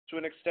shadow to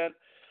an extent,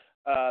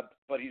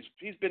 but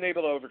he's been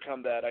able to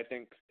overcome that. I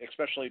think,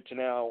 especially to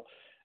now.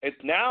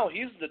 Now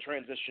he's the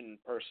transition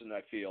person.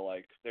 I feel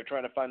like they're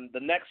trying to find the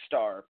next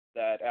star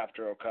that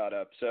after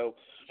Okada. So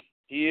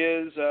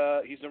he's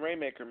the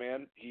Rainmaker,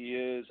 man. He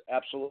is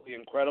absolutely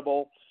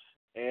incredible,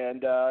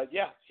 and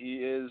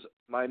he is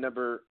my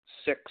number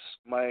 6.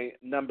 My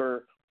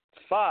number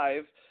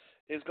 5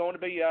 is going to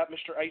be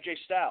Mr. AJ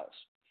Styles.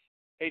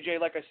 AJ,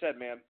 like I said,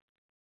 man.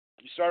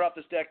 You start off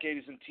this decade,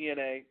 he's in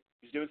TNA.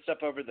 He's doing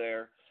stuff over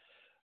there.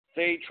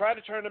 They tried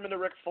to turn him into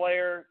Ric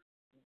Flair.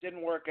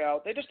 Didn't work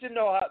out. They just didn't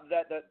know how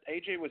that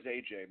AJ was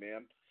AJ,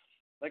 man.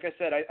 Like I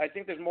said, I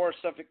think there's more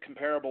stuff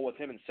comparable with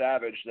him and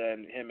Savage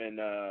than him and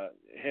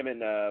him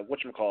and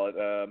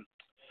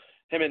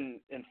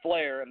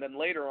Flair. And then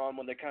later on,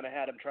 when they kind of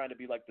had him trying to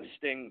be like the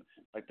Sting,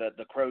 like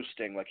the Crow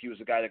Sting, like he was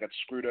the guy that got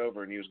screwed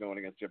over and he was going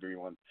against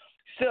everyone.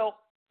 Still,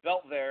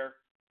 belt there,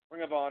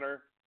 Ring of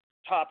Honor,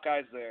 top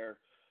guys there.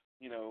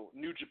 You know,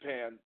 New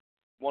Japan,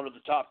 one of the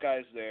top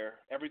guys there.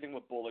 Everything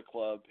with Bullet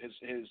Club. His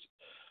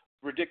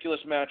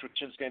ridiculous match with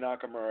Shinsuke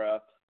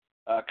Nakamura,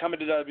 coming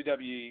to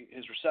WWE,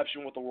 his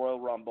reception with the Royal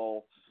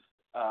Rumble,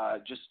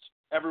 just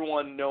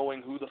everyone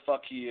knowing who the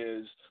fuck he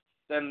is.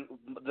 Then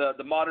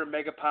the modern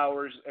mega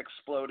powers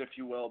explode, if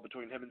you will,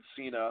 between him and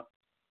Cena,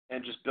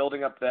 and just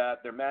building up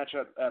that. Their match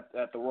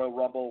at the Royal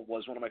Rumble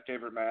was one of my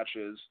favorite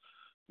matches.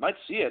 Might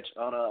see it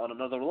on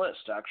another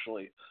list,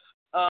 actually.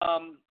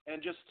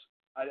 And just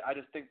I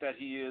just think that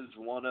he's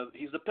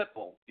the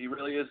Pitbull. He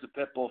really is the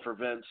Pitbull for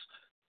Vince,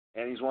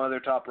 and he's one of their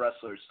top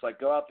wrestlers. It's like,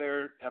 go out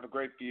there, have a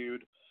great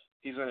feud.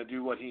 He's going to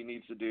do what he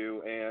needs to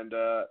do, and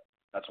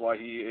that's why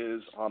he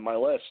is on my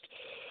list.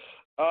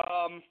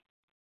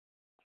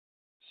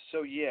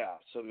 So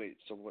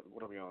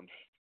what are we on?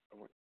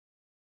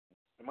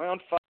 Am I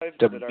on 5? Or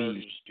did I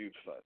already just do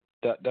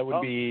 5? That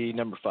would be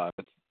number 5.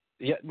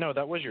 Yeah, no,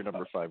 that was your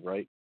number 5,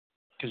 right?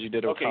 Because you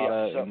did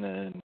Okada, and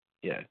then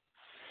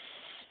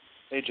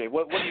AJ,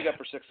 what do you got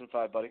for 6 and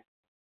 5, buddy?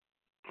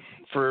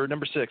 For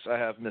number 6, I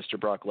have Mr.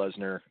 Brock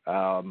Lesnar.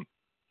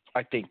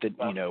 I think that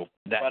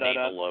that name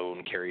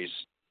alone carries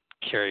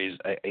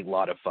a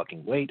lot of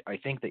fucking weight. I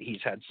think that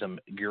he's had some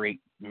great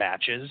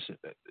matches,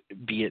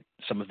 be it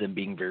some of them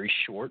being very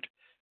short,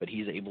 but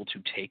he's able to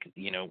take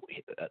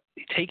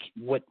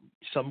what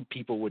some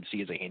people would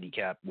see as a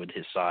handicap with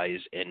his size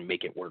and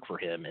make it work for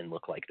him and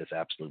look like this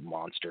absolute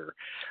monster.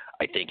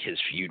 I think his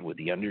feud with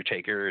The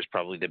Undertaker is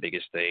probably the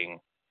biggest thing.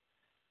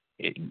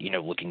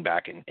 Looking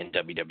back in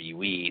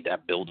WWE,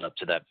 that build up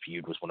to that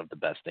feud was one of the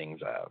best things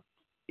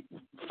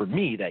for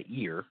me that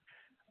year.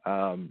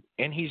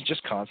 And he's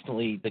just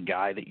constantly the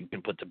guy that you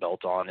can put the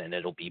belt on and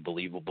it'll be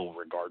believable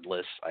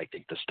regardless. I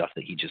think the stuff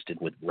that he just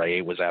did with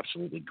Ray was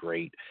absolutely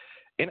great.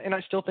 And I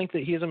still think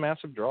that he is a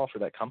massive draw for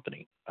that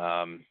company.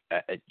 You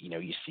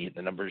see it in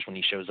the numbers when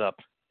he shows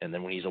up, and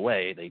then when he's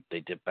away, they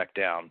dip back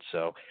down.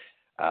 So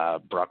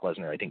Brock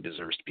Lesnar, I think,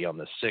 deserves to be on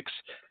the 6.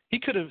 He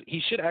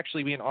should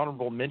actually be an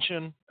honorable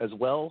mention as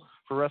well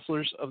for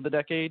wrestlers of the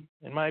decade,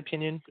 in my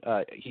opinion.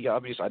 I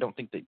don't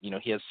think that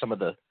he has some of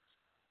the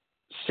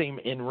same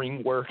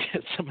in-ring work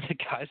as some of the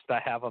guys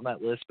that I have on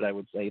that list, but I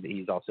would say that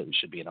he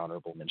should be an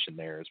honorable mention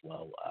there as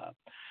well.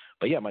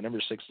 But yeah, my number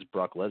 6 is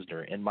Brock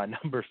Lesnar, and my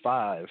number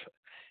 5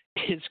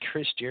 is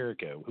Chris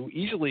Jericho, who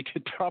easily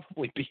could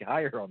probably be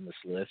higher on this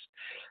list.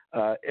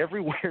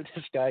 Everywhere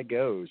this guy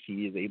goes,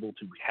 he is able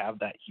to have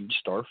that huge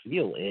star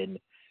feel, and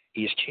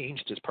he has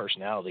changed his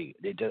personality.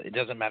 It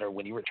doesn't matter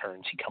when he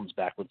returns, he comes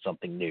back with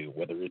something new,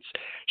 whether it's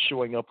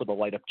showing up with a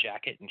light-up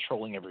jacket and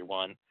trolling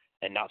everyone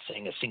and not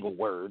saying a single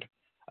word,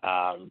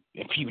 and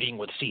feuding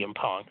with CM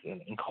Punk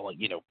and calling,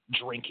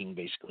 drinking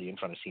basically in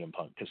front of CM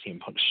Punk because CM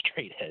Punk's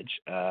straight edge.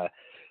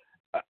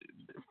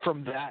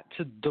 From that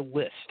to the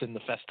list and the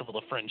Festival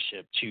of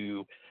Friendship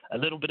to a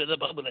little bit of the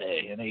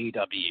bubbly in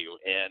AEW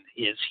and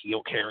his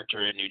heel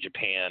character in New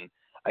Japan,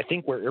 I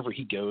think wherever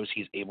he goes,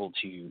 he's able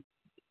to,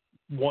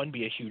 one,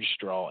 be a huge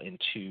draw, and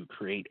two,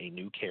 create a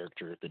new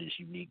character that is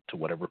unique to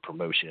whatever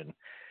promotion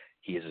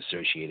he is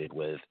associated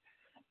with.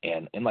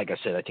 And like I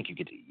said, I think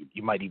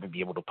you might even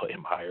be able to put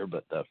him higher,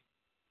 but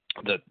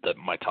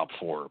my top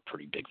 4 are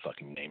pretty big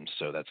fucking names,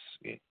 so that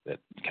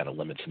kind of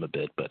limits him a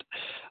bit. But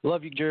I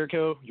love you,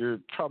 Jericho.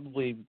 You're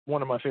probably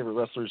one of my favorite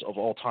wrestlers of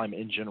all time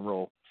in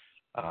general,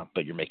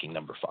 but you're making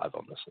number 5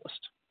 on this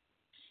list.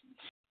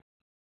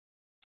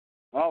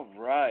 All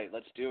right,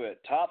 let's do it.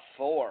 Top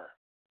 4.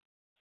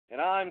 And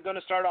I'm going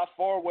to start off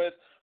 4 with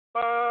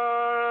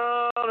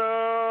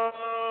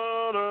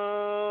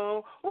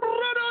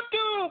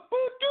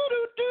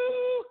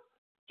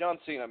John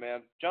Cena,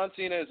 man. John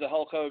Cena is the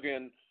Hulk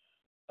Hogan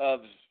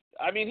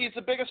he's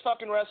the biggest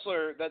fucking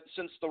wrestler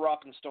since The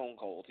Rock and Stone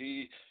Cold.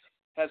 He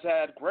has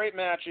had great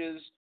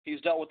matches. He's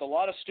dealt with a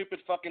lot of stupid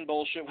fucking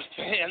bullshit with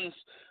fans,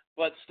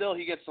 but still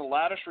he gets the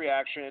loudest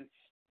reaction.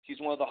 He's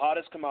one of the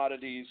hottest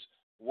commodities,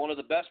 one of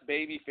the best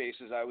baby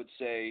faces, I would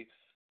say,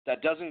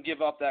 that doesn't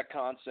give up that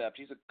concept.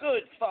 He's a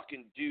good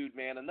fucking dude,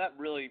 man, and that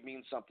really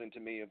means something to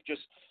me, of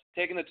just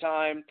taking the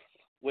time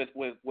with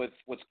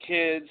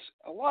kids.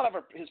 A lot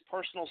of his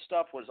personal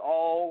stuff was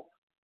all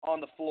on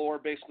the floor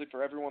basically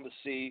for everyone to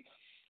see.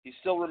 He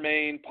still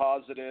remained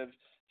positive.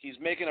 He's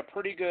making a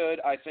pretty good,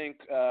 I think,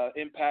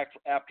 impact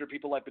after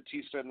people like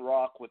Batista and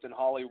Rock within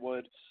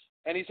Hollywood.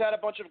 And he's had a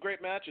bunch of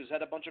great matches,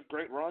 had a bunch of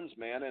great runs,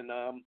 man,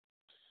 and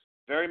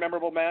very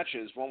memorable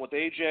matches. One with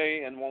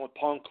AJ and one with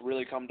Punk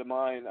really come to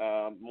mind,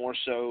 more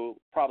so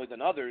probably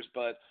than others.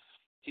 But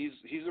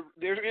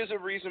there is a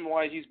reason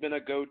why he's been a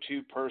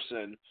go-to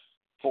person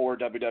for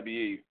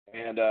WWE.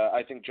 And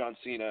I think John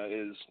Cena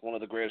is one of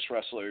the greatest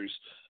wrestlers,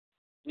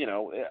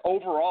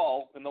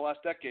 overall in the last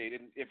decade.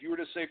 And if you were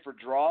to say for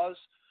draws,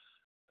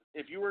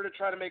 if you were to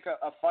try to make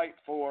a fight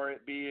for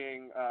it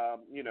being,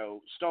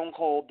 Stone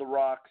Cold, The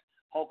Rock,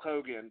 Hulk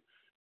Hogan,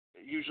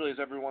 usually is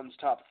everyone's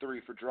top three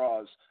for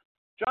draws.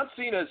 John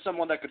Cena is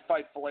someone that could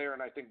fight Flair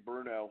and I think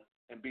Bruno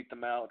and beat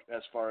them out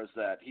as far as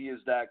that. He is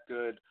that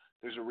good.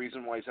 There's a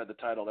reason why he's had the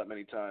title that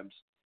many times.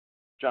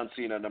 John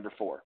Cena, number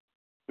 4.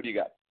 Who do you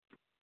got?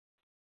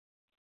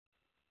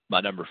 My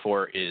number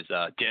 4 is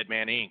Dead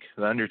Man Inc.,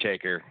 The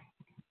Undertaker.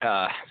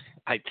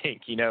 I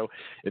think,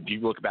 if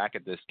you look back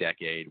at this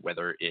decade,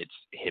 whether it's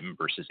him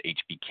versus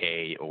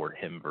HBK or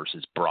him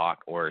versus Brock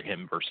or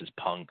him versus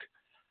Punk,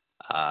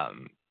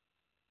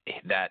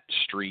 that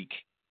streak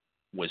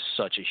was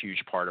such a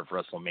huge part of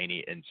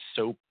WrestleMania and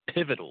so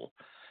pivotal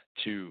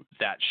to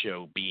that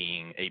show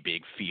being a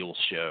big feel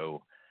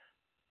show.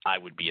 I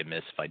would be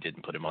amiss if I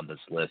didn't put him on this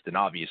list. And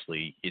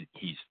obviously,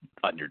 he's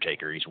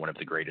Undertaker. He's one of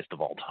the greatest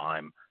of all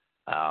time.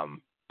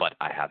 But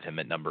I have him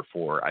at number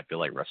 4. I feel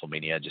like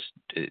WrestleMania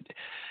it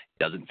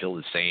doesn't feel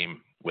the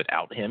same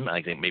without him.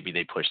 I think maybe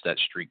they pushed that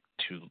streak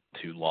too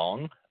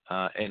long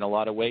in a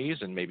lot of ways,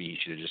 and maybe he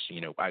should have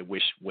just, I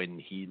wish when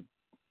he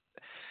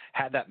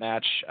had that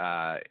match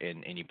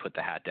and you put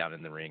the hat down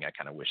in the ring, I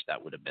kind of wish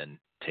that would have been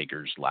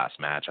Taker's last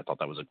match. I thought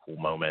that was a cool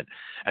moment.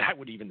 And I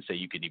would even say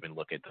you could even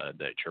look at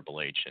the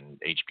Triple H and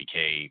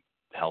HBK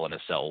Hell in a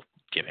Cell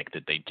gimmick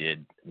that they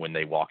did when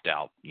they walked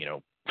out,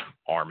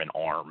 arm in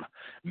arm.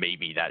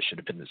 Maybe that should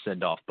have been the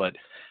send-off. But,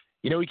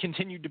 he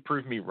continued to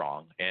prove me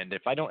wrong. And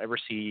if I don't ever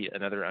see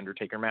another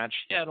Undertaker match,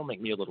 yeah, it'll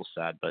make me a little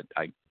sad. But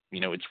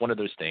it's one of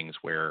those things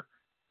where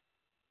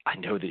I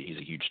know that he's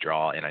a huge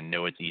draw, and I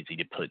know it's easy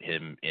to put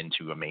him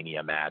into a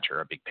Mania match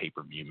or a big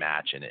pay-per-view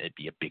match, and it'd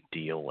be a big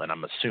deal. And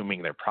I'm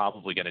assuming they're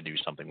probably going to do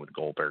something with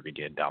Goldberg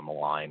again down the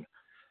line.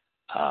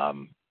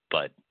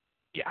 But,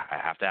 yeah, I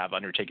have to have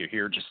Undertaker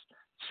here just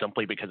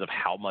simply because of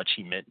how much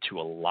he meant to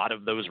a lot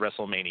of those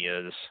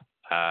WrestleManias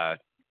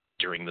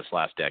during this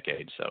last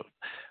decade. So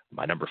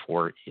my number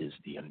 4 is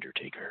The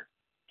Undertaker.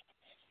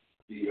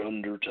 The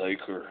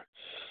Undertaker.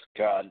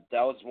 God,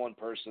 that was one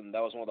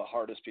of the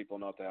hardest people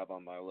not to have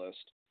on my list.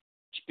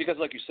 Just because,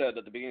 like you said,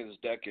 at the beginning of this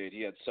decade,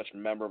 he had such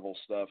memorable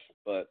stuff,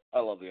 but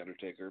I love The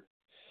Undertaker.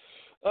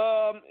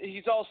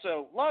 He's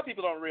also, a lot of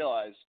people don't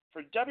realize,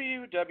 for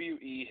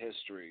WWE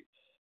history,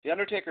 The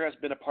Undertaker has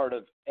been a part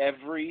of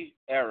every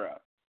era.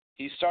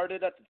 He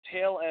started at the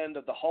tail end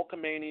of the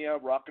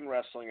Hulkamania rock and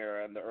wrestling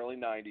era in the early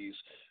 90s,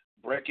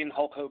 breaking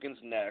Hulk Hogan's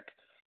neck.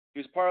 He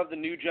was part of the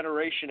New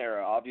Generation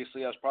era.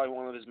 Obviously, that was probably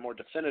one of his more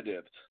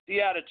definitive.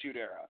 The Attitude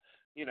Era,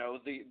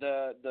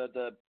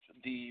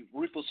 the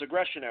Ruthless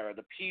Aggression era,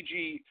 the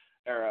PG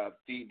era,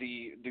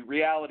 the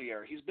Reality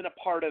era. He's been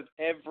a part of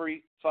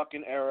every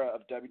fucking era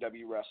of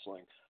WWE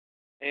wrestling,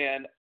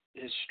 and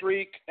his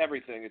streak,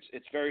 everything.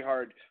 It's very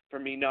hard for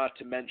me not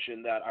to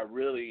mention that I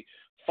really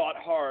fought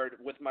hard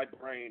with my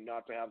brain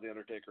not to have The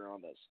Undertaker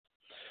on this.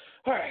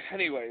 All right.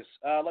 Anyways,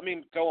 let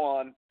me go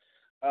on.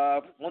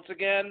 Once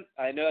again,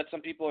 I know that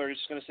some people are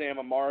just going to say I'm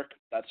a mark.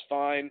 That's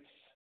fine.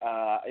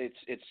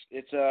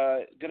 It's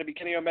going to be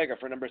Kenny Omega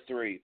for number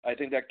 3. I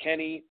think that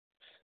Kenny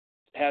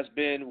has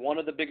been one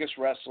of the biggest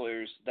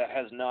wrestlers that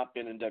has not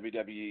been in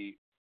WWE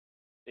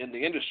in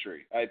the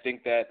industry. I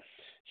think that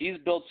he's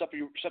built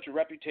such a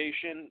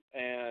reputation,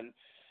 and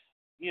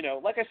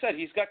like I said,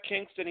 he's got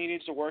kinks that he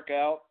needs to work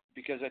out,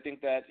 because I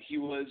think that he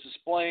was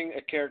displaying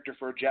a character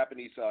for a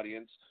Japanese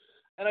audience.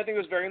 And I think it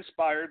was very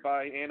inspired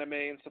by anime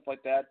and stuff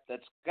like that.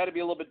 That's got to be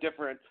a little bit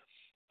different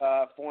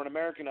for an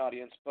American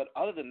audience. But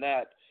other than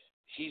that,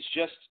 he's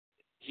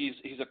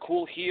a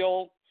cool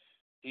heel.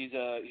 He's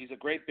a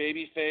great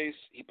baby face.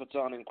 He puts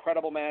on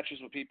incredible matches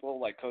with people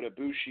like Kota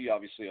Ibushi,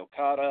 obviously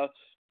Okada,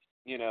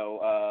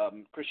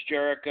 Chris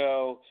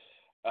Jericho,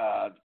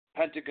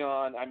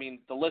 Pentagon. I mean,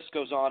 the list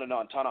goes on and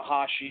on.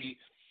 Tanahashi.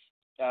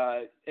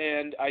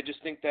 And I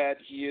just think that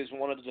he is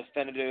one of the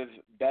definitive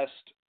best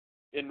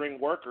in-ring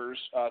workers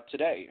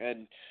today.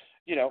 And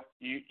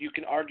you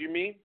can argue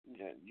me,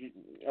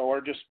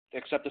 or just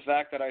accept the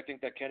fact that I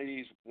think that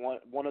Kennedy's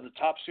one of the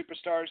top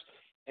superstars,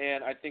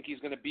 and I think he's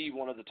going to be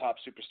one of the top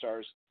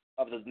superstars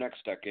of the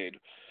next decade.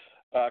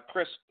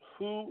 Chris,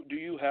 who do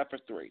you have for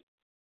 3?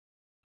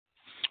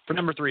 For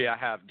number 3, I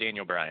have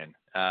Daniel Bryan.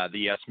 The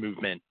Yes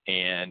Movement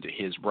and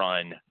his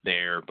run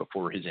there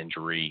before his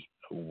injury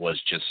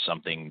was just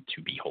something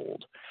to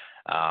behold.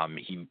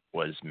 He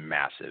was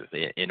massive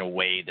in a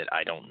way that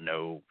I don't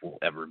know we'll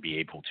ever be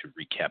able to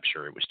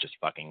recapture. It was just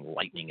fucking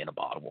lightning in a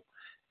bottle.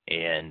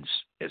 And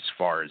as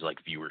far as like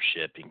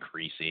viewership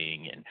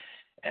increasing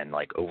and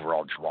like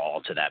overall draw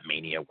to that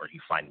Mania where he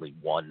finally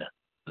won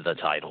the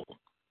title,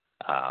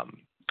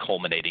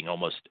 culminating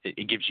almost,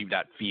 it gives you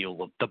that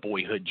feel of the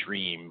boyhood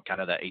dream, kind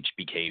of that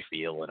HBK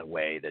feel in a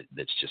way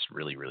that's just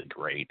really, really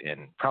great,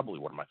 and probably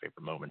one of my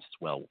favorite moments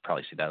as well. We'll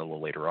probably see that a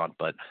little later on,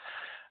 but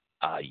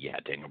yeah,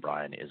 Daniel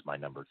Bryan is my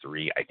number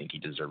 3. I think he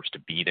deserves to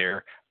be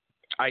there.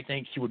 I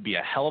think he would be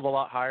a hell of a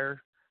lot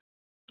higher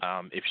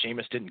if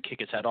Sheamus didn't kick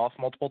his head off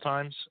multiple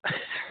times.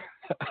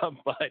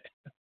 But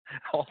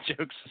all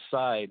jokes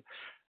aside,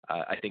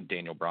 I think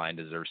Daniel Bryan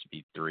deserves to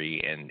be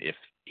 3, and if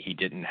he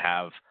didn't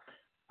have,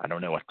 I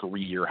don't know, a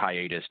 3-year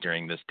hiatus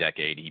during this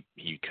decade,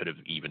 he could have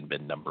even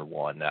been number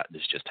 1. That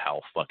is just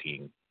how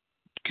fucking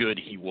good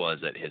he was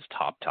at his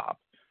top.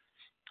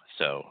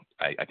 So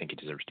I think he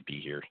deserves to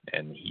be here,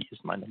 and he is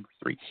my number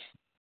 3.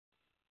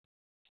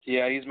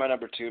 Yeah, he's my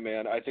number 2,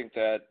 man. I think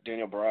that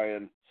Daniel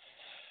Bryan,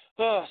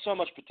 so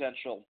much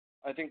potential.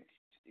 I think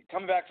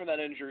coming back from that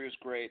injury was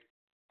great.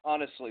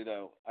 Honestly,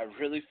 though, I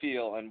really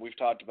feel, and we've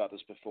talked about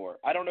this before,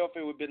 I don't know if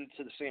it would have been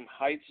to the same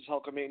heights as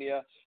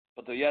Hulkamania,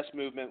 but the Yes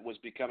Movement was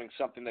becoming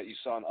something that you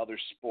saw in other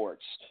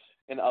sports,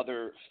 in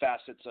other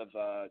facets of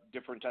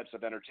different types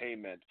of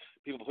entertainment.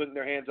 People putting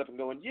their hands up and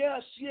going,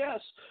 yes,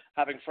 yes,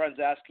 having friends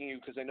asking you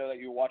because they know that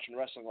you're watching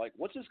wrestling, like,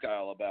 what's this guy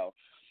all about?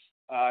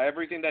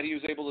 Everything that he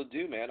was able to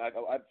do, man.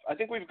 I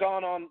think we've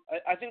gone on.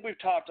 I think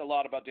we've talked a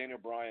lot about Daniel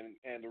Bryan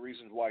and the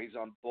reasons why he's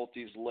on both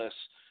these lists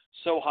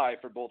so high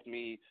for both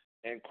me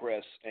and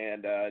Chris.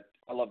 And I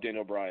love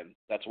Daniel Bryan.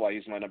 That's why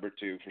he's my number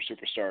 2 for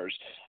superstars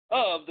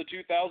of the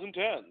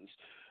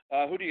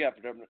 2010s. Who do you have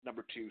for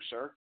number 2,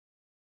 sir?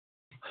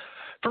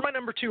 For my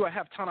number 2, I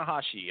have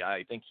Tanahashi.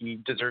 I think he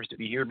deserves to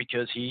be here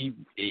because he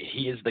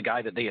is the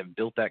guy that they have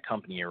built that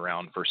company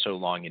around for so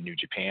long in New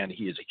Japan.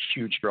 He is a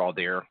huge draw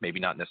there, maybe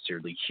not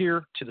necessarily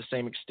here to the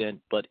same extent,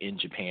 but in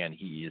Japan,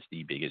 he is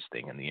the biggest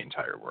thing in the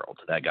entire world.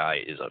 That guy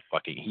is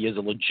he is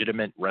a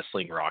legitimate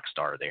wrestling rock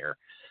star there.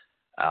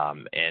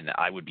 And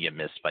I would be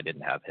amiss if I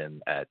didn't have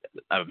him at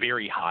a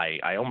very high.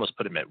 I almost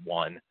put him at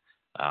 1,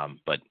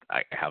 but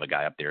I have a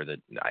guy up there that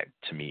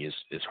to me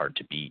is hard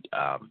to beat.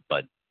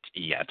 But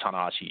yeah,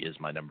 Tanahashi is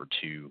my number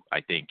 2. I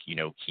think, he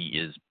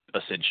is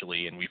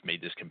essentially, and we've made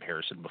this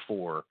comparison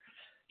before,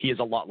 he is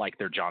a lot like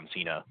their John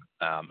Cena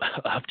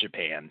of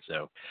Japan.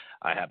 So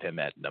I have him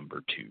at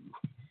number 2.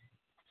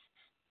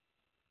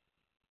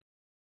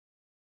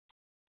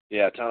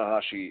 Yeah,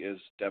 Tanahashi is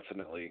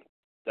definitely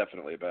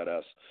a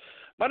badass.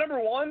 My number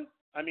 1,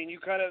 I mean, you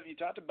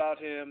talked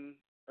about him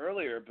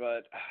earlier,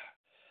 but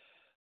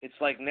it's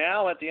like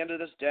now at the end of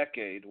this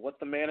decade, what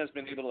the man has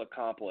been able to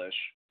accomplish,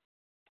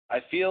 I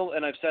feel,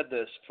 and I've said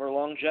this, for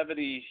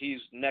longevity, he's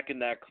neck and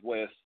neck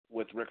with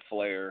Ric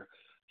Flair.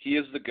 He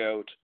is the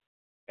GOAT,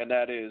 and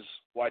that is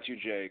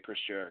Y2J, Chris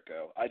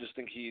Jericho. I just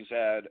think he's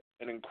had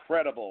an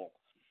incredible,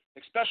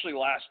 especially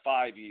last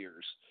 5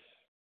 years,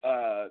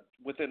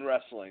 within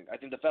wrestling. I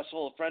think the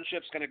Festival of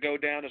Friendship is going to go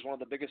down as one of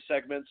the biggest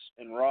segments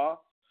in Raw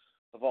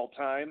of all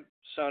time.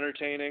 So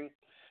entertaining.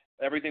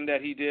 Everything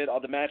that he did, all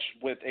the match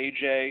with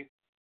AJ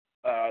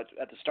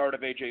at the start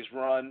of AJ's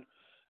run,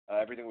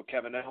 everything with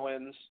Kevin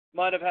Owens.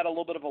 Might have had a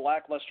little bit of a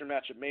lackluster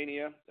match at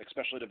Mania,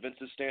 especially to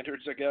Vince's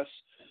standards, I guess.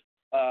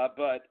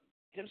 But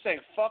him saying,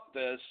 fuck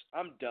this,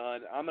 I'm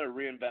done, I'm going to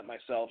reinvent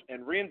myself,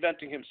 and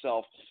reinventing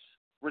himself,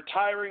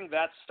 retiring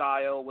that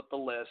style with the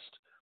list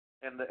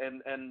and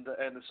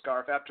the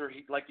scarf after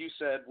he, like you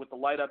said, with the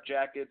light-up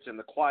jackets and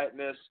the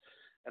quietness,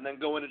 and then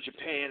going to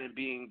Japan and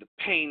being the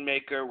pain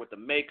maker with the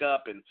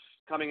makeup and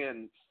coming in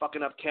and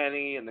fucking up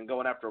Kenny and then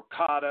going after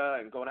Okada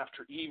and going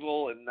after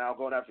Evil and now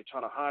going after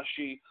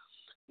Tanahashi,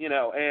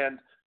 and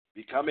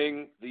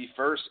becoming the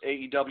first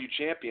AEW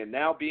champion,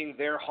 now being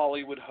their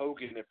Hollywood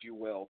Hogan, if you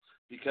will,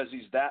 because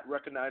he's that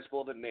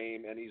recognizable of a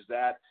name and he's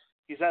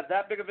had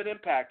that big of an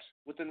impact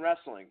within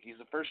wrestling. He's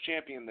the first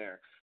champion there,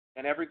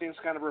 and everything's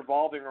kind of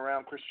revolving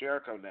around Chris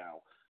Jericho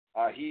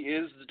now. He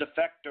is the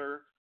defector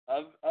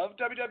of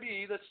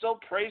WWE that still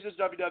praises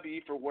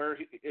WWE for where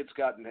it's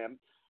gotten him,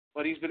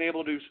 but he's been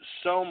able to do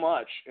so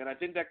much, and I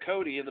think that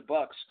Cody and the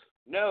Bucks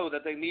know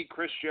that they need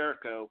Chris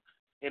Jericho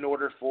in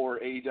order for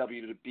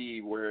AEW to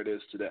be where it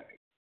is today.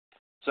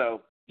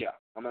 So, yeah,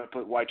 I'm going to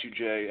put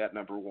Y2J at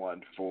number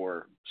 1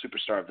 for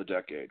Superstar of the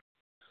Decade.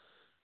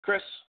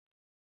 Chris,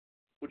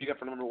 what do you got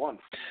for number 1?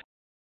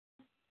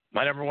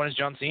 My number one is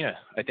John Cena.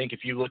 I think if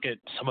you look at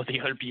some of the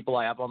other people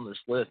I have on this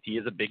list, he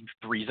is a big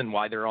reason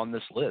why they're on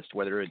this list,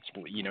 whether it's,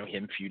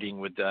 him feuding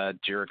with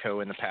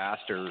Jericho in the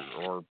past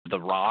or The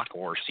Rock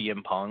or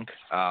CM Punk.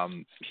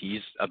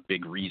 He's a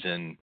big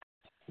reason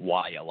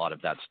why a lot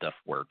of that stuff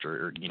worked,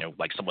 or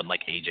like someone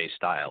like AJ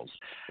Styles.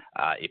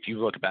 If you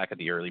look back at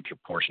the early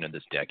portion of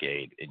this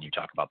decade and you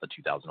talk about the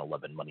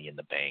 2011 Money in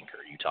the Bank,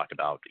 or you talk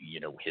about,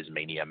 his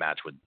Mania match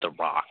with The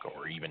Rock,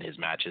 or even his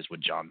matches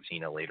with John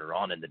Cena later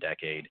on in the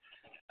decade,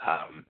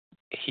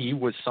 he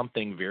was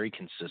something very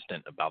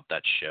consistent about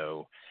that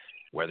show.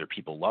 Whether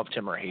people loved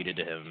him or hated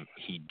him,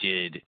 he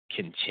did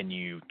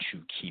continue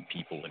to keep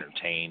people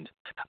entertained.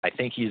 I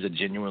think he's a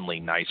genuinely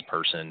nice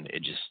person.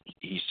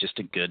 He's just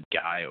a good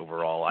guy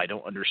overall. I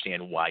don't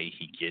understand why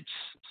he gets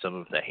some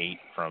of the hate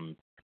from,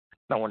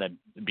 I don't want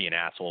to be an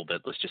asshole,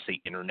 but let's just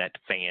say internet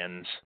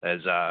fans, as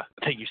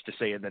they used to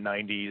say in the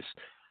 90s.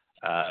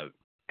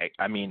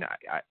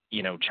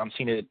 John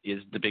Cena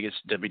is the biggest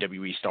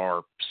WWE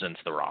star since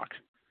The Rock.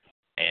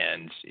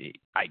 And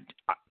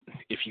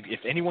if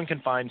anyone can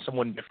find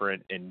someone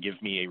different and give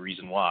me a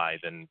reason why,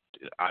 then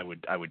I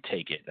would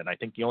take it. And I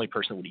think the only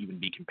person that would even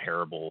be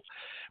comparable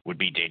would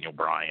be Daniel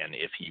Bryan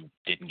if he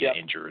didn't get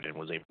injured and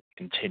was able to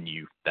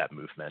continue that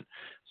movement.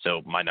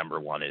 So my number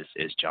one is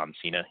John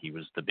Cena. He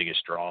was the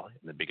biggest draw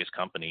in the biggest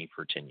company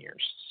for 10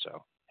 years.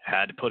 So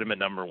had to put him at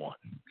number one.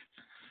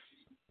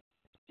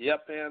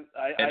 Yep, man.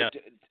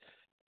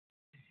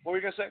 What were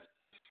you going to say?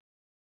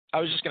 I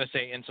was just going to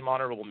say, in some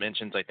honorable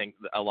mentions, I think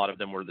a lot of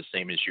them were the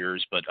same as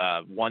yours, but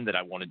one that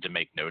I wanted to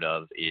make note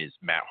of is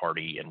Matt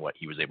Hardy and what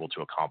he was able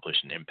to accomplish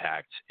and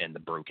impact and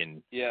the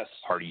broken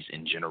Hardys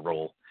in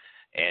general.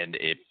 And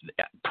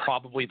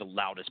probably the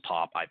loudest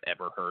pop I've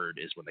ever heard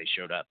is when they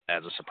showed up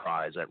as a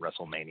surprise at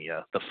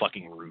WrestleMania. The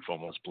fucking roof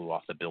almost blew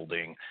off the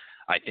building.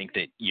 I think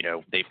that,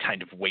 they've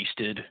kind of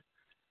wasted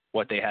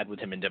what they had with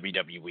him in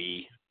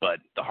WWE, but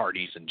the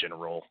Hardys in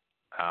general,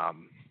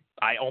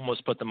 I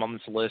almost put them on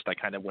this list. I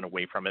kind of went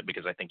away from it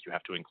because I think you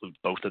have to include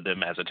both of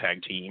them as a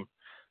tag team.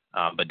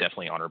 But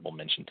definitely honorable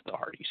mention to the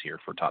Hardys here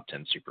for top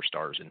 10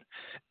 superstars and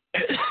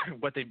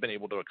what they've been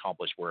able to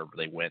accomplish wherever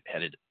they went,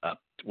 headed up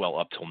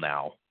till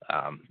now,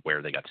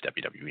 where they got to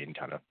WWE and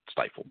kind of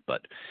stifled.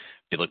 But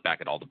if you look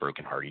back at all the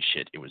broken Hardy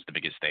shit, it was the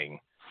biggest thing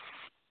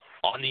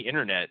on the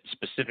internet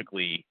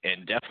specifically,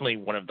 and definitely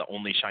one of the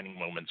only shining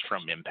moments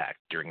from Impact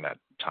during that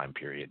time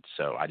period.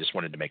 So I just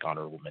wanted to make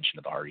honorable mention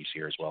of the Hardys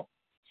here as well.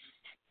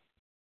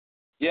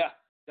 Yeah,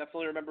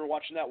 definitely remember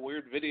watching that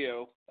weird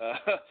video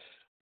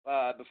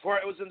before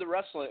I was into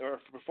wrestling, or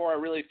before I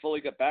really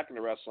fully got back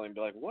into wrestling. Be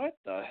like, what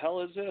the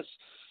hell is this?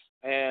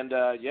 And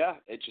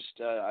it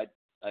just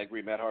I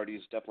agree. Matt Hardy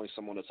is definitely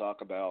someone to talk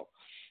about.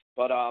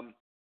 But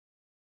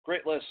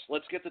great list.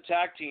 Let's get the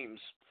tag teams.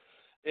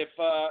 If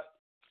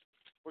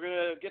we're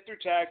gonna get through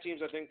tag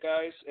teams, I think,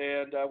 guys,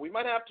 and we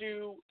might have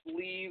to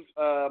leave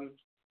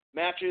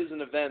matches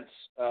and events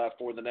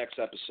for the next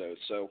episode.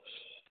 So.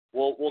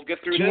 We'll get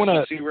through this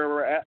and see where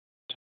we're at.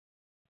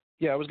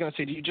 Yeah, I was going to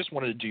say, do you just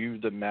want to do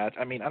the match?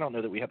 I mean, I don't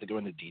know that we have to go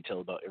into detail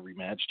about every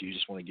match. Do you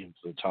just want to give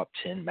the top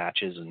 10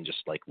 matches and just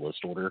like list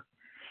order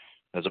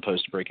as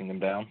opposed to breaking them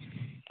down?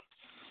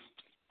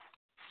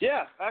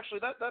 Yeah,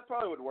 actually, that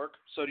probably would work.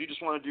 So do you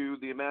just want to do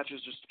the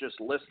matches, just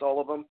list all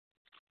of them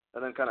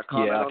and then kind of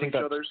comment on each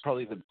other's? I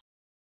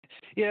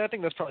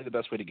think that's probably the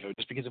best way to go,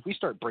 just because if we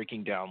start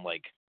breaking down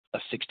like a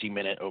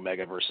 60-minute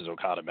Omega versus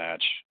Okada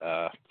match,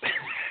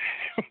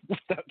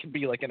 that could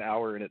be like an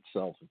hour in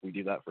itself if we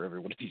do that for every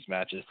one of these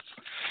matches.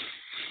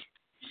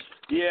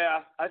 Yeah,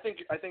 I think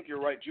you're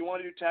right. Do you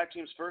want to do tag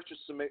teams first,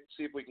 just to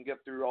see if we can get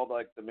through all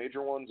the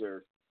major ones,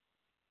 or?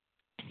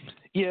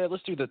 Yeah,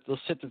 let's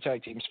hit the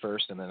tag teams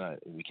first, and then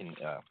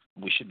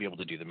we should be able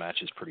to do the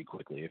matches pretty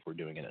quickly if we're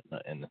doing it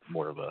in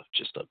more of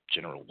just a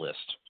general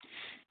list.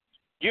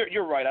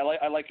 You're right.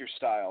 I like your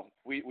style.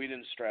 We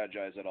didn't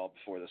strategize at all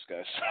before this,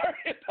 guys.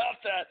 Sorry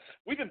about that.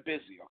 We've been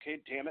busy.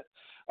 Okay, damn it.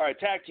 All right,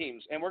 tag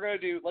teams, and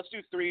let's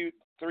do three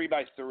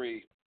by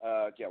three.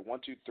 1,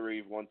 2,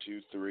 3, 1,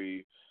 2,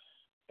 3,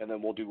 and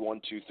then we'll do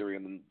 1, 2, 3,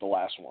 and then the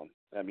last one.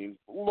 I mean,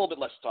 a little bit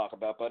less to talk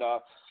about, but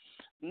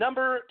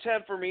number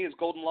 10 for me is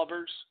Golden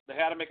Lovers. They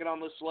had to make it on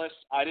this list.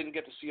 I didn't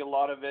get to see a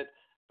lot of it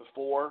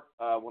before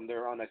when they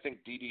were on, I think,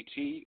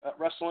 DDT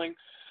Wrestling.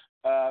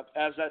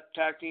 As that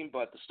tag team,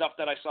 but the stuff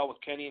that I saw with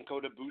Kenny and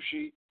Kota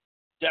Ibushi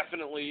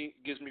definitely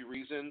gives me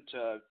reason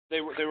to.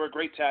 They were a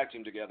great tag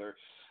team together,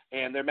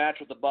 and their match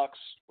with the Bucks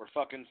were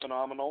fucking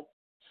phenomenal.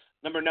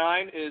 Number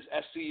 9 is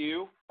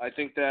SCU. I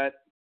think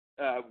that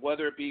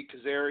whether it be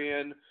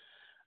Kazarian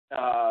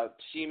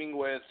teaming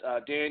with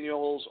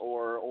Daniels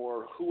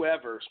or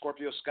whoever,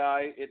 Scorpio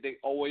Sky, they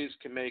always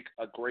can make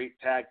a great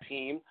tag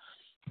team,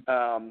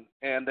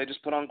 and they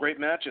just put on great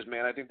matches,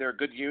 man. I think they're a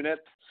good unit.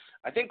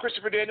 I think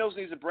Christopher Daniels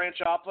needs to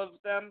branch off of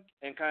them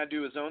and kind of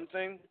do his own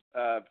thing,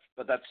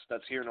 but that's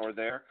here nor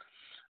there.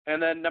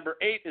 And then number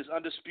 8 is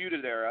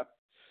Undisputed Era.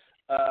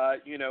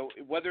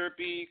 Whether it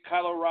be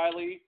Kyle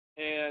O'Reilly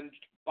and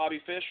Bobby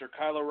Fish or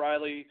Kyle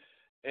O'Reilly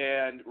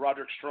and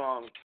Roderick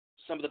Strong,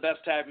 some of the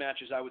best tag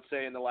matches I would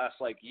say in the last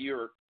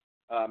year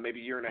maybe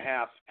year and a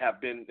half, have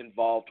been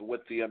involved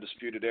with the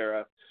Undisputed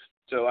Era.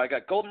 So I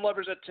got Golden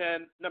Lovers at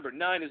 10, number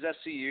 9 is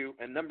SCU,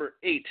 and number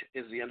 8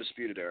 is the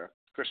Undisputed Era.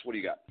 Chris, what do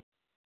you got?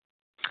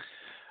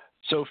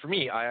 So for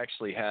me, I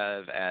actually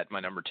have at my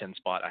number 10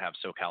 spot, I have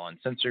SoCal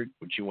Uncensored,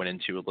 which you went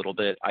into a little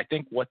bit. I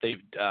think what they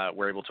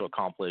were able to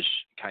accomplish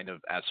kind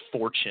of as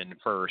Fortune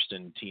first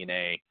in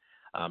TNA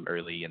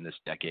early in this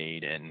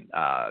decade and,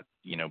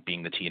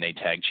 being the TNA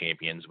tag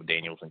champions with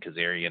Daniels and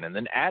Kazarian, and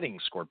then adding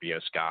Scorpio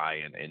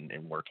Sky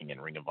and working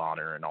in Ring of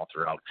Honor and all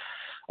throughout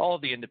all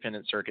of the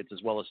independent circuits,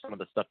 as well as some of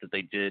the stuff that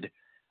they did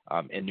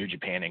in New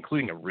Japan,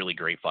 including a really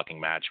great fucking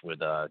match with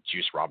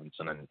Juice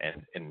Robinson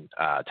and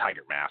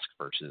Tiger Mask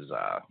versus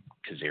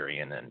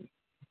Kazarian and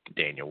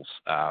Daniels.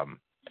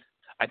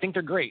 I think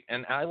they're great.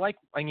 And I like,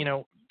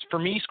 for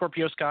me,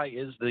 Scorpio Sky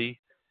is the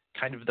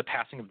kind of the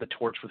passing of the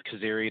torch with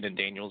Kazarian and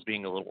Daniels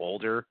being a little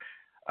older.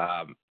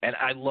 And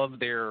I love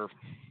their,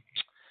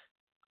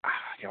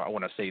 I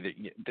want to say that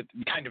the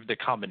kind of the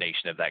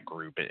combination of that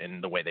group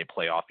and the way they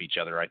play off each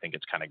other. I think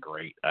it's kind of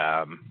great.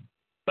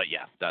 But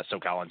yeah,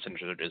 SoCal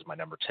Uncensored is my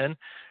number 10.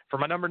 For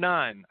my number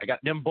 9, I got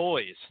them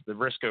boys, the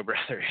Briscoe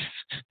brothers.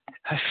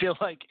 I feel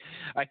like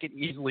I could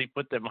easily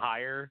put them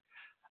higher.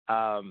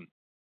 I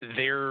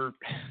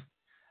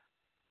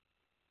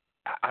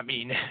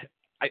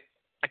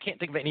can't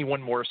think of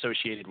anyone more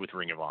associated with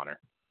Ring of Honor.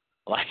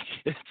 Like,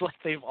 it's like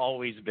they've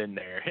always been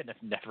there and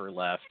have never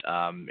left,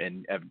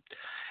 and have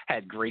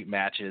had great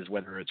matches,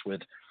 whether it's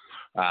with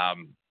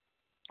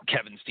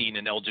Kevin Steen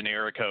and El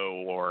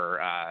Generico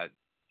or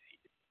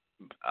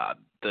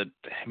the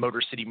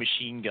Motor City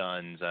Machine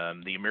Guns,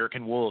 the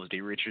American Wolves,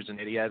 Dave Richards and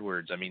Eddie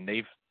Edwards. I mean,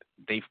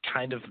 they've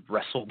kind of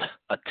wrestled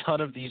a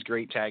ton of these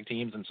great tag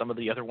teams, and some of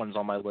the other ones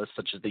on my list,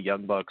 such as the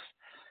Young Bucks,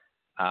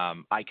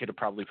 I could have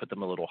probably put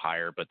them a little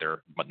higher, but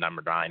they're my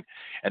number 9.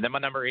 And then my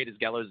number 8 is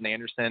Gallows and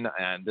Anderson,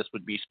 and this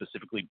would be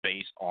specifically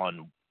based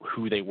on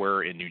who they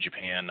were in New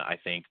Japan. I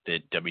think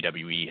that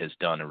WWE has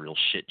done a real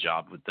shit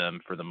job with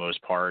them for the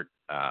most part.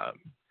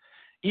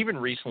 Even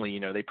recently,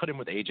 they put him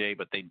with AJ,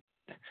 but they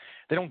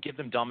don't give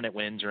them dominant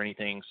wins or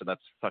anything, so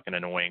that's fucking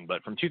annoying.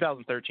 But from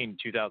 2013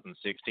 to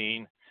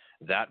 2016,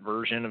 that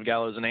version of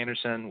Gallows and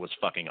Anderson was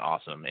fucking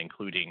awesome,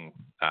 including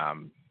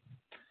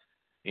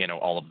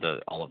all of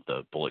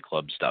the Bullet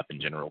Club stuff in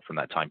general from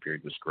that time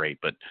period was great.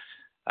 But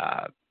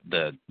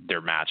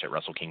their match at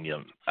Wrestle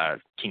Kingdom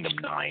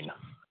 9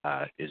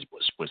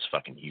 was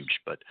fucking huge.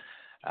 But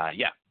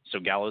so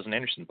Gallows and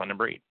Anderson my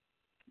number 8.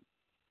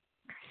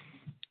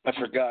 I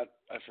forgot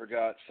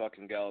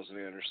fucking Gallows and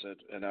Anderson,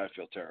 and I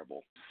feel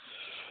terrible.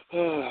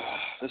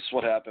 This is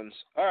what happens.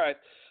 All right.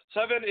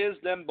 7 is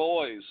them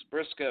boys,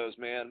 Briscoes,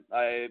 man.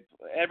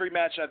 Every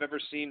match I've ever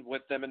seen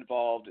with them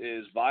involved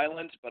is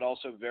violent, but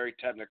also very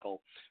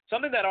technical.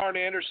 Something that Arn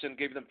Anderson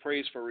gave them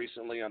praise for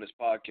recently on his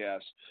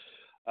podcast.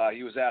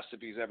 He was asked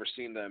if he's ever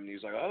seen them, and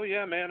he's like, "Oh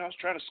yeah, man, I was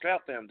trying to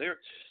scout them.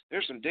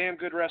 They're some damn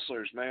good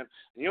wrestlers, man.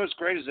 And what's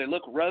great is they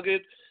look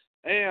rugged,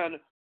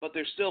 but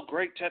they're still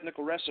great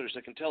technical wrestlers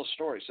that can tell a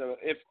story." So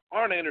if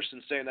Arn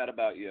Anderson's saying that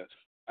about you,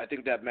 I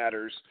think that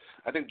matters.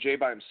 I think Jay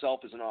by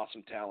himself is an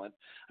awesome talent.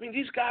 I mean,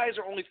 these guys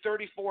are only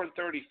 34 and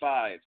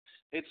 35.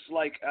 It's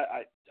like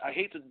I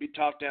hate to be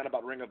talked down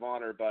about Ring of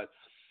Honor, but,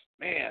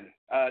 man,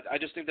 I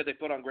just think that they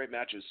put on great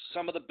matches.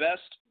 Some of the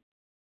best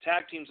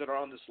tag teams that are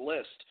on this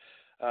list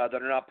that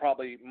are not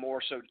probably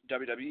more so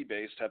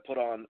WWE-based have put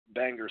on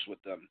bangers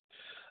with them.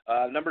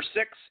 Number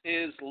 6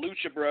 is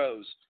Lucha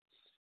Bros.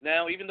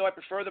 Now, even though I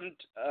prefer them,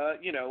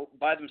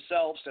 by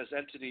themselves as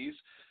entities,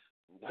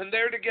 when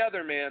they're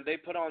together, man, they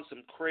put on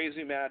some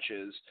crazy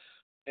matches,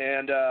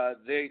 and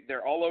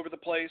they're all over the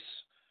place,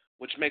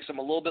 which makes them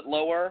a little bit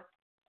lower,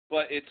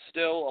 but it's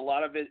still, a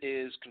lot of it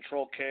is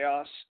controlled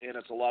chaos, and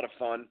it's a lot of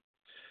fun.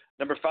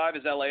 Number 5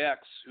 is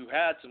LAX, who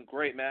had some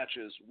great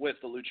matches with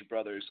the Lucha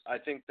Brothers. I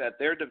think that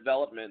their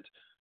development,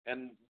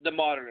 and the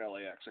modern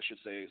LAX, I should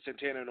say,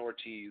 Santana and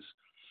Ortiz,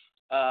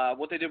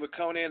 what they did with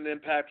Conan and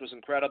Impact was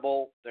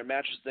incredible. Their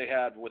matches they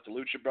had with the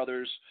Lucha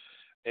Brothers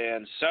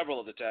and several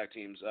of the tag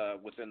teams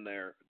within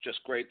there,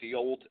 just great. The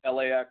old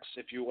LAX,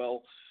 if you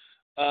will.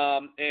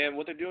 And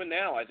what they're doing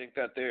now, I think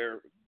that they're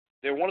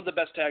one of the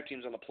best tag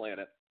teams on the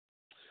planet.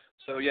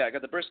 So, yeah, I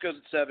got the Briscoes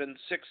at 7,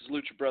 6 is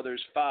Lucha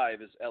Brothers,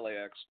 5 is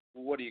LAX.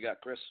 What do you got,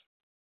 Chris?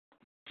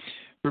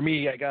 For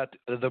me, I got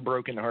the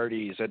Broken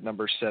Hardys at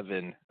number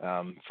 7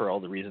 for all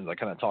the reasons I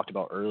kind of talked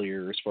about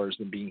earlier as far as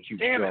them being huge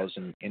draws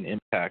in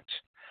Impact.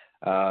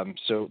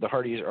 So the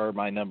Hardys are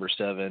my number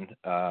 7.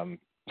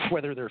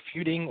 Whether they're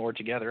feuding or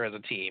together as a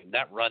team,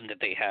 that run that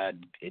they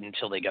had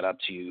until they got up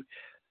to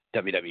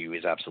WWE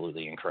is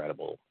absolutely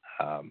incredible.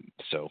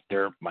 So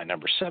they're my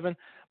number 7.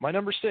 My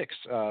number 6,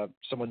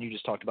 someone you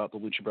just talked about, the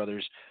Lucha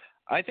Brothers.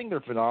 I think they're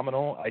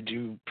phenomenal. I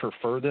do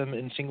prefer them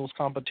in singles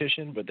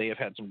competition, but they have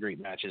had some great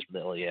matches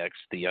with the LAX,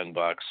 the Young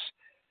Bucks,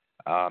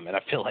 and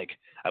I feel like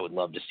I would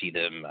love to see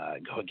them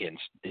go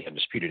against the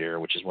Undisputed Era,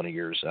 which is one of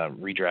yours,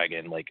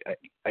 Redragon. Like,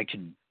 I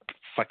could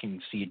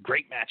fucking see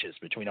great matches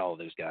between all of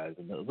those guys.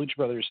 And the Lucha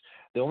Brothers,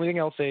 the only thing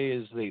I'll say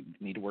is they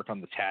need to work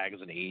on the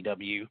tags in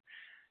AEW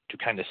to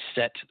kind of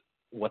set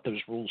what those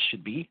rules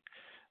should be.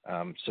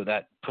 So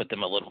that put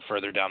them a little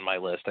further down my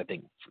list. I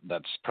think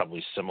that's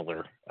probably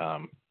similar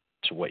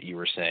to what you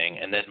were saying.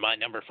 And then my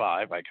number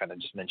 5, I kind of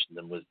just mentioned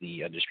them, was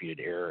the Undisputed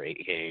Era,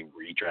 aka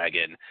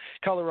Redragon,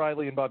 Kyle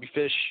O'Reilly and Bobby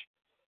Fish.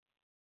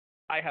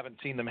 I haven't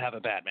seen them have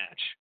a bad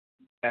match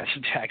as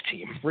a tag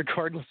team,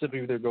 regardless of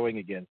who they're going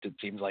against. It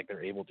seems like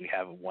they're able to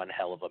have one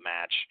hell of a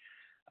match,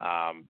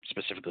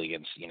 specifically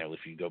against, if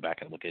you go back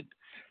and look at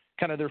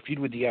kind of their feud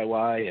with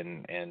DIY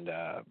and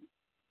a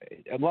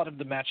lot of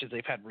the matches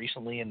they've had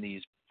recently in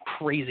these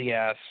crazy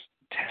ass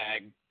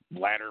tag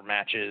ladder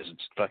matches.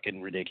 It's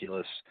fucking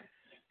ridiculous.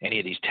 Any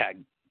of these tag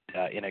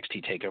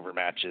NXT takeover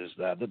matches.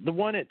 The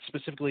one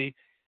specifically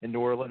in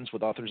New Orleans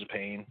with Authors of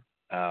Pain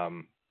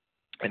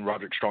and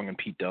Roderick Strong and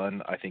Pete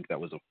Dunne, I think that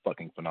was a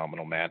fucking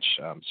phenomenal match.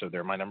 So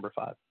they're my number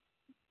 5.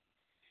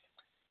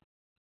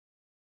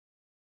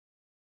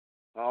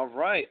 All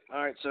right.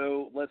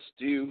 So let's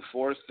do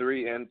 4,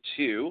 3, and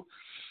 2.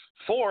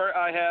 4,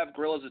 I have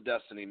Gorillas of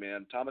Destiny,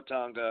 man. Tama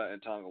Tonga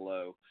and Tonga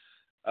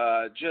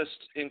Loa.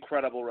 Just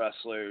incredible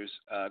wrestlers.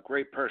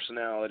 Great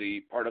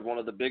personality. Part of one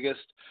of the biggest,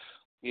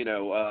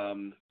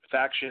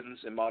 factions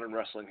in modern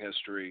wrestling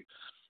history.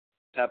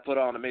 Have put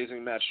on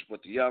amazing matches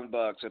with the Young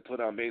Bucks. Have put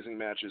on amazing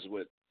matches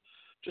with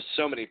just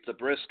so many. The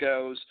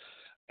Briscoes.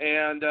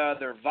 And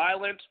they're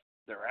violent.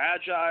 They're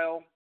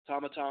agile.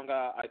 Tama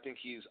Tonga, I think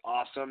he's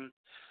awesome.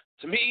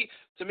 To me,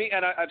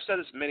 and I've said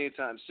this many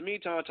times, to me,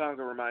 Tama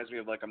Tonga reminds me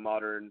of like a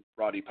modern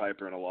Roddy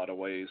Piper in a lot of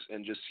ways,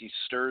 and just he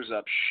stirs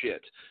up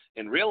shit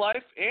in real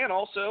life and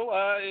also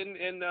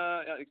in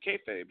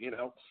kayfabe,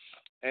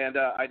 And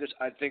I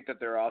think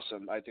that they're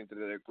awesome. I think that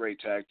they're a great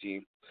tag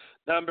team.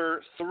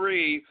 Number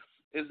 3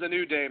 is the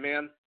New Day,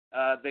 man.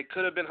 They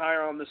could have been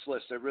higher on this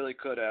list. They really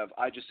could have.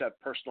 I just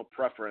have personal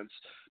preference,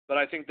 but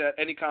I think that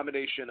any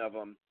combination of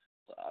them,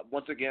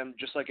 once again,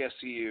 just like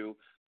SCU,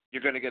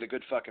 you're going to get a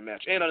good fucking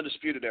match. And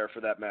Undisputed Era, for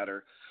that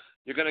matter.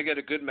 You're going to get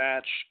a good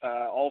match.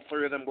 All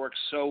 3 of them work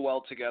so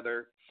well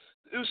together.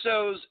 The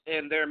Usos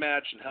and their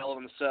match in Hell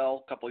in a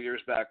Cell a couple of years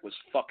back was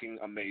fucking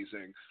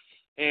amazing.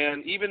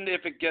 And even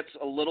if it gets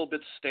a little bit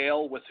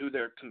stale with who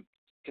they're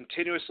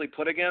continuously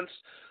put against,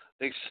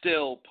 they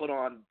still put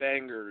on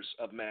bangers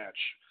of match.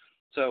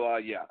 So,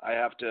 I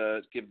have to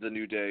give the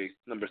New Day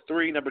number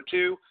 3. Number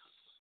 2,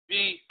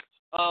 the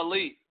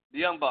Elite, the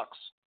Young Bucks.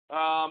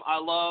 I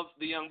love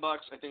the Young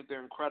Bucks. I think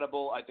they're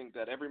incredible. I think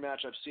that every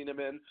match I've seen them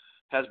in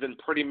has been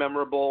pretty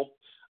memorable.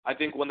 I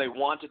think when they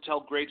want to tell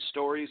great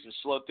stories and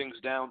slow things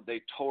down,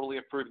 they totally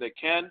approve they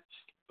can.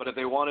 But if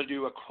they want to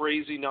do a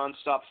crazy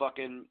nonstop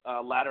fucking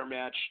ladder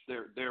match,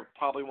 they're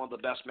probably one of the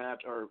best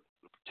match or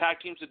tag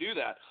teams to do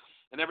that,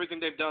 and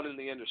everything they've done in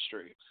the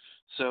industry.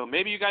 So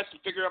maybe you guys can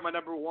figure out my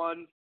number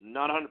 1.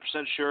 Not 100%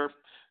 sure.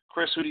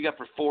 Chris, who do you got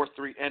for 4,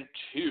 3, and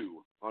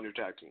 2 on your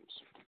tag teams?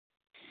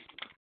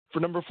 For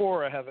number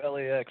 4, I have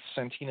LAX,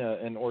 Santina,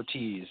 and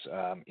Ortiz,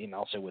 and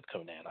also with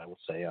Conan. I will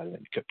say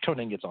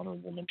Conan gets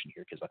honorable mention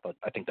here because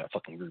I think that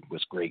fucking group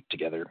was great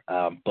together.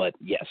 But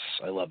yes,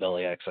 I love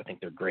LAX. I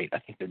think they're great. I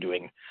think they're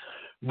doing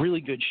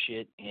really good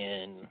shit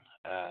in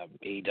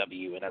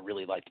AEW, and I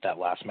really liked that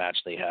last match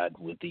they had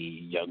with the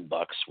Young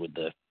Bucks with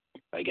the,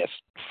 I guess,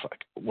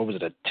 what was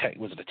it?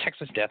 Was it a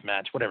Texas Death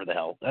Match? Whatever the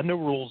hell. No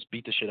rules,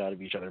 beat the shit out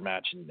of each other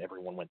match, and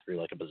everyone went through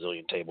like a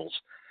bazillion tables.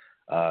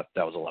 That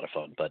was a lot of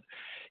fun. But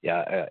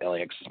yeah,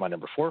 LAX is my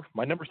number 4.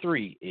 My number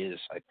 3 is,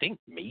 I think,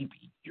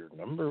 maybe your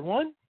number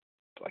 1.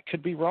 I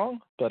could be wrong,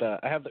 but I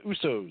have the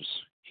Usos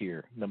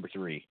here, number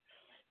 3.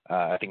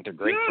 I think they're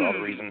great for all the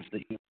reasons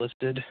that you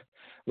listed.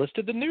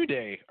 The New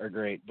Day are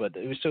great, but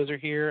the Usos are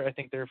here. I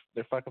think they're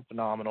fucking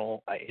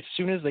phenomenal. As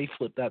soon as they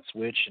flip that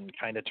switch and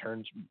kind of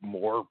turns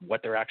more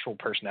what their actual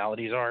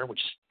personalities are, which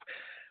is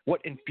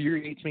what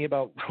infuriates me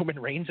about Roman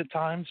Reigns at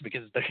times,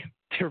 because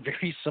they're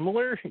very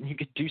similar, and you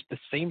could do the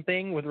same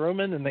thing with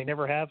Roman, and they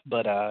never have.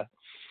 But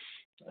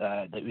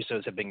the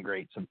Usos have been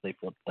great since they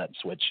flipped that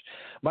switch.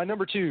 My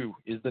number 2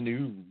 is the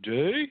New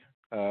Day,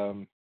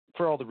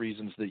 for all the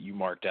reasons that you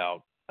marked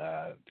out,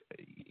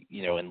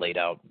 and laid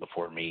out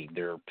before me.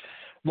 They're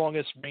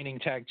longest reigning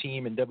tag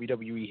team in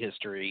WWE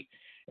history.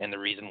 And the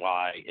reason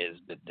why is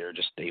that they're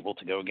just able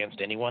to go against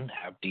anyone,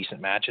 have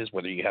decent matches,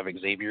 whether you have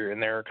Xavier in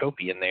there or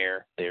Kofi in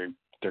there, they're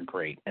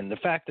great. And the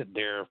fact that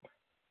they're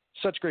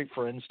such great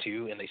friends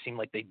too, and they seem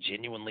like they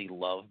genuinely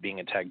love being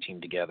a tag team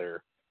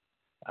together,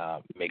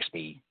 makes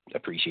me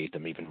appreciate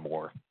them even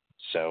more.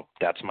 So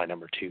that's my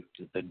number 2,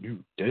 the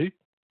New Day.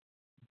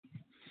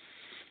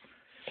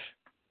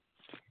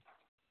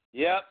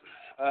 Yep,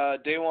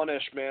 day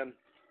one-ish, man.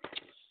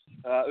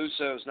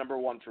 Usos, number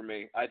 1 for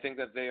me. I think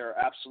that they are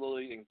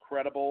absolutely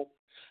incredible.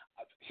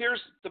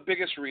 Here's the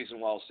biggest reason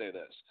why I'll say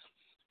this.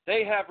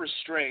 They have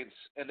restraints,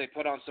 and they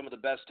put on some of the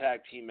best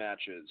tag team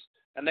matches.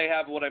 And they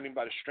have, what I mean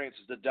by restraints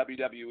is the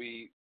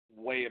WWE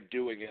way of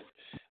doing it.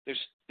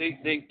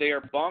 They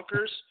are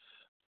bonkers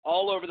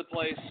all over the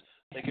place.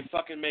 They can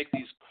fucking make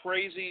these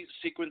crazy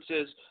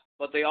sequences,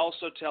 but they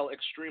also tell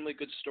extremely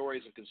good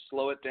stories and can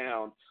slow it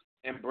down.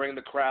 and bring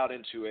the crowd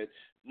into it,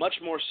 much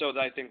more so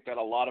than I think that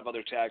a lot of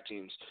other tag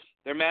teams.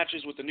 Their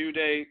matches with the New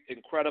Day,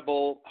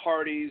 incredible.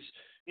 Hardys,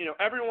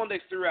 everyone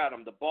they threw at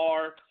them, the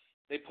Bar,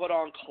 they put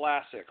on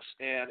classics,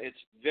 and it's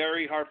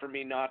very hard for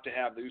me not to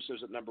have the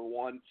Usos at number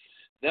one.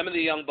 Them and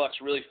the Young Bucks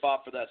really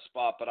fought for that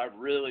spot, but I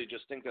really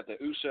just think that the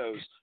Usos,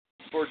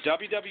 for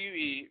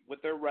WWE,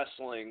 with their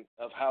wrestling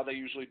of how they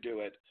usually do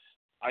it,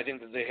 I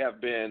think that they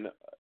have been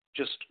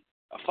just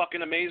a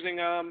fucking amazing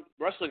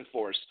wrestling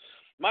force.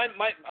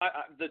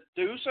 The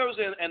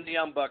Usos and the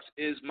Young Bucks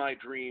is my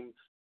dream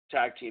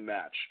tag team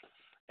match,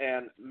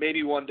 and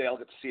maybe one day I'll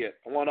get to see it.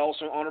 I want to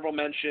also honorable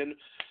mention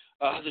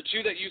the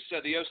two that you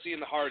said, the OC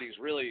and the Hardys.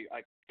 Really,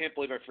 I can't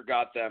believe I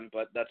forgot them,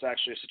 but that's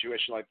actually a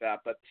situation like that.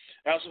 But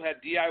I also had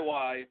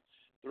DIY,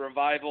 the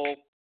Revival,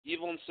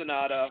 Evil and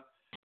Sonata,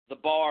 the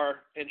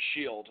Bar, and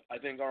Shield. I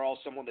think are all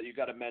someone that you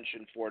got to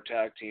mention for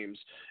tag teams,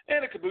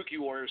 and the Kabuki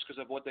Warriors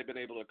because of what they've been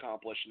able to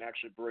accomplish and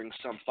actually bring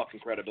some fucking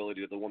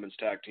credibility to the women's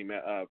tag team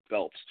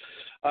belts.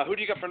 Who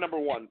do you got for number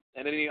one,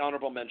 and any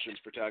honorable mentions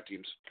for tag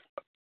teams?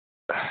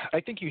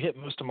 I think you hit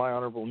most of my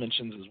honorable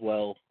mentions as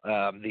well.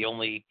 The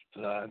only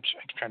I'm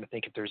trying to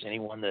think if there's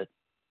anyone that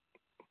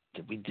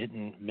we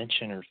didn't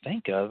mention or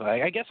think of.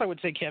 I guess I would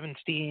say Kevin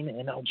Steen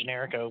and El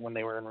Generico when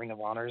they were in Ring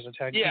of Honor as a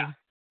tag team.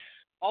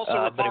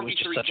 Also, but it was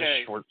just such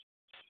a short.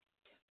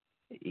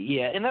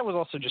 Yeah, and that was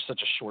also just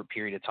such a short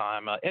period of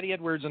time. Eddie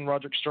Edwards and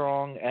Roderick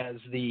Strong as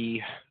the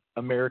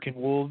American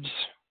Wolves.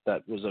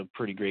 That was a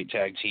pretty great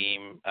tag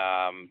team.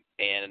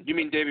 And you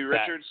mean Davey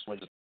Richards?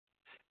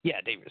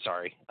 Yeah, David.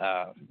 Sorry.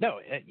 Yeah.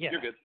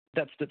 You're good.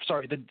 That's the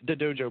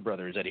Dojo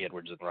Brothers, Eddie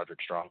Edwards and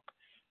Roderick Strong.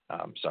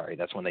 Sorry,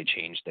 that's when they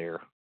changed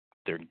their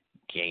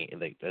game.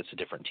 That's a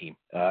different team.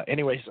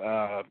 Anyways,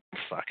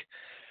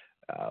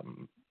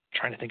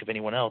 trying to think of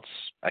anyone else.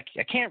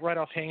 I can't write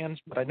off hands,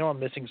 but I know I'm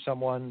missing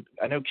someone.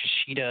 I know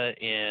Kushida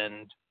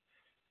and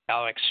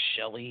Alex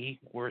Shelley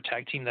were a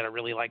tag team that I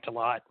really liked a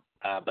lot,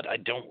 but I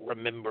don't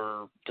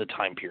remember the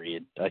time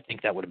period. I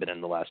think that would have been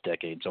in the last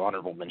decade, so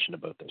honorable mention to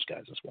both those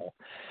guys as well.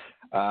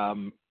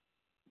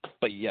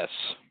 But yes,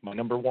 my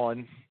number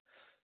one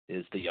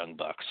is the Young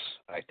Bucks.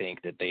 I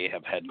think that they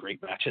have had great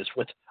matches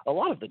with a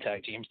lot of the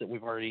tag teams that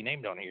we've already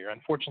named on here.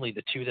 Unfortunately,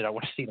 the two that I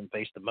want to see them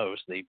face the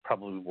most, they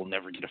probably will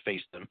never get to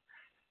face them.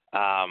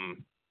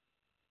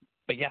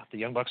 But yeah, the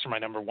Young Bucks are my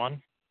number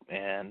one,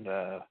 and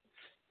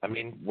I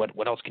mean,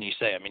 what else can you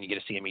say? I mean, you get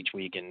to see them each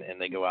week, and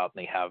they go out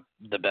and they have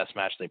the best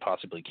match they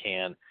possibly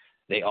can.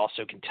 They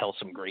also can tell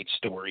some great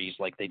stories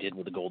like they did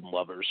with the Golden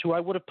Lovers, who I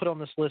would have put on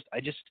this list.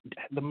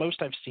 The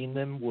most I've seen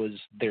them was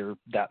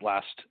that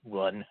last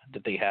run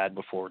that they had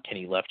before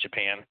Kenny left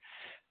Japan,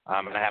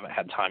 and I haven't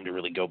had time to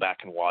really go back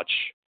and watch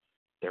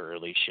their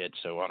early shit,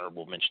 so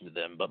honorable mention to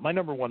them. But my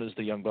number one is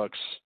the Young Bucks.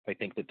 I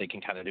think that they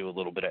can kind of do a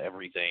little bit of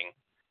everything,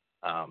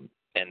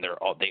 and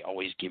they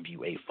always give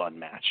you a fun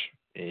match.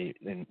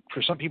 And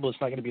for some people,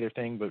 it's not going to be their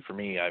thing, but for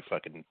me, I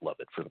fucking love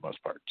it for the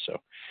most part. So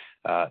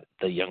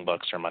the Young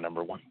Bucks are my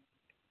number one.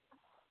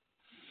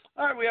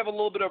 All right, we have a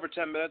little bit over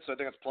 10 minutes, so I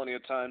think that's plenty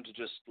of time to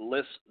just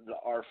list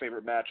our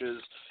favorite matches,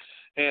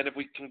 and if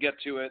we can get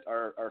to it,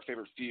 our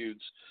favorite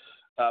feuds.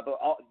 But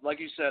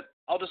like you said,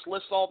 I'll just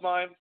list all of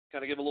mine,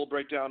 kind of give a little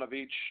breakdown of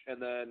each, and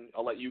then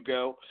I'll let you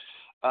go.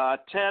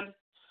 10,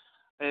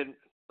 and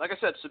like I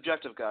said,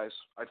 subjective, guys.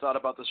 I thought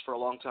about this for a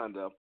long time,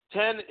 though.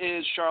 10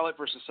 is Charlotte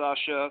versus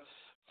Sasha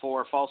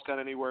for Falls Count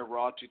Anywhere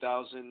Raw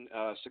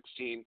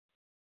 2016.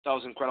 That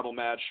was an incredible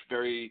match.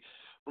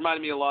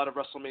 Reminded me a lot of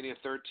WrestleMania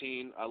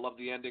 13. I love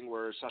the ending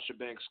where Sasha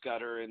Banks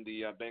got her in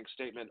the bank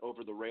statement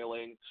over the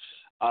railing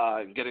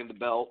and getting the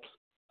belt.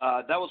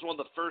 That was one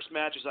of the first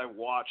matches I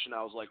watched, and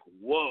I was like,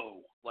 whoa,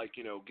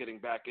 getting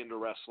back into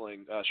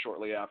wrestling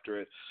shortly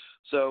after it.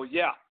 So,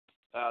 yeah,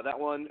 that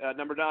one.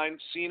 Number 9,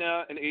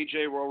 Cena and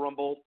AJ Royal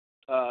Rumble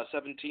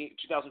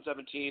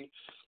 2017.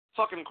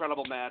 Fucking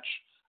incredible match.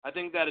 I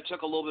think that it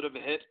took a little bit of a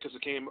hit because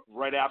it came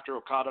right after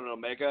Okada and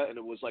Omega, and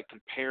it was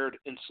compared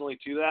instantly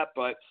to that.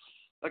 But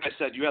like I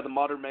said, you had the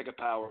modern Mega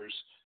Powers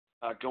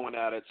going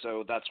at it,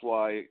 so that's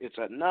why it's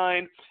at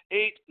 9.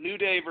 8, New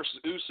Day versus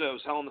Usos,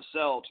 Hell in a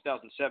Cell,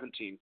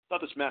 2017.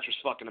 Thought this match was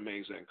fucking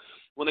amazing.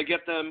 When they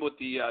get them with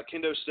the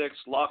kendo sticks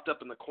locked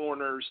up in the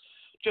corners,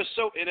 just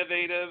so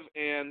innovative,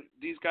 and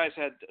these guys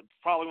had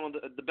probably one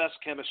of the best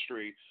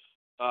chemistry,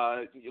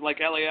 like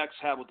LAX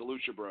had with the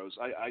Lucha Bros.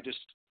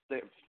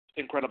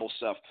 Incredible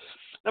stuff.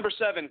 Number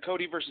 7,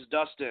 Cody versus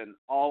Dustin,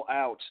 All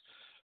Out.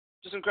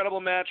 Just incredible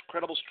match,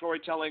 incredible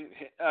storytelling.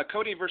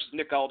 Cody versus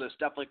Nick Aldis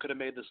definitely could have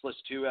made this list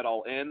too at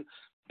All In,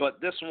 but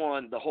this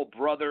one, the whole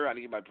brother, I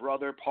need my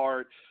brother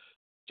part,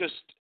 just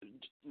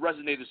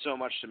resonated so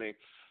much to me.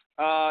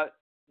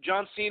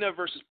 John Cena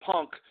versus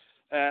Punk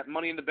at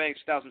Money in the Bank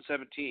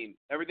 2017.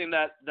 Everything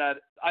that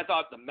I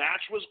thought the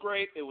match was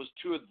great. It was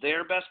two of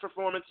their best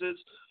performances,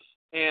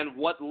 and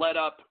what led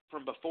up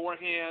from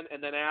beforehand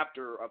and then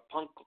after of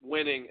Punk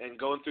winning and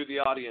going through the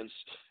audience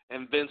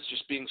and Vince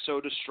just being so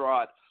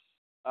distraught.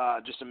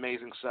 Just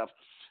amazing stuff.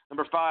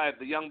 Number 5,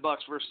 the Young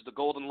Bucks versus the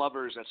Golden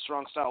Lovers at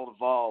Strong Style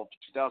Evolved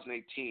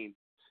 2018.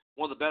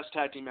 one of the best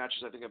tag team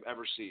matches I think I've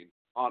ever seen.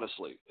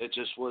 Honestly, it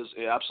just was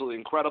absolutely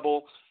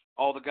incredible.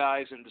 All the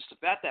guys, and just the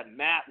fact that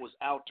Matt was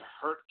out to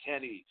hurt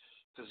Kenny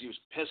because he was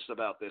pissed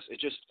about this. It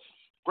just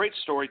great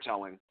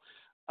storytelling.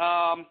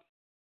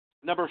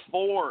 Number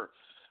 4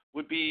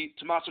 would be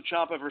Tommaso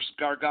Ciampa versus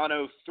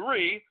Gargano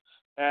 3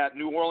 at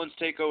New Orleans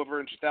TakeOver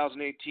in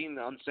 2018,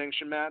 the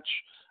unsanctioned match.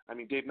 I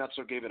mean, Dave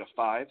Meltzer gave it a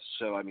 5,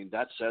 so I mean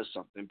that says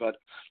something. But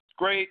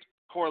great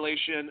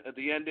correlation at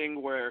the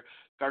ending where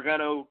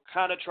Gargano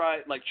kind of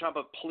tried, like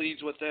Ciampa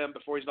pleads with him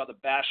before he's about to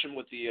bash him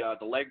with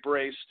the leg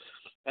brace,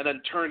 and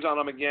then turns on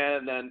him again,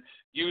 and then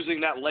using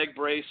that leg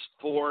brace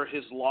for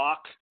his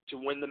lock to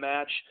win the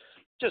match.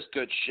 Just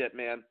good shit,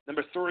 man.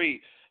 Number 3,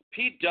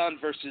 Pete Dunne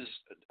versus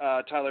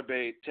Tyler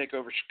Bate,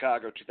 TakeOver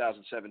Chicago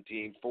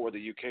 2017 for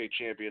the UK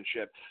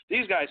Championship.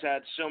 These guys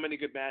had so many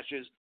good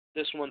matches.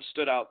 This one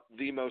stood out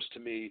the most to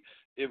me.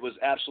 It was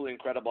absolutely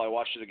incredible. I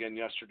watched it again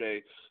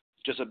yesterday.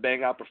 Just a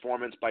bang-out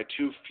performance by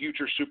 2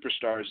 future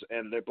superstars,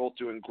 and they're both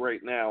doing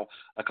great now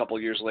a couple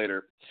years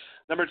later.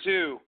 Number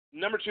 2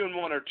 and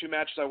 1 are 2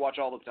 matches I watch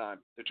all the time.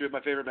 They're 2 of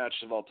my favorite matches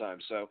of all time.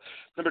 So,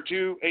 number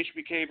 2,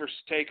 HBK versus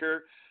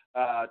Taker.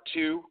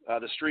 2,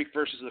 the Streak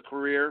versus the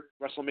Career,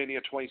 WrestleMania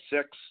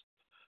 26.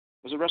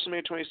 Was it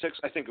WrestleMania 26?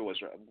 I think it was.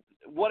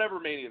 Whatever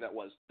Mania that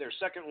was. Their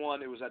second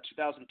one, it was at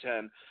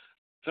 2010.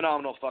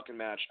 Phenomenal fucking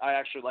match. I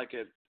actually like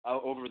it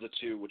over the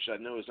 2, which I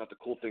know is not the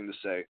cool thing to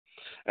say.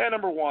 And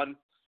number 1,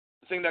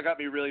 the thing that got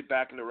me really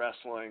back into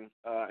wrestling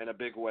in a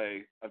big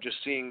way, of just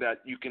seeing that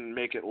you can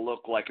make it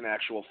look like an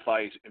actual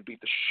fight and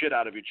beat the shit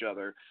out of each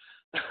other.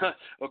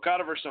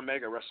 Okada versus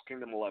Omega, Wrestle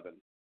Kingdom 11.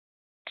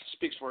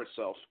 Speaks for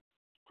itself.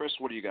 Chris,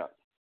 what do you got?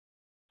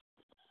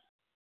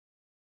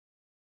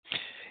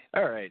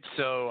 All right,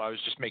 so I was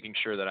just making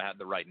sure that I had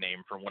the right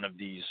name for one of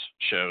these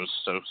shows,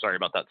 so sorry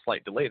about that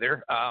slight delay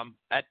there.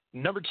 At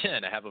number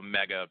 10, I have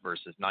Omega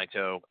versus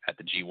Naito at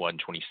the G1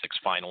 26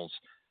 Finals.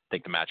 I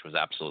think the match was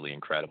absolutely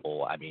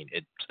incredible. I mean,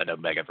 it's an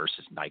Omega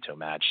versus Naito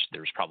match.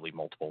 There's probably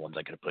multiple ones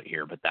I could have put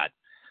here, but that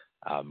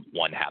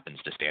one happens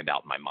to stand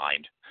out in my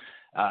mind.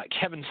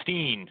 Kevin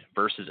Steen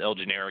versus El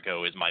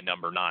Generico is my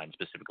number 9,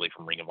 specifically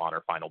from Ring of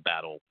Honor Final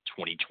Battle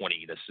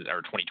 2020. This is,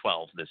 or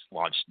 2012. This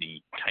launched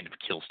the kind of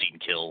Kill Steen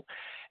Kill,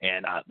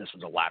 and this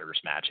was a ladders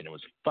match, and it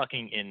was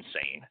fucking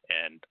insane.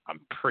 And I'm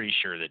pretty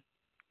sure that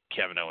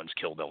Kevin Owens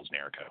killed El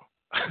Generico.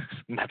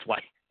 And that's why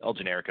El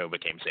Generico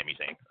became Sami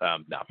Zayn.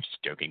 No, I'm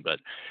just joking, but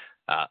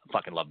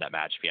fucking love that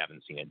match. If you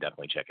haven't seen it,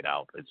 definitely check it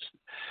out.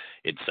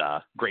 It's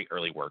great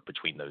early work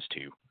between those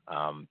two.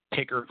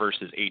 Taker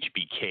versus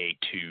HBK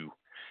 2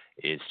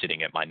 is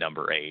sitting at my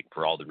number 8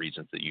 for all the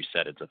reasons that you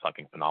said. It's a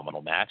fucking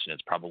phenomenal match, and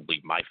it's probably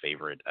my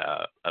favorite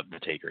of the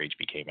Taker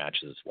HBK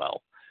matches as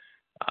well.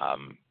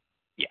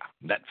 Yeah,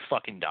 that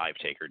fucking dive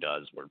Taker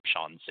does where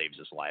Shawn saves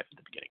his life at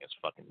the beginning is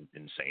fucking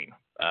insane.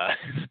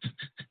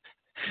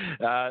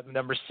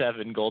 Number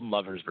 7, Golden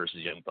Lovers versus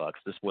Young Bucks.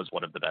 This was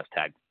one of the best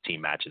tag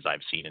team matches I've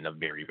seen in a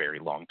very, very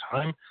long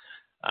time.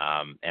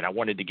 And I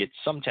wanted to get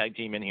some tag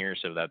team in here,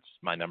 so that's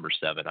my number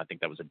 7. I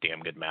think that was a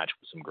damn good match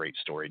with some great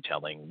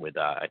storytelling with,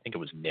 I think it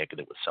was Nick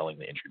that was selling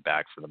the injured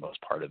back for the most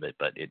part of it,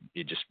 but it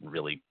just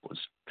really was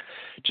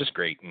just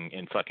great.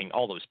 And fucking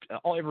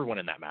everyone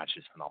in that match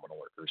is phenomenal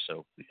workers,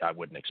 so I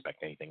wouldn't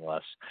expect anything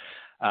less.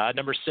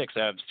 Number 6,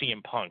 I have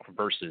CM Punk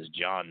versus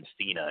John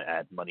Cena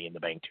at Money in the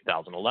Bank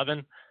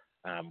 2011.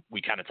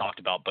 We kind of talked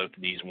about both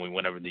of these when we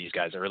went over these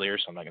guys earlier,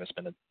 so I'm not going to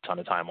spend a ton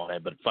of time on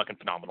it, but fucking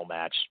phenomenal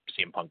match.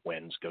 CM Punk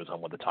wins, goes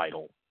home with the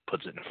title,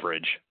 puts it in the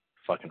fridge.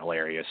 Fucking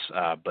hilarious.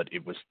 But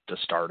it was the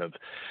start of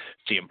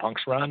CM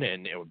Punk's run,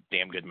 and it was a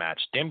damn good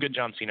match. Damn good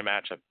John Cena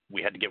match.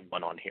 We had to get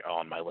one on here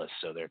on my list,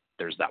 so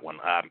there's that one.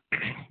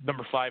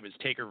 Number 5 is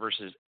Taker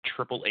versus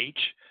Triple H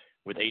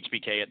with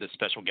HBK as the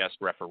special guest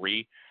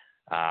referee.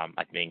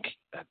 I think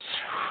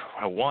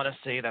I want to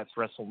say that's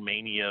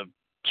WrestleMania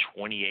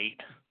 28.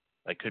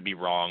 I could be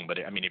wrong, but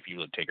I mean, if you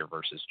look Taker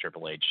versus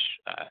Triple H,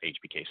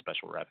 HBK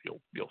special ref,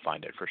 you'll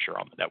find it for sure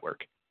on the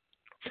network.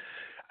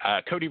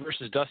 Cody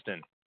versus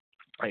Dustin.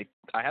 I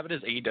have it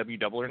as AEW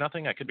Double or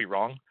Nothing. I could be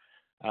wrong,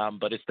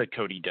 but it's the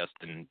Cody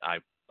Dustin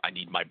I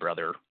Need My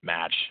Brother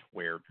match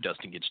where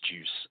Dustin gets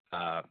juice.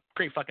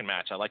 Great fucking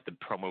match. I like the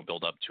promo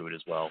build up to it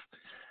as well.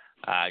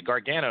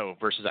 Gargano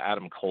versus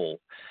Adam Cole.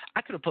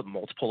 I could have put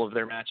multiple of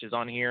their matches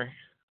on here.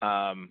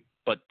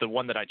 But the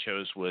one that I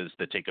chose was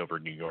the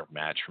TakeOver New York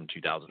match from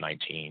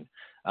 2019.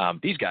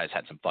 These guys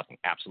had some fucking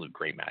absolute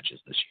great matches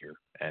this year,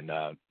 and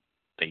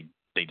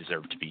they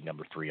deserve to be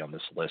number 3 on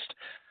this list.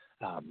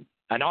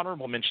 An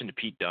honorable mention to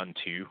Pete Dunne,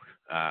 too.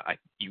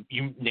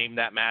 You named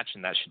that match,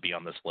 and that should be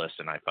on this list,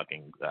 and I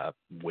fucking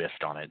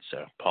whiffed on it,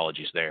 so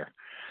apologies there.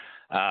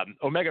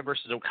 Omega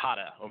versus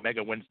Okada.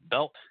 Omega wins the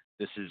belt.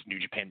 This is New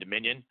Japan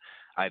Dominion.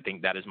 I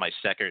think that is my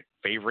second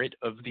favorite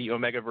of the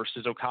Omega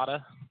versus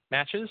Okada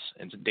matches.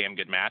 It's a damn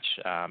good match,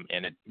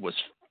 and it was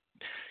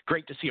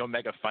great to see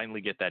Omega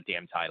finally get that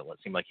damn title. It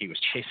seemed like he was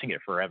chasing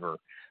it forever,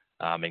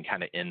 and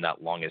kind of in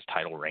that longest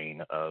title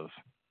reign of,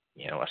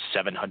 a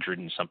 700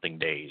 and something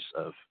days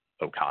of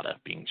Okada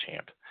being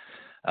champ.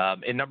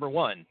 In number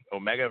 1,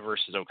 Omega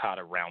versus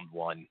Okada round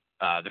 1,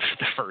 the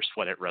first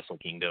one at Wrestle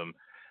Kingdom.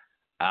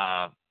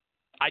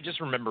 I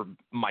just remember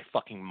my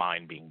fucking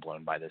mind being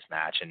blown by this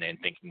match and then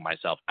thinking to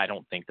myself, I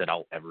don't think that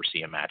I'll ever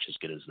see a match as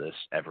good as this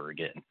ever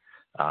again.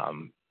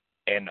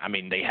 And, I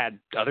mean, they had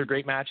other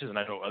great matches, and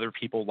I know other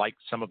people liked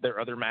some of their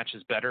other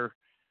matches better,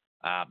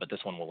 but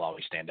this one will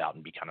always stand out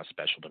and be kind of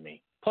special to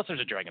me. Plus,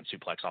 there's a dragon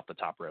suplex off the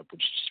top rope,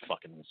 which is just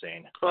fucking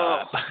insane.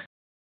 Oh,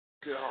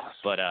 God.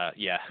 But,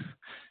 yeah,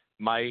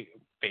 my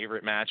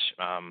favorite match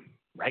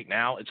right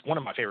now, it's one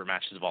of my favorite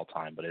matches of all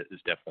time, but it is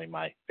definitely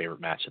my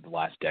favorite match of the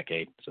last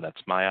decade. So that's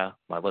my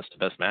my list of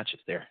best matches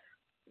there.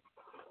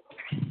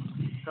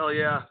 Hell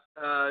yeah.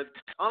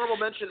 Honorable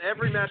mention,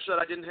 every match that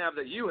I didn't have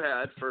that you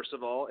had, first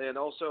of all, and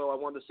also I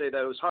wanted to say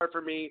that it was hard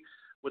for me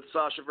with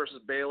Sasha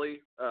versus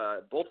Bayley.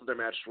 Both of their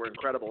matches were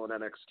incredible in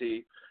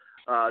NXT.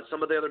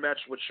 Some of the other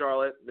matches with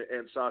Charlotte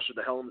and Sasha,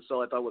 the Hell in the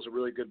Cell, I thought was a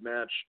really good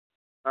match.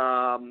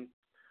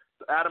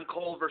 Adam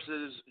Cole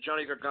versus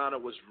Johnny Gargano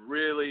was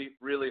really,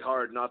 really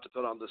hard not to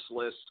put on this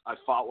list. I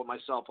fought with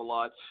myself a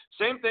lot.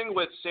 Same thing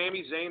with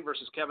Sami Zayn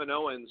versus Kevin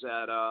Owens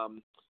at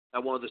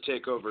one of the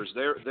takeovers.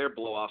 Their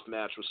blow-off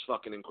match was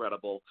fucking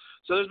incredible.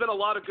 So there's been a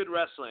lot of good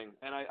wrestling,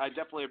 and I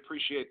definitely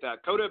appreciate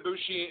that. Kota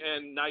Ibushi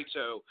and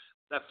Naito,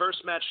 that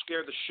first match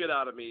scared the shit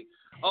out of me.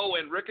 Oh,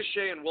 and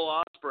Ricochet and Will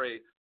Ospreay,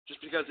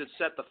 just because it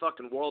set the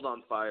fucking world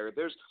on fire.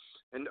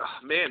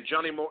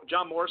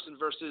 John Morrison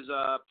versus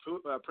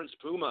Prince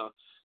Puma.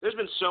 There's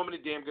been so many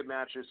damn good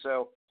matches.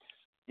 So,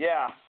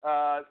 yeah,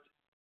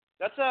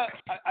 that's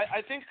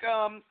I think.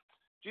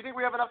 Do you think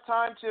we have enough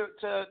time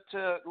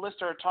to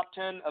list our top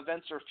 10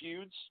 events or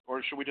feuds,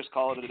 or should we just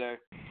call it a day?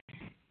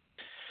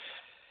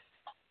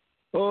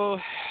 Oh,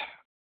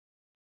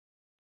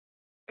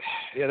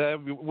 yeah,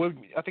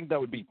 I think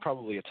that would be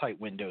probably a tight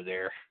window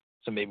there.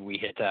 So maybe we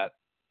hit that.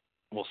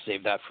 We'll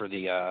save that for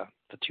the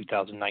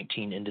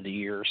 2019 end of the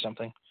year or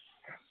something.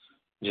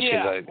 Just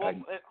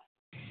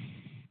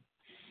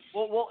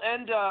We'll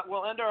end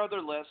our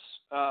other lists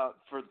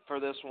for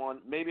this one.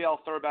 Maybe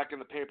I'll throw it back in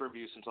the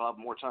pay-per-view since I'll have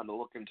more time to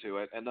look into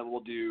it, and then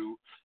we'll do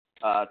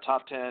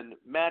top 10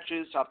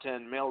 matches, top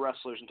 10 male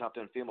wrestlers, and top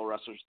 10 female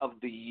wrestlers of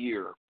the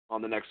year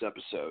on the next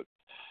episode.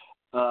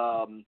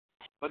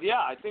 But yeah,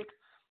 I think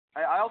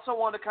I also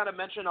want to kind of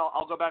mention.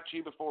 I'll go back to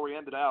you before we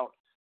end it out.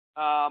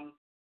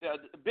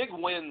 Big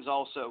wins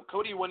also.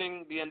 Cody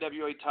winning the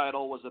NWA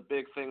title was a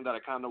big thing that I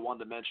kind of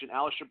wanted to mention.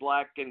 Aleister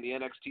Black getting the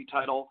NXT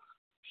title,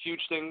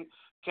 huge thing.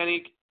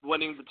 Kenny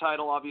winning the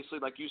title, obviously,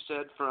 like you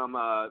said, from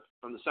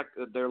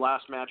their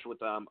last match with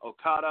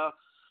Okada.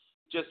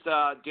 Just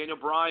Daniel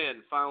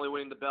Bryan finally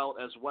winning the belt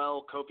as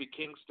well. Kofi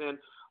Kingston.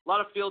 A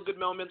lot of feel-good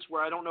moments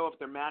where I don't know if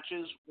their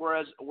matches were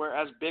as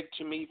big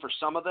to me for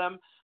some of them,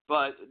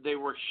 but they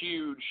were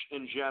huge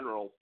in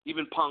general.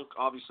 Even Punk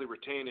obviously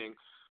retaining.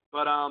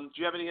 But do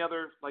you have any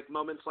other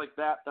moments like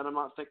that I'm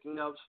not thinking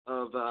of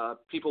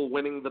people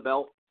winning the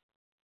belt?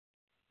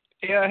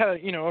 Yeah, I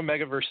had,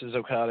 Omega versus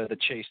Okada, the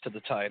chase to the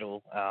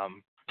title.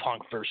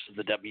 Punk versus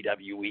the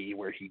WWE,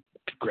 where he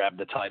grabbed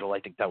the title. I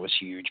think that was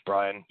huge.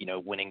 Bryan,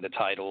 winning the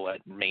title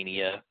at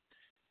Mania.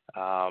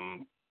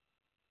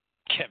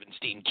 Kevin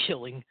Steen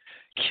killing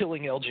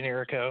El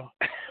Generico,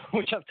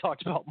 which I've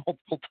talked about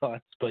multiple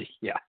times. But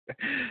yeah,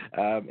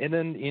 and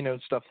then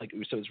stuff like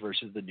Usos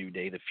versus the New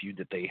Day, the feud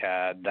that they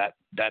had.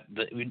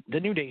 The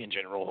New Day in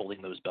general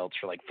holding those belts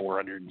for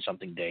 400 and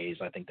something days.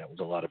 I think that was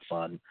a lot of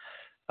fun.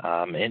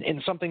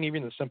 And something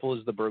even as simple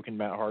as the Broken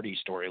Matt Hardy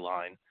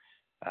storyline,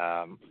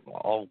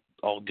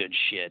 all good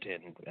shit.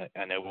 And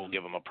I know we'll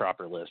give them a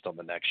proper list on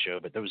the next show,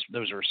 but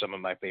those are some of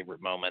my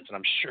favorite moments. And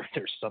I'm sure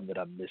there's some that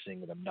I'm missing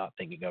that I'm not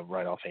thinking of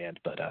right offhand.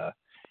 But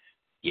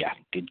yeah,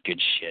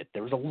 good shit.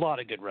 There was a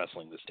lot of good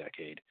wrestling this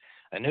decade.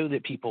 I know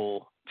that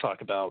people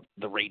talk about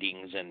the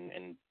ratings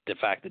and the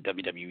fact that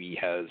WWE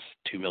has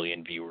 2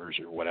 million viewers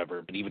or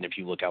whatever, but even if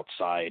you look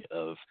outside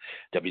of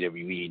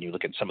WWE and you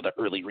look at some of the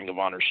early Ring of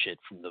Honor shit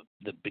from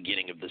the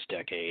beginning of this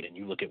decade, and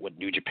you look at what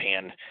New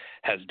Japan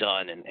has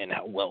done and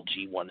how well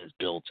G1 is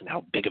built and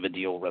how big of a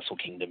deal Wrestle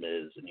Kingdom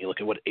is, and you look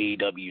at what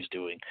AEW is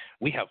doing,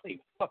 we have a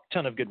fuck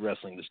ton of good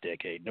wrestling this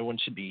decade. No one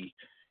should be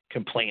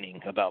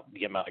complaining about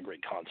the amount of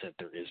great content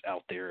there is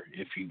out there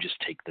if you just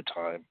take the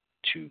time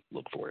to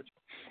look for it.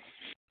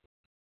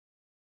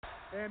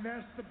 And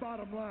that's the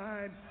bottom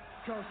line,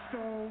 because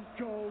Stone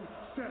Cold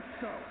said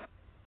so.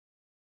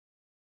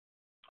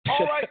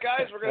 All right,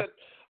 guys,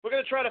 we're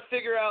gonna try to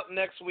figure out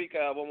next week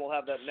when we'll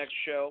have that next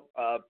show.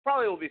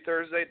 Probably will be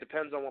Thursday. It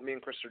depends on what me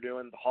and Chris are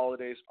doing. The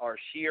holidays are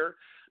here,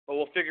 but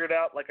we'll figure it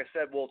out. Like I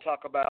said, we'll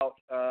talk about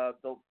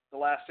the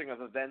lasting of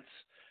events,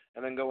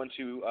 and then go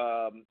into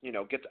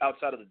get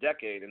outside of the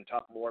decade and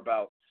talk more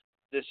about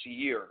this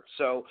year.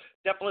 So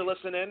definitely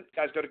listen in.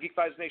 Guys, go to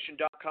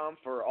geekvibesnation.com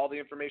for all the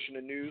information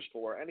and news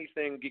for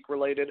anything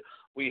geek-related.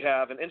 We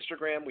have an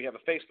Instagram, we have a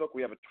Facebook,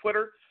 we have a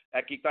Twitter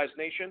at Geek Vibes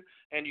Nation,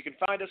 and you can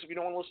find us if you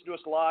don't want to listen to us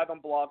live on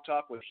Blog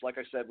Talk, which, like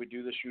I said, we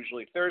do this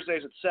usually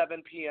Thursdays at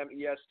 7 p.m.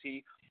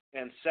 EST.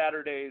 and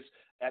Saturdays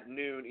at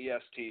noon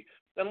EST.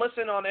 Then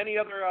listen on any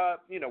other,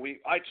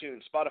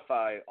 iTunes,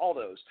 Spotify, all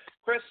those.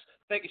 Chris,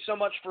 thank you so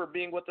much for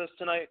being with us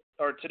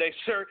today,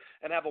 sir,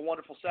 and have a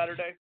wonderful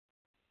Saturday.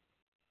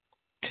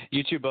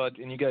 You too, bud.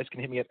 And you guys can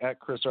hit me at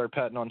Chris R.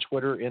 Patton on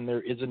Twitter. And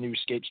there is a new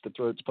Skates to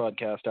Throats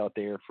podcast out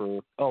there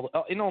for all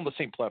the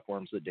same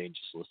platforms that Dane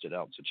just listed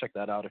out. So check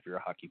that out if you're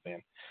a hockey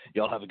fan.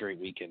 Y'all have a great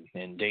weekend.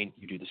 And Dane,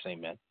 you do the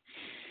same, man.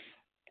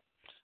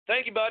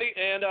 Thank you, buddy.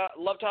 And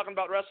love talking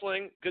about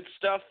wrestling. Good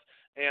stuff.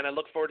 And I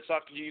look forward to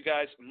talking to you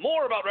guys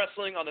more about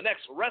wrestling on the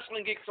next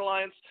Wrestling Geeks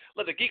Alliance.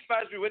 Let the Geek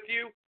Vibes be with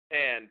you,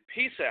 and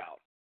peace out.